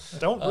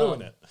 Don't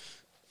ruin it.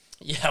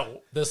 Yeah,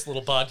 this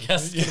little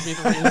podcast is going to be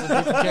the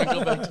reason people can't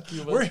go back to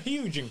Cuba. We're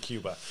huge in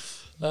Cuba.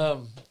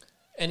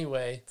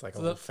 Anyway, like a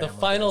so little the Family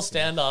final Guy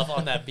scene. standoff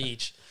on that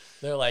beach,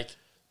 they're like,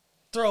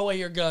 throw away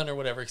your gun or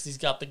whatever, because he's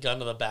got the gun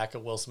to the back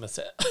of Will Smith's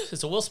head.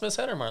 Is it Will Smith's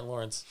head or Martin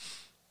Lawrence?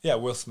 Yeah,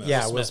 Will Smith.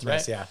 Yeah, Will Will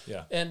Smith, Smith. right?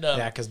 Yeah. Yeah. And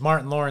Yeah, because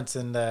Martin Lawrence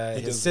and does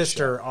his the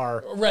sister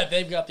are. right,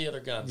 they've got the other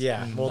guns.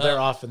 Yeah, well, they're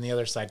off on the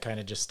other side, kind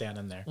of just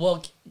standing there.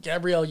 Well,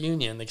 Gabrielle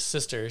Union, the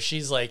sister,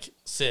 she's like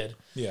Sid.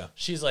 Yeah.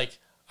 She's like,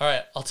 all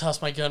right, I'll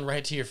toss my gun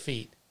right to your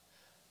feet.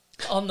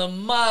 On the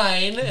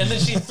mine. And then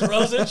she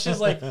throws it. She's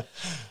like,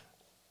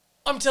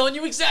 I'm telling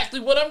you exactly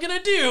what I'm going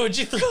to do. And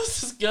she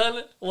throws this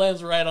gun,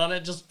 lands right on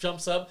it, just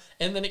jumps up,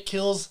 and then it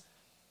kills.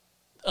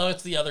 Oh,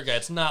 it's the other guy.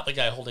 It's not the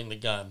guy holding the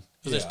gun.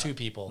 Because Yeah. there's two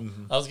people.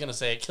 I was going to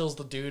say it kills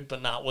the dude,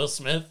 but not Will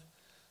Smith.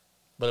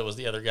 But it was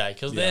the other guy.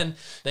 Because then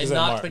they 'Cause then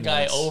knock the Martin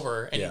guy Lawrence-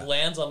 over, and yeah. he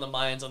lands on the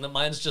mines, and the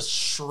mines just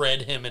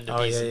shred him into Oh,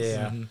 yeah, pieces.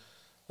 yeah.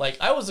 Like,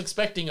 I was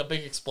expecting a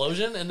big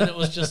explosion, and then it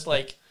was just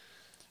like,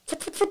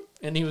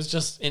 and he was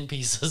just in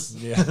pieces.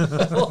 Yeah.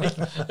 Like,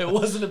 it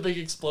wasn't a big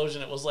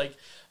explosion. It was like,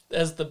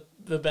 as the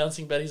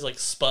bouncing Betty's like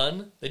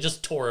spun, they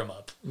just tore him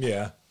up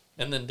Yeah.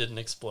 and then didn't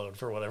explode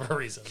for whatever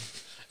reason.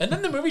 And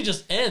then the movie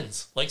just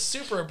ends, like,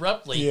 super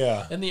abruptly.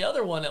 Yeah. And the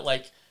other one, it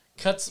like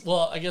cuts,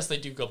 well, I guess they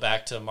do go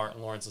back to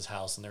Martin Lawrence's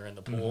house and they're in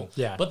the pool.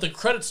 Yeah. But the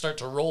credits start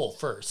to roll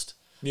first.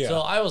 Yeah. So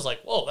I was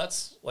like, whoa,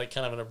 that's like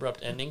kind of an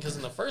abrupt ending, because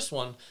in the first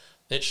one,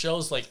 it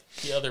shows like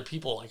the other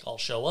people like all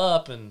show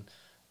up and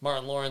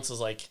Martin Lawrence is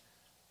like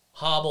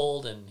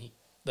hobbled and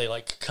they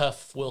like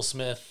cuff Will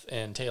Smith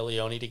and Téa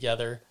Leoni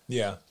together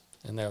Yeah.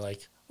 and they're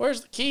like,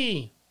 where's the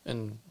key?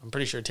 And I'm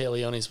pretty sure Téa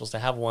Leoni's supposed to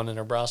have one in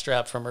her bra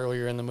strap from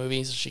earlier in the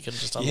movie, so she could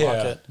just unlock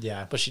Yeah. it.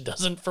 Yeah. But she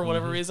doesn't for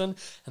whatever reason,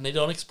 and they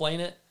don't explain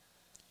it.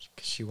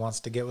 'Cause she wants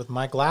to get with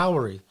Mike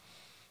Lowry.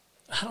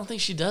 I don't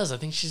think she does. I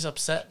think she's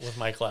upset with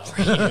Mike Lowry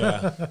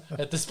Yeah.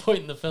 at this point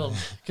in the film,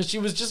 because she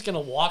was just going to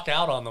walk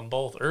out on them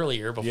both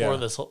earlier before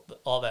Yeah.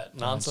 all that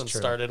nonsense true.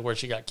 started, where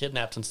she got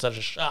kidnapped instead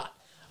of shot,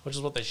 which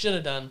is what they should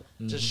have done.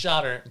 Just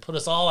shot her and put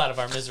us all out of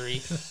our misery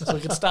so we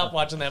could stop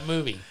watching that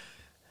movie.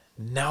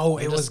 No,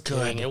 it I'm was just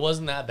kidding. good. It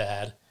wasn't that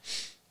bad.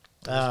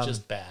 It was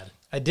just bad.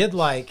 I did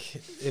like,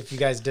 if you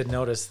guys did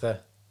notice, the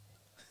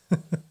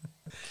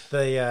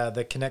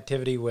the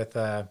connectivity with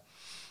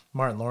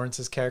Martin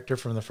Lawrence's character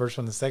from the first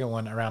one, the second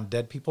one, around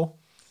dead people.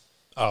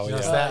 Oh, You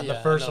notice yeah. that? yeah, The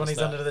I first one, noticed he's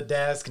that. under the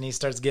desk and he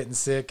starts getting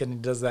sick and he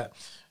does that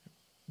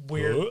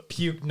weird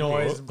puke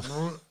noise.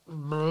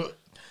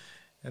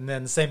 And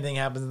then the same thing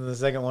happens in the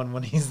second one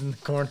when he's in the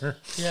corner.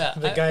 Yeah,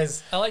 The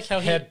guy's I like how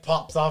head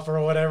pops off or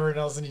whatever, and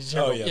all of a sudden you just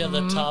Oh, hear yeah.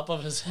 the top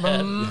of his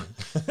head.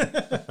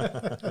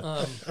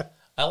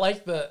 I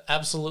like the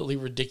absolutely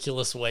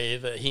ridiculous way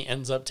that he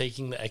ends up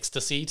taking the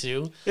ecstasy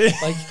too.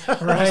 Like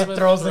Right, Smith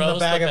throws in the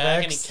bag of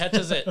and he X.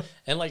 catches it,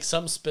 and like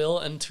some spill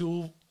and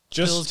two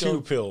Just pills two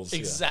go pills, yeah.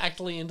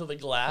 exactly into the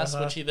glass,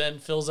 which he then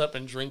fills up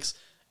and drinks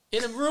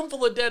in a room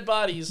full of dead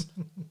bodies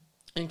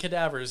and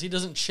cadavers. He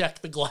doesn't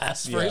check the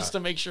glass Yeah. first to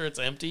make sure it's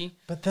empty.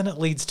 But then it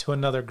leads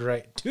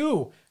to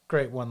two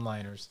great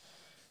one-liners.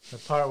 The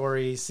part where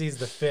he sees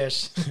the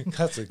fish.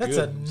 That's a That's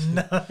good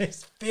a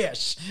nice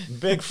fish.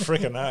 big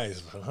freaking eyes,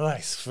 but a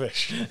nice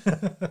fish.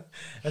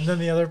 And then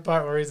the other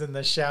part where he's in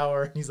the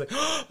shower and he's like,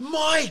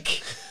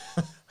 Mike,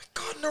 I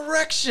got an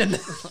erection.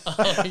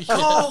 Oh, yeah.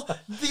 Call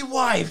the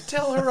wife.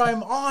 Tell her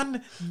I'm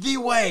on the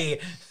way.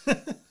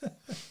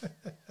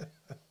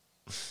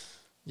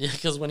 Yeah,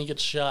 because when he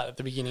gets shot at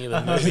the beginning of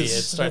the movie, it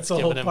starts That's the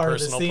whole giving him part of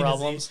the personal scene is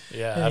problems.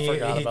 Yeah, and I he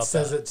forgot about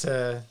says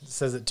that.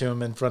 says it to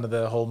him in front of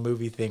the whole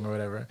movie thing or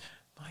whatever.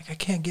 Like, I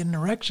can't get an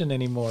erection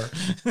anymore.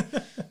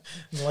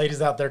 And the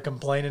lady's out there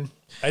complaining.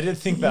 I did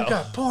think You that.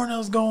 got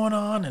pornos going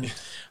on and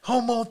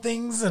homo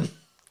things, and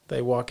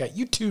they walk out.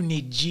 You two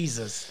need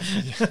Jesus.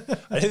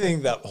 I did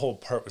think that whole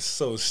part was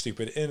so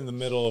stupid. In the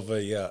middle of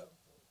a, I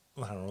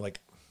don't know, like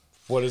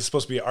what is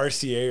supposed to be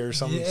RCA or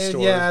some Yeah,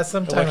 store, yeah,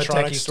 some kind of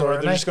electronics techie store,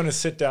 and They're I- just going to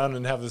sit down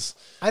and have this.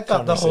 I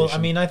thought the whole. I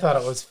conversation. mean, I thought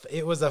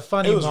it was a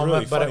funny It was moment,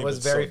 really but funny, it was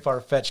but very so- far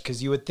fetched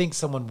because you would think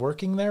someone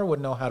working there would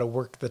know how to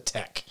work the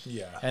tech,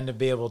 Yeah. and to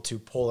be able to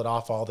pull it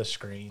off all the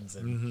screens,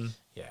 and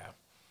yeah.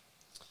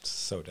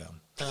 So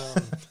dumb.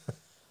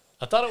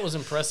 I thought it was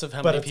impressive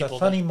how But many it's people. a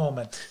funny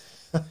moment.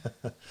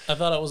 I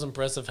thought it was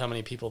impressive how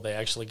many people they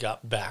actually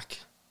got back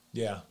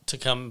Yeah. to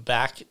come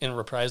back and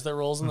reprise their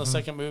roles in Mm-hmm. the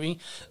second movie.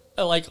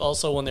 I like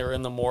also when they were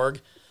in the morgue.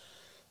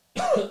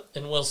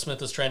 And Will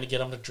Smith is trying to get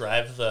him to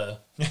drive the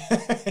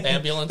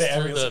ambulance The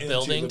through ambulance the into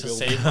building the to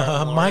building. save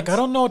Martin Mike, I Lawrence.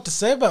 don't know what to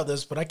say about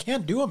this, but I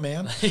can't do it,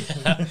 man.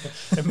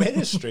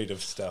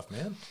 Administrative stuff,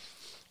 man.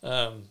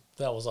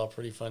 That was all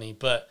pretty funny.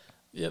 But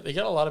yeah, they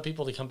got a lot of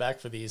people to come back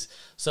for these.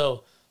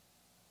 So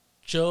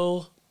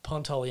Joe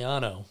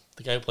Pantoliano,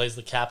 the guy who plays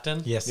the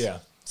captain. Yes. Yeah.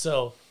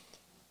 So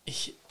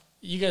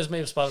you guys may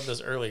have spotted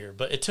this earlier,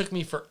 but it took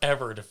me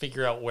forever to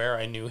figure out where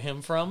I knew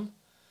him from,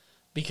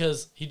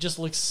 because he just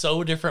looks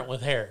so different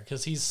with hair,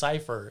 because he's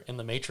Cypher in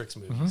the Matrix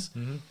movies.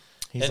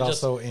 He's And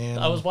also in.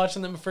 I was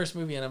watching the first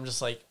movie and I'm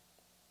just like,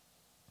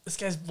 this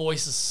guy's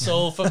voice is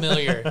so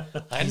familiar.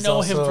 I He's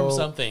know him from also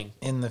something.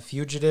 in The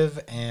Fugitive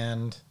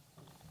and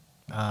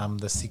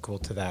the sequel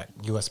to that,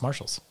 U.S.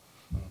 Marshals.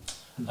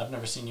 I've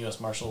never seen U.S.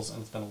 Marshals,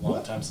 and it's been a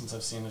long time since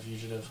I've seen The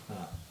Fugitive.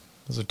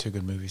 Those are two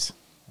good movies.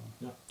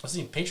 I've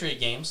seen Patriot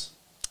Games.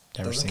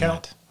 Never Doesn't seen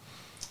count.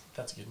 that.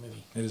 That's a good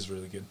movie. It is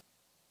really good.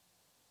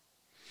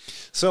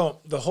 So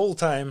the whole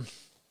time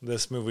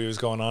this movie was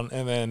going on,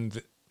 and then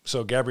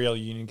so Gabrielle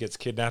Union gets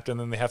kidnapped, and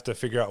then they have to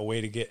figure out a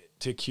way to get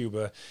to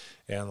Cuba,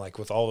 and like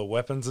with all the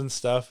weapons and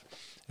stuff,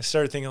 I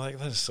started thinking like,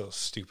 that is so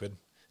stupid.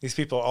 These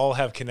people all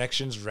have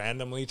connections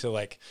randomly to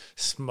like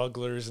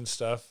smugglers and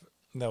stuff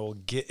that will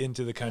get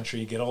into the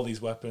country, get all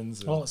these weapons.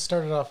 And Well, it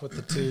started off with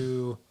the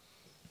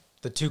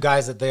two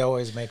guys that they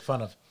always make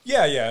fun of.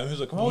 yeah. And he was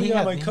like, oh He yeah,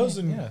 had- my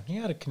cousin. Yeah, he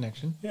had a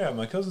connection. Yeah,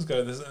 my cousin's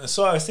got this. And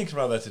so I was thinking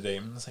about that today.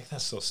 And I was like,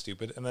 that's so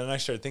stupid. And then I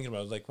started thinking about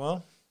it. I was like,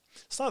 well,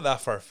 it's not that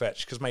far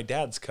fetched because my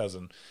dad's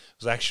cousin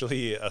was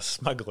actually a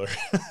smuggler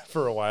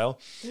for a while.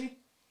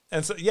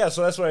 And so, yeah,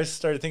 so that's what I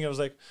started thinking. I was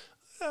like,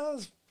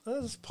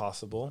 that's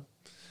possible.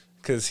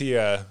 Because he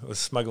was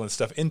smuggling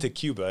stuff into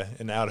Cuba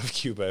and out of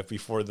Cuba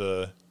before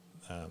the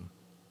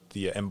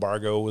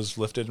embargo was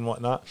lifted and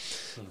whatnot.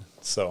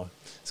 So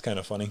it's kind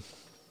of funny.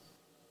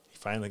 He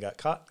finally got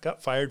caught,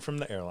 got fired from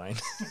the airline.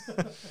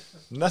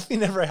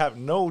 Nothing ever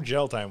happened. No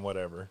jail time,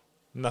 whatever.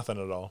 Nothing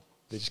at all.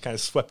 They just kind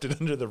of swept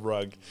it under the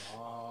rug.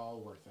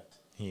 All worth it.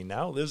 He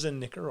now lives in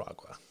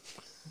Nicaragua.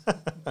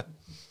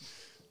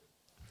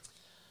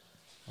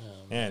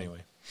 Anyway.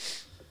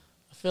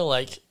 I feel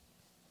like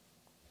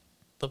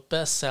the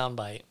best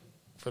soundbite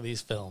for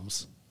these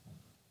films.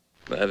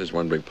 That is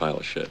one big pile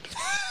of shit.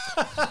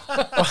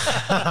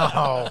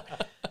 Oh,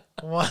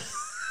 what?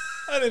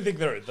 I didn't think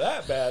they were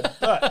that bad,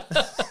 but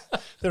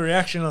the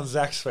reaction on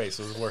Zach's face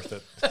was worth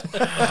it.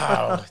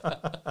 Wow.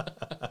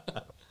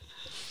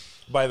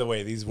 By the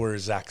way, these were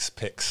Zach's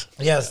picks.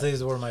 Yes,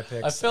 these were my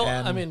picks. I feel.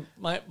 and I mean,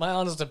 my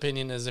honest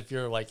opinion is if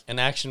you're like an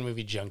action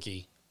movie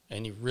junkie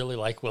and you really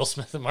like Will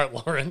Smith and Mark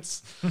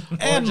Lawrence, And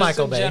or just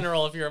Michael in Bay.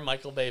 general, if you're a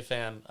Michael Bay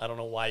fan, I don't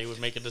know why you would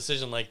make a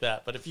decision like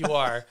that, but if you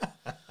are,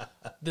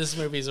 this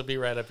movies will be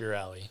right up your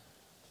alley.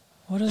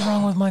 What is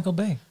wrong with Michael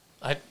Bay?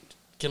 I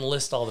can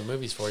list all the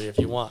movies for you if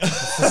you want.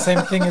 It's the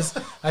same thing as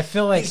I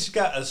feel like He's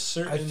got a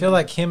certain... I feel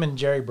like him and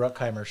Jerry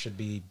Bruckheimer should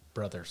be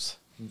brothers.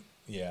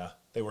 Yeah,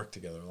 they work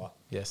together a lot.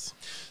 Yes.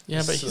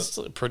 Yeah, but he's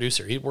still a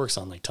producer. He works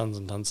on like tons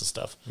and tons of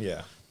stuff.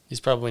 Yeah. He's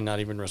probably not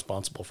even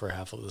responsible for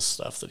half of this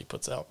stuff that he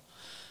puts out.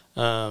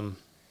 Yeah,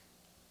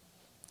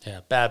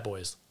 Bad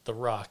Boys, The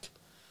Rock.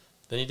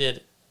 Then he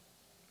did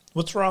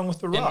What's wrong with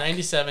The in Rock?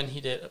 '97.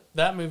 He did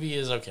that movie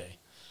is okay.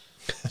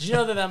 Did you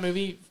know that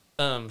movie?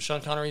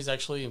 Sean Connery's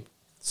actually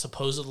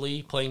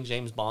supposedly playing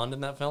James Bond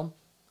in that film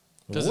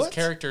because his What?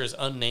 character is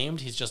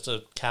unnamed. He's just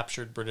a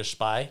captured British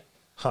spy.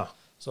 Huh.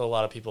 So a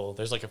lot of people,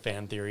 there's like a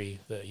fan theory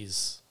that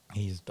he's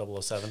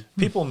 007.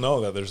 People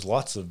know that there's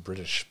lots of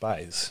British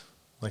spies.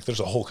 Like, there's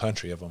a whole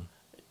country of them.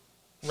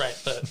 Right,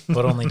 but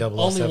But only 007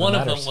 only one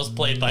of matters. them was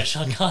played by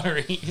Sean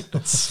Connery.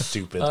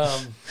 Stupid.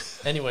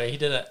 Anyway, he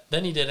did an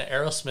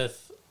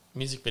Aerosmith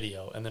music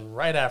video, and then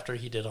right after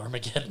he did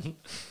Armageddon.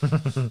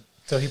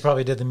 So he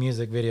probably did the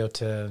music video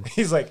to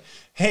He's like,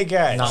 hey,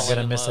 guys. not Falling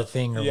gonna in miss a love.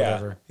 thing or Yeah.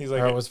 whatever. He's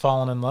like or it was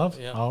falling in love.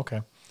 Yeah. Oh,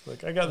 okay.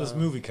 Like, I got this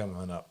movie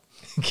coming up.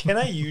 Can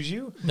I use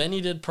you? Then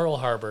he did Pearl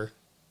Harbor.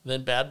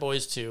 Then Bad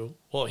Boys 2.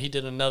 Well, he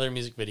did another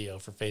music video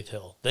for Faith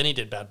Hill. Then he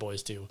did Bad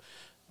Boys 2.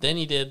 Then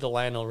he did the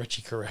Lionel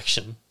Richie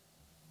correction,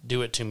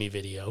 Do It To Me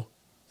video.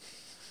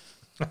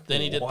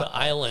 Then he did The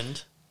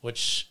Island,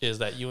 which is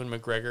that Ewan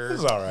McGregor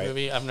It's all right.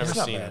 movie. I've never It's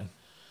not seen bad. it.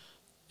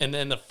 And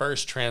then the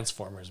first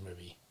Transformers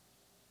movie,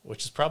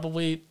 which is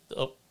probably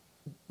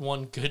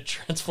one good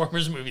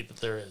Transformers movie that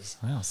there is.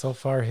 Well, so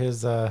far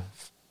his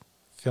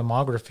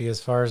filmography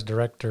as far as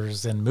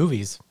directors and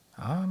movies,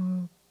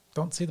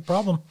 don't see the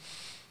problem.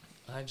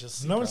 I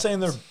just No one's saying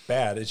they're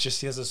bad. It's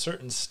just he has a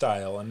certain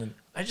style, and then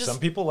I just- some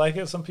people like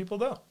it, some people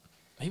don't.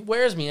 he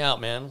wears me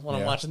out, man, when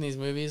I'm Yeah. watching these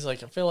movies.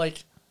 Like, I feel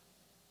like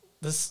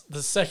the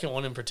second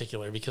one in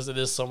particular, because it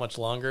is so much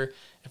longer.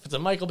 If it's a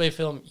Michael Bay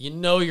film, you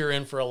know you're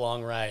in for a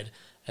long ride,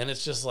 and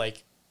it's just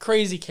like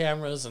crazy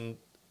cameras and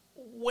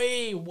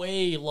way,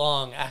 way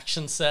long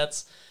action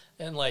sets,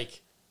 and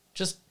like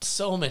just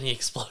so many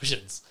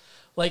explosions.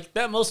 Like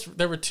there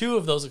were 2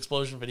 of those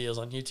explosion videos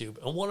on YouTube,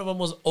 and one of them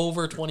was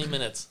over 20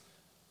 minutes,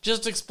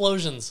 just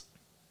explosions.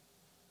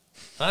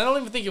 And I don't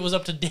even think it was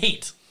up to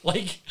date.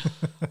 Like,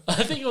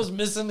 I think it was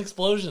missing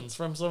explosions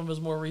from some of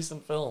his more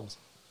recent films.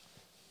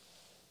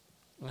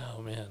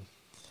 Oh, man.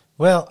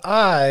 Well,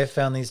 I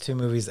found these two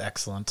movies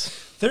excellent.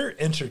 They're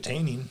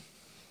entertaining.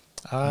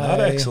 Not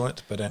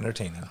excellent, but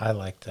entertaining. I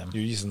like them.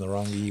 You're using the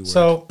wrong E word.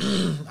 So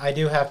I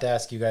do have to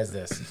ask you guys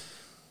this.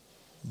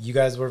 You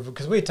guys were,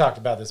 because we talked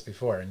about this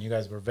before, and you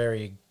guys were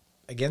very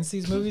against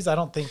these movies. I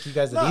don't think you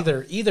guys had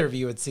either of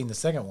you had seen the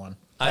second one.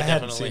 I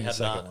hadn't definitely seen the had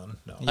second not. one.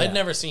 No. Yeah. I'd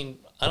never seen,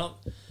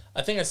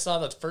 I think I saw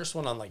the first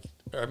one on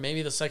or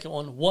maybe the second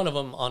one of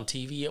them on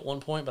TV at one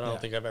point, but I don't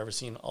think I've ever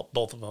seen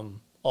both of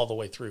them all the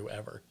way through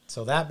ever.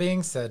 So that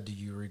being said, do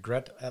you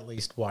regret at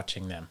least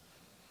watching them?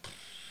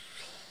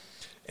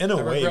 In a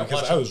I way, regret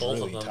because watching I was both of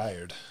really them.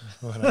 tired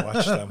when I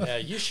watched them. Yeah,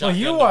 you shot. Well,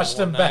 you watched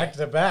them back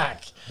to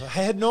back. I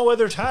had no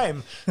other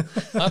time.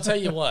 I'll tell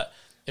you what.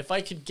 If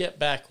I could get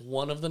back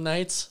one of the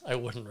nights, I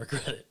wouldn't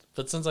regret it.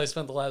 But since I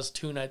spent the last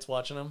 2 nights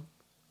watching them,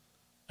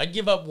 I'd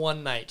give up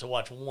one night to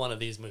watch one of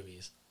these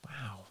movies.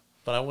 Wow.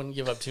 But I wouldn't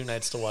give up 2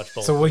 nights to watch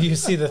both. So will you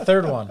see the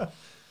third one?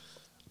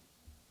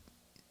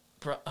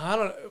 I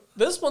don't know.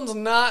 This one's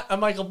not a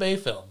Michael Bay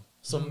film,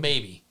 so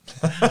maybe.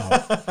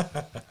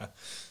 I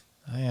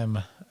am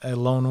a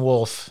lone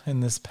wolf in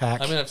this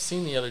pack. I mean, I've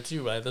seen the other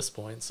 2 by this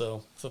point,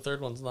 so if the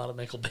third one's not a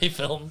Michael Bay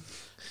film,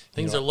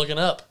 things You are know- looking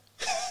up.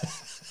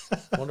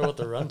 Wonder what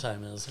the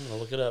runtime is. I'm gonna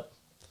look it up.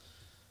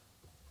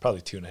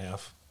 Probably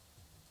 2.5.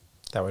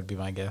 that would be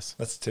my guess.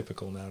 That's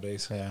typical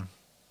nowadays. Yeah.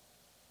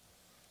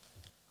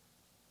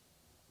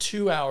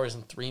 2 hours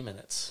and 3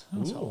 minutes.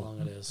 That's how Ooh.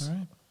 long it is. All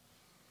right.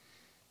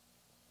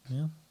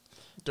 Yeah.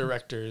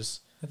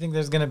 Directors, I think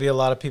there's going to be a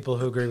lot of people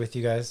who agree with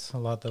you guys. A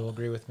lot that will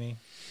agree with me.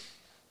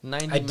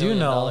 $90 I do million.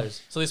 know-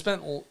 So they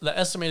spent the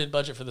estimated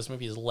budget for this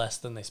movie is less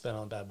than they spent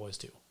on Bad Boys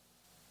 2.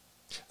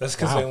 That's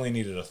because Wow. they only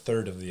needed a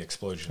third of the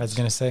explosions. I was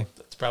going to say.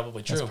 That's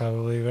probably true. That's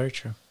probably very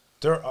true.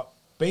 They're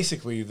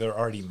basically they're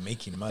already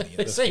making money at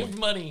They this saved point.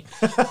 money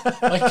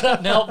by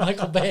cutting out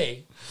Michael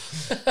Bay.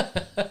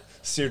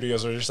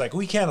 Studios are just like,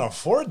 we can't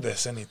afford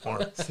this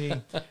anymore. See,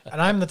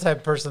 and I'm the type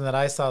of person that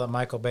I saw that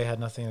Michael Bay had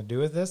nothing to do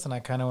with this, and I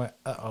kind of went,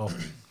 uh-oh,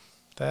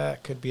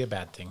 that could be a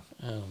bad thing.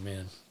 Oh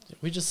man,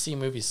 we just see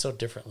movies so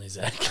differently,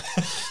 Zach.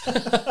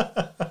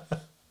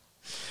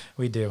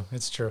 We do.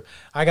 It's true.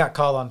 I got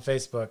called on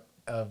Facebook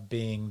of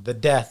being the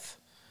death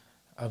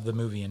of the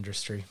movie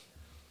industry.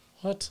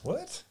 What?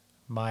 What?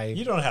 My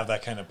You don't have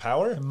that kind of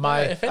power.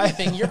 If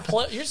anything,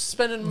 you're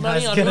spending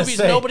money was on gonna movies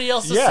say, nobody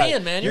else is Yeah,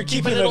 seeing, man. You're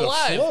keeping it it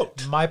alive.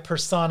 afloat. my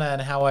persona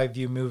and how I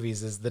view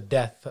movies is the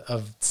death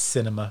of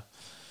cinema,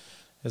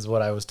 is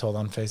what I was told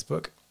on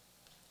Facebook.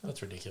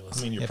 That's ridiculous.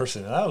 I mean, your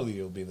personality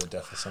will be the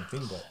death of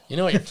something, but You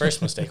know what your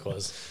first mistake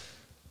was?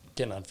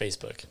 Getting on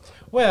Facebook.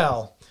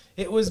 Well,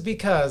 it was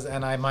because,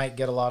 and I might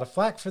get a lot of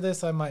flack for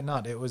this, I might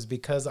not. It was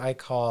because I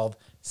called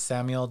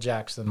Samuel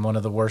Jackson one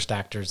of the worst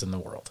actors in the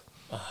world.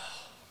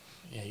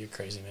 Yeah, you're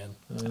crazy,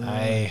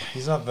 man.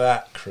 he's not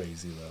that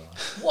crazy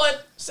though.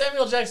 What?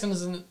 Samuel Jackson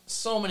is in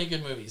so many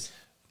good movies.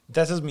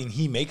 That doesn't mean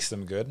he makes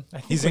them good.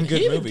 think He's in he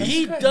good even movies.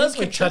 He I does think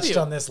we touched contribute.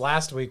 on this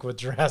last week with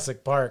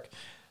Jurassic Park.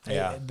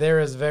 Yeah. There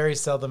is very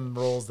seldom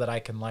roles that I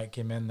can like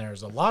him in.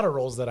 There's a lot of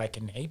roles that I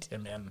can hate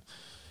him in,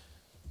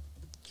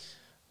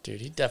 Dude,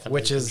 he definitely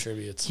which is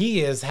contributes. he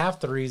is half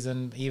the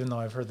reason. Even though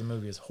I've heard the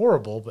movie is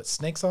horrible, but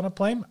Snakes on a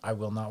Plane, I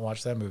will not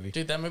watch that movie.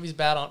 Dude, that movie's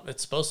bad on.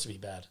 It's supposed to be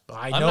bad.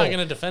 I I'm know. not going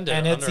to defend it.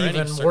 And it's under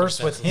any even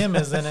worse with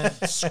circumstances. him, isn't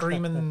it?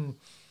 Screaming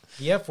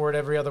the F word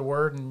every other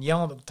word and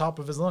yelling at the top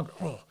of his lungs.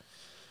 Oh.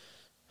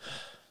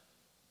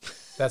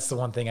 That's the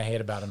one thing I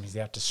hate about him. Is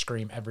you have to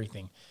scream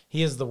everything.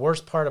 He is the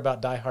worst part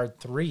about Die Hard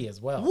 3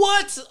 as well.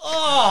 What?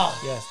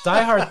 Oh, Yes,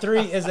 Die Hard 3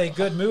 is a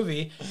good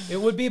movie.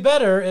 It would be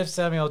better if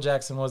Samuel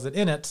Jackson wasn't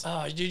in it.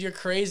 oh, dude, you're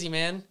crazy,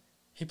 man.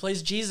 He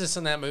plays Jesus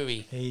in that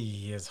movie.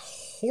 He is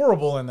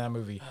horrible in that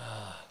movie.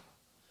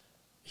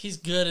 He's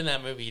good in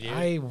that movie, dude.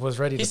 I was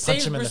ready He to punch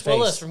saved him in the Bruce face.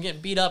 Willis from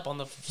getting beat up on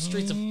the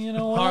streets of You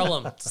know what?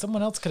 Harlem.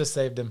 Someone else could have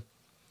saved him.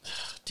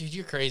 Dude,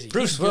 you're crazy.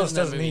 Bruce He's good Willis in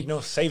that doesn't movie. need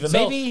no saving.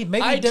 So-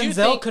 Maybe I do Denzel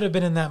think- could have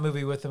been in that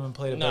movie with him and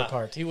played a better Nah,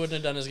 part. he wouldn't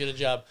have done as good a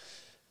job.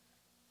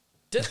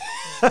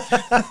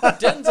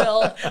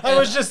 Denzel. I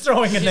was just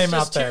throwing a He's name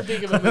just out there. Too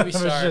big of a movie I was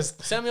star.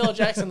 just- Samuel L.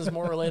 Jackson is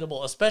more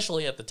relatable,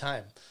 especially at the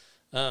time.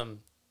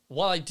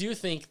 While I do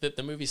think that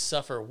the movies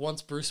suffer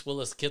once Bruce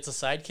Willis gets a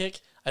sidekick,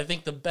 I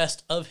think the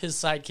best of his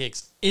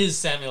sidekicks is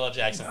Samuel L.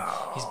 Jackson.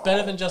 He's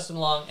better than Justin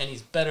Long, and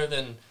he's better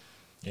than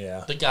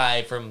Yeah. the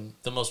guy from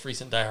the most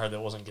recent Die Hard that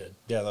wasn't good.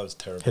 Yeah, that was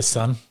terrible. His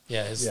son.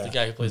 Yeah, Yeah. the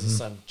guy who plays his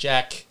son,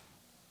 Jack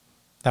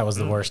That was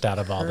the worst out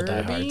of all the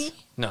Die Kirby? Hards.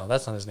 No,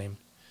 that's not his name.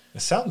 It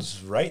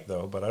sounds right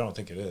though, but I don't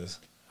think it is.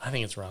 I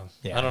think it's wrong.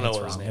 Yeah, I don't know it's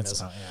what his wrong. name It's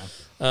is. not,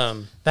 yeah.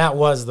 That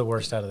was the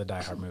worst out of the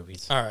Die Hard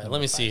movies. All right,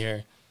 let me see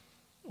here.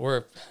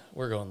 We're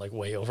going like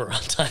way over on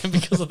time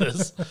because of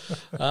this.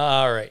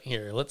 All right,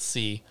 here, let's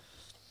see.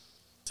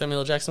 Samuel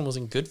L. Jackson was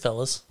in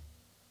Goodfellas.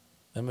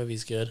 That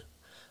movie's good.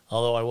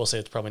 Although I will say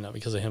it's probably not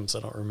because of him, so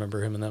I don't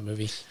remember him in that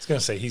movie. I was gonna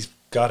say he's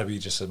got to be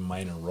just a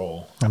minor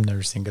role. I've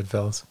never seen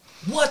Goodfellas.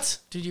 What?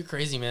 Dude, you're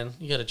crazy, man.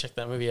 You got to check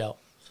that movie out.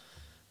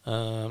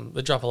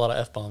 They drop a lot of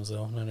F-bombs,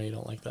 though. I know you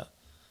don't like that.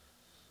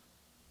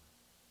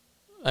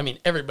 I mean,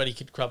 everybody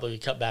could probably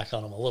cut back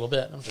on him a little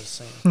bit. I'm just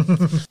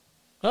saying.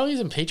 Oh,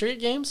 he's in Patriot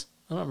Games?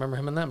 I don't remember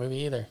him in that movie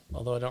either,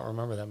 although I don't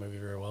remember that movie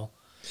very well.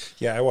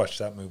 Yeah, I watched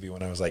that movie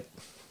when I was like,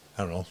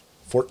 I don't know,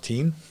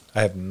 14.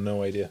 I have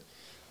no idea.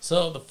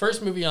 So the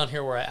first movie on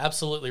here where I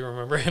absolutely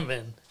remember him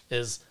in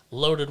is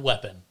Loaded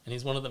Weapon, and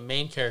he's one of the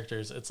main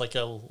characters. It's like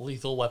a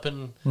Lethal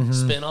Weapon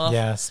spin-off.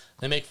 Yes.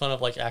 They make fun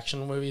of like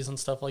action movies and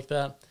stuff like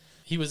that.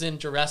 He was in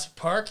Jurassic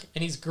Park,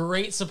 and he's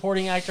great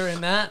supporting actor in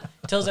that.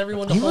 Tells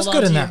everyone to He hold was on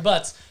good to in your that.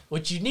 butts,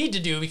 which you need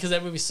to do because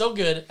that movie's so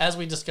good, as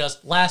we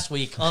discussed last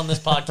week on this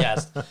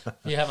podcast. If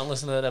you haven't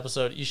listened to that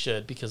episode, you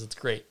should because it's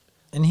great.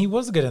 And he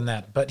was good in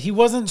that, but he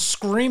wasn't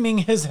screaming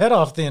his head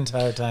off the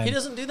entire time. He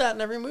doesn't do that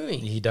in every movie.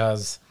 He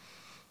does.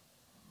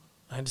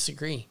 I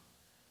disagree.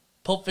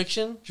 Pulp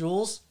Fiction,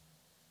 Jules,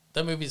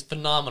 that movie's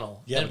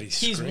phenomenal. Yeah, and but he's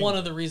screaming. one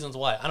of the reasons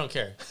why. I don't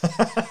care.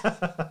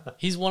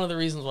 He's one of the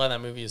reasons why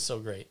that movie is so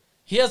great.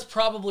 He has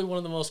probably one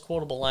of the most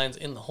quotable lines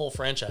in the whole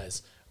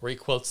franchise, where he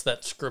quotes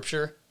that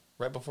scripture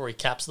right before he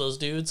caps those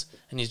dudes,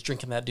 and he's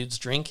drinking that dude's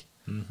drink.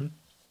 And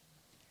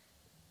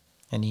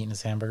eating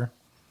his hamburger.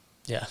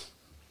 Yeah.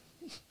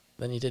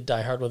 Then he did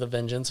Die Hard with a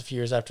Vengeance a few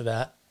years after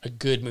that. A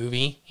good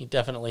movie. He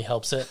definitely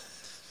helps it.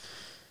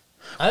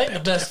 I think the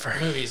best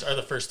movies are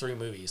the first three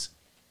movies.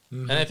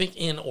 And I think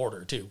in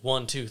order, too.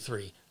 1, 2,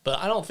 3. But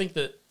I don't think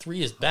that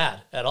 3 is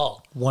bad at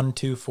all. 1,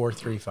 2, 4,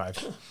 3,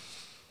 5.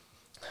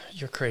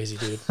 You're crazy,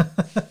 dude.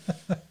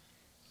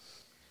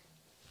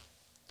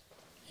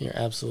 You're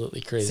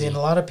absolutely crazy. See, and a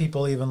lot of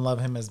people even love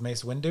him as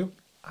Mace Windu.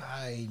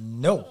 I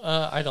know.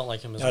 I don't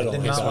like him as I Did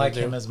don't Mace not like Windu.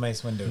 him as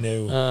Mace Windu.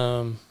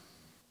 No.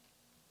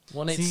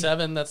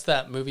 187, that's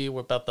that movie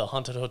about the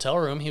haunted hotel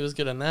room. He was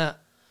good in that.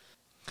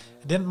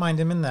 I didn't mind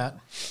him in that.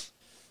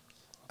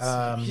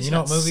 He's You know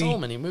got what movie? so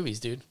many movies,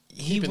 dude.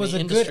 He Keeping was the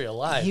a industry good.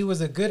 alive. He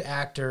was a good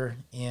actor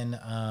in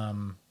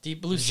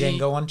Deep Blue Sea.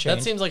 Django Unchained.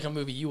 That seems like a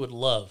movie you would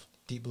love.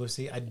 Deep Blue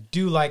Sea. I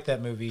do like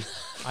that movie.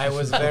 I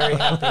was very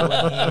happy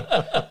when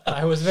he.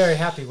 I was very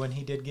happy when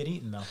he did get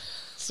eaten though.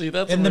 See,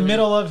 that's In a the movie-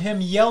 middle of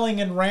him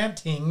yelling and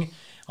ranting,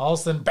 all of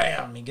a sudden,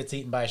 bam! He gets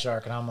eaten by a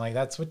shark, and I'm like,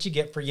 that's what you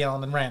get for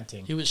yelling and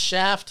ranting. He was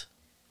Shaft.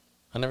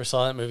 I never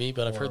saw that movie,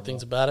 but I've heard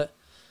things about it.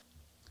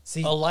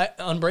 See,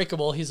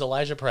 Unbreakable, he's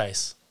Elijah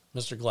Price,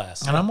 Mr.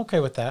 Glass. and I'm okay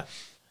with that.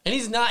 And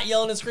he's not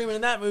yelling and screaming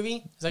in that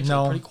movie. He's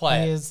actually pretty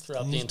quiet he is,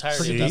 throughout the he's entirety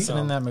pretty of that decent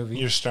in film. that movie.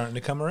 You're starting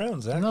to come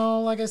around, Zach.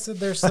 No, like I said,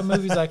 there's some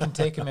movies I can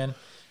take him in.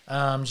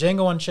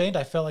 Django Unchained,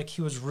 I felt like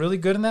he was really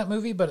good in that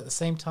movie, but at the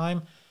same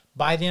time,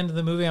 by the end of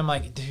the movie, I'm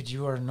like, dude,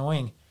 you are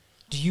annoying.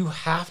 Do you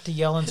have to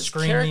yell and His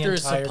scream the character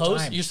is entire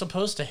supposed. time? You're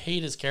supposed to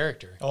hate his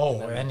character. Oh,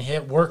 and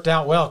it worked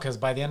out well because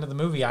by the end of the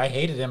movie, I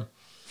hated him.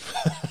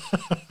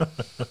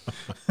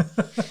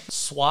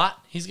 SWAT,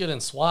 he's good in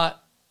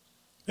SWAT.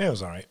 Yeah, it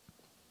was all right.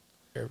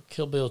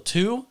 Kill Bill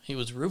 2, he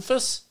was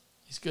Rufus.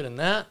 He's good in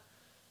that.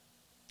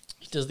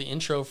 He does the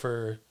intro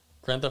for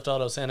Grand Theft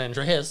Auto San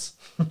Andreas.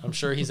 I'm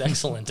sure he's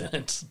excellent in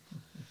it.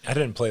 I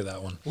didn't play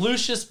that one.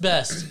 Lucius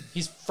Best,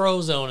 he's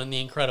Frozone in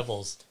The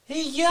Incredibles.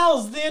 He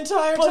yells the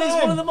entire But time.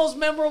 he's one of the most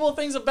memorable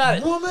things about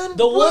it. Woman,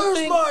 the one where's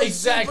thing my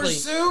exactly.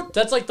 super suit?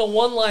 That's like the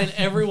one line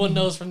everyone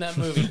knows from that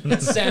movie.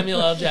 It's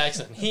Samuel L.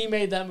 Jackson. He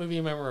made that movie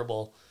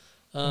memorable.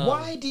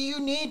 Why do you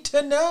need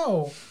to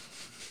know?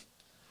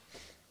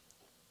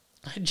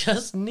 I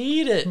just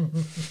need it.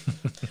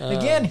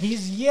 Again,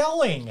 he's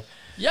yelling.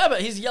 Yeah,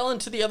 but he's yelling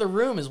to the other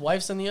room. His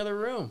wife's in the other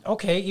room.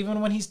 Okay,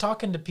 even when he's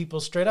talking to people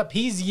straight up,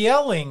 he's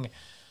yelling.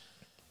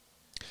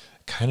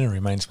 Kind of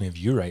reminds me of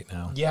you right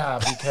now. Yeah,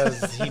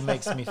 because he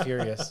makes me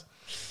furious.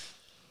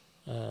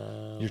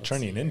 You're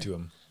turning into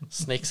him.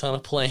 Snakes on a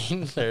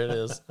Plane. There it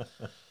is.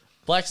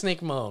 Black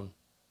Snake Moan.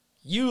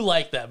 You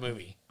like that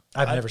movie.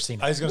 I've never seen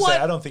it. I was going to What? say,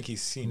 I don't think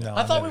he's seen No. it.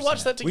 I thought never we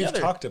watched seen that together.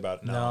 We've talked about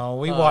it. No,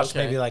 we Oh, watched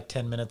okay. maybe like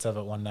 10 minutes of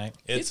it one night.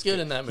 He's good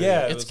in that movie.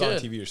 Yeah, it it's was good.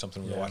 on TV or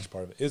something. We watched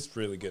part of it. It's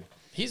really good.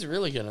 He's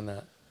really good in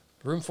that.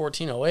 Room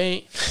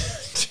 1408.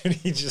 Dude,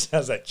 he just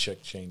has that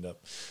chick chained up.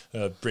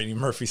 Brittany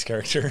Murphy's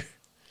character.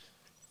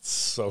 It's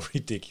so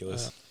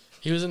ridiculous.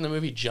 He was in the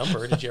movie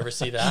Jumper. Did you ever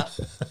see that?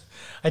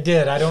 I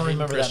did. I don't Hayden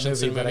remember that movie,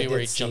 Christensen but I where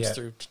he did see jumps it.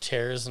 through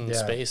tears in Yeah.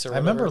 space or I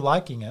whatever. remember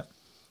liking it.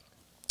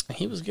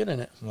 He was good in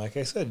it. Like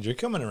I said, you're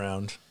coming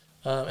around.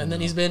 And then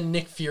he's been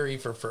Nick Fury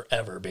for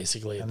forever,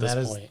 basically, at And this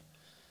that is- point.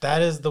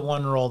 That is the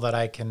one role that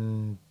I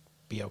can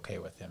be okay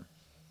with him.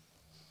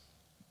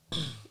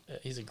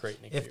 He's a great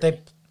Nick If Fury.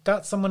 they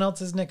got someone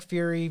else's Nick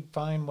Fury,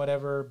 fine,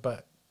 whatever.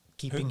 But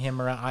keeping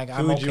him around, I'm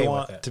Who would okay you with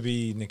want it. to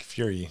be Nick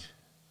Fury?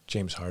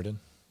 James Harden?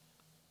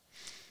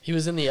 He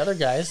was in The Other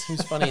Guys. He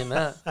was funny in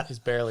that. He's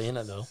barely in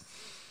it, though.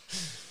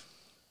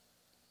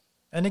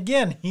 And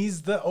again,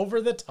 he's the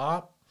over the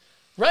top.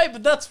 Right,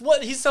 but that's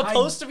what he's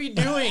supposed to be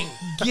doing.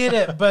 Get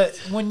it? But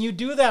when you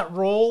do that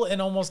role in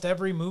almost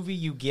every movie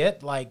you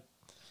get, like,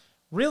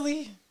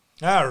 really?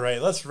 All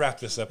right, let's wrap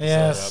this episode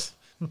Yes.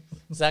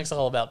 Zach's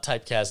all about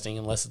typecasting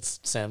unless it's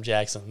Sam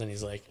Jackson. Then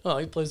he's like, oh,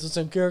 he plays the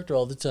same character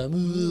all the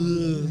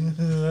time.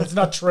 That's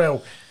not true.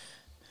 up.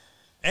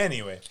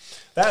 Anyway,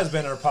 that has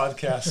been our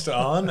podcast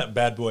on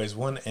Bad Boys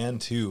 1 and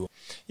 2.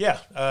 Yeah,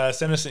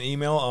 send us an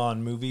email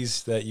on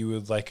movies that you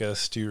would like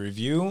us to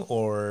review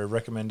or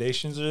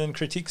recommendations and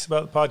critiques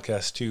about the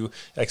podcast to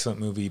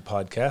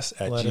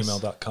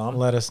excellentmoviepodcast@gmail.com.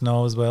 Let us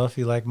know as well if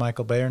you like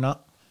Michael Bay or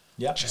not.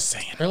 Yeah, just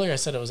saying. Earlier I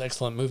said it was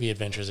excellent movie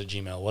adventures at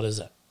Gmail. What is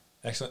it?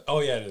 Excellent. Oh,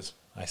 yeah, it is.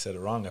 I said it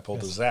wrong. I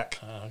pulled a Zach.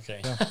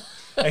 Okay.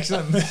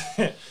 Excellent,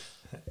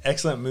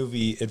 excellent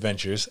movie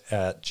adventures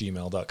at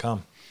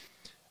gmail.com.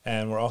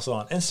 And we're also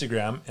on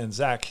Instagram, and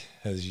Zach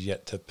has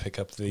yet to pick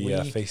up the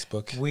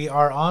Facebook. We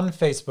are on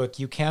Facebook.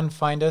 You can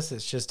find us.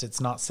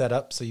 It's not set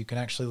up, so you can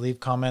actually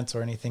leave comments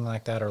or anything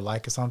like that or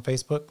like us on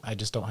Facebook. I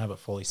just don't have it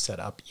fully set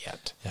up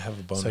yet. I have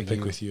a bone to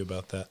pick with you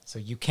about that. So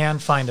you can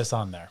find us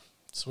on there.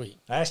 Sweet.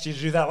 I asked you to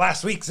do that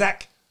last week,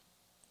 Zach.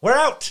 We're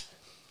out.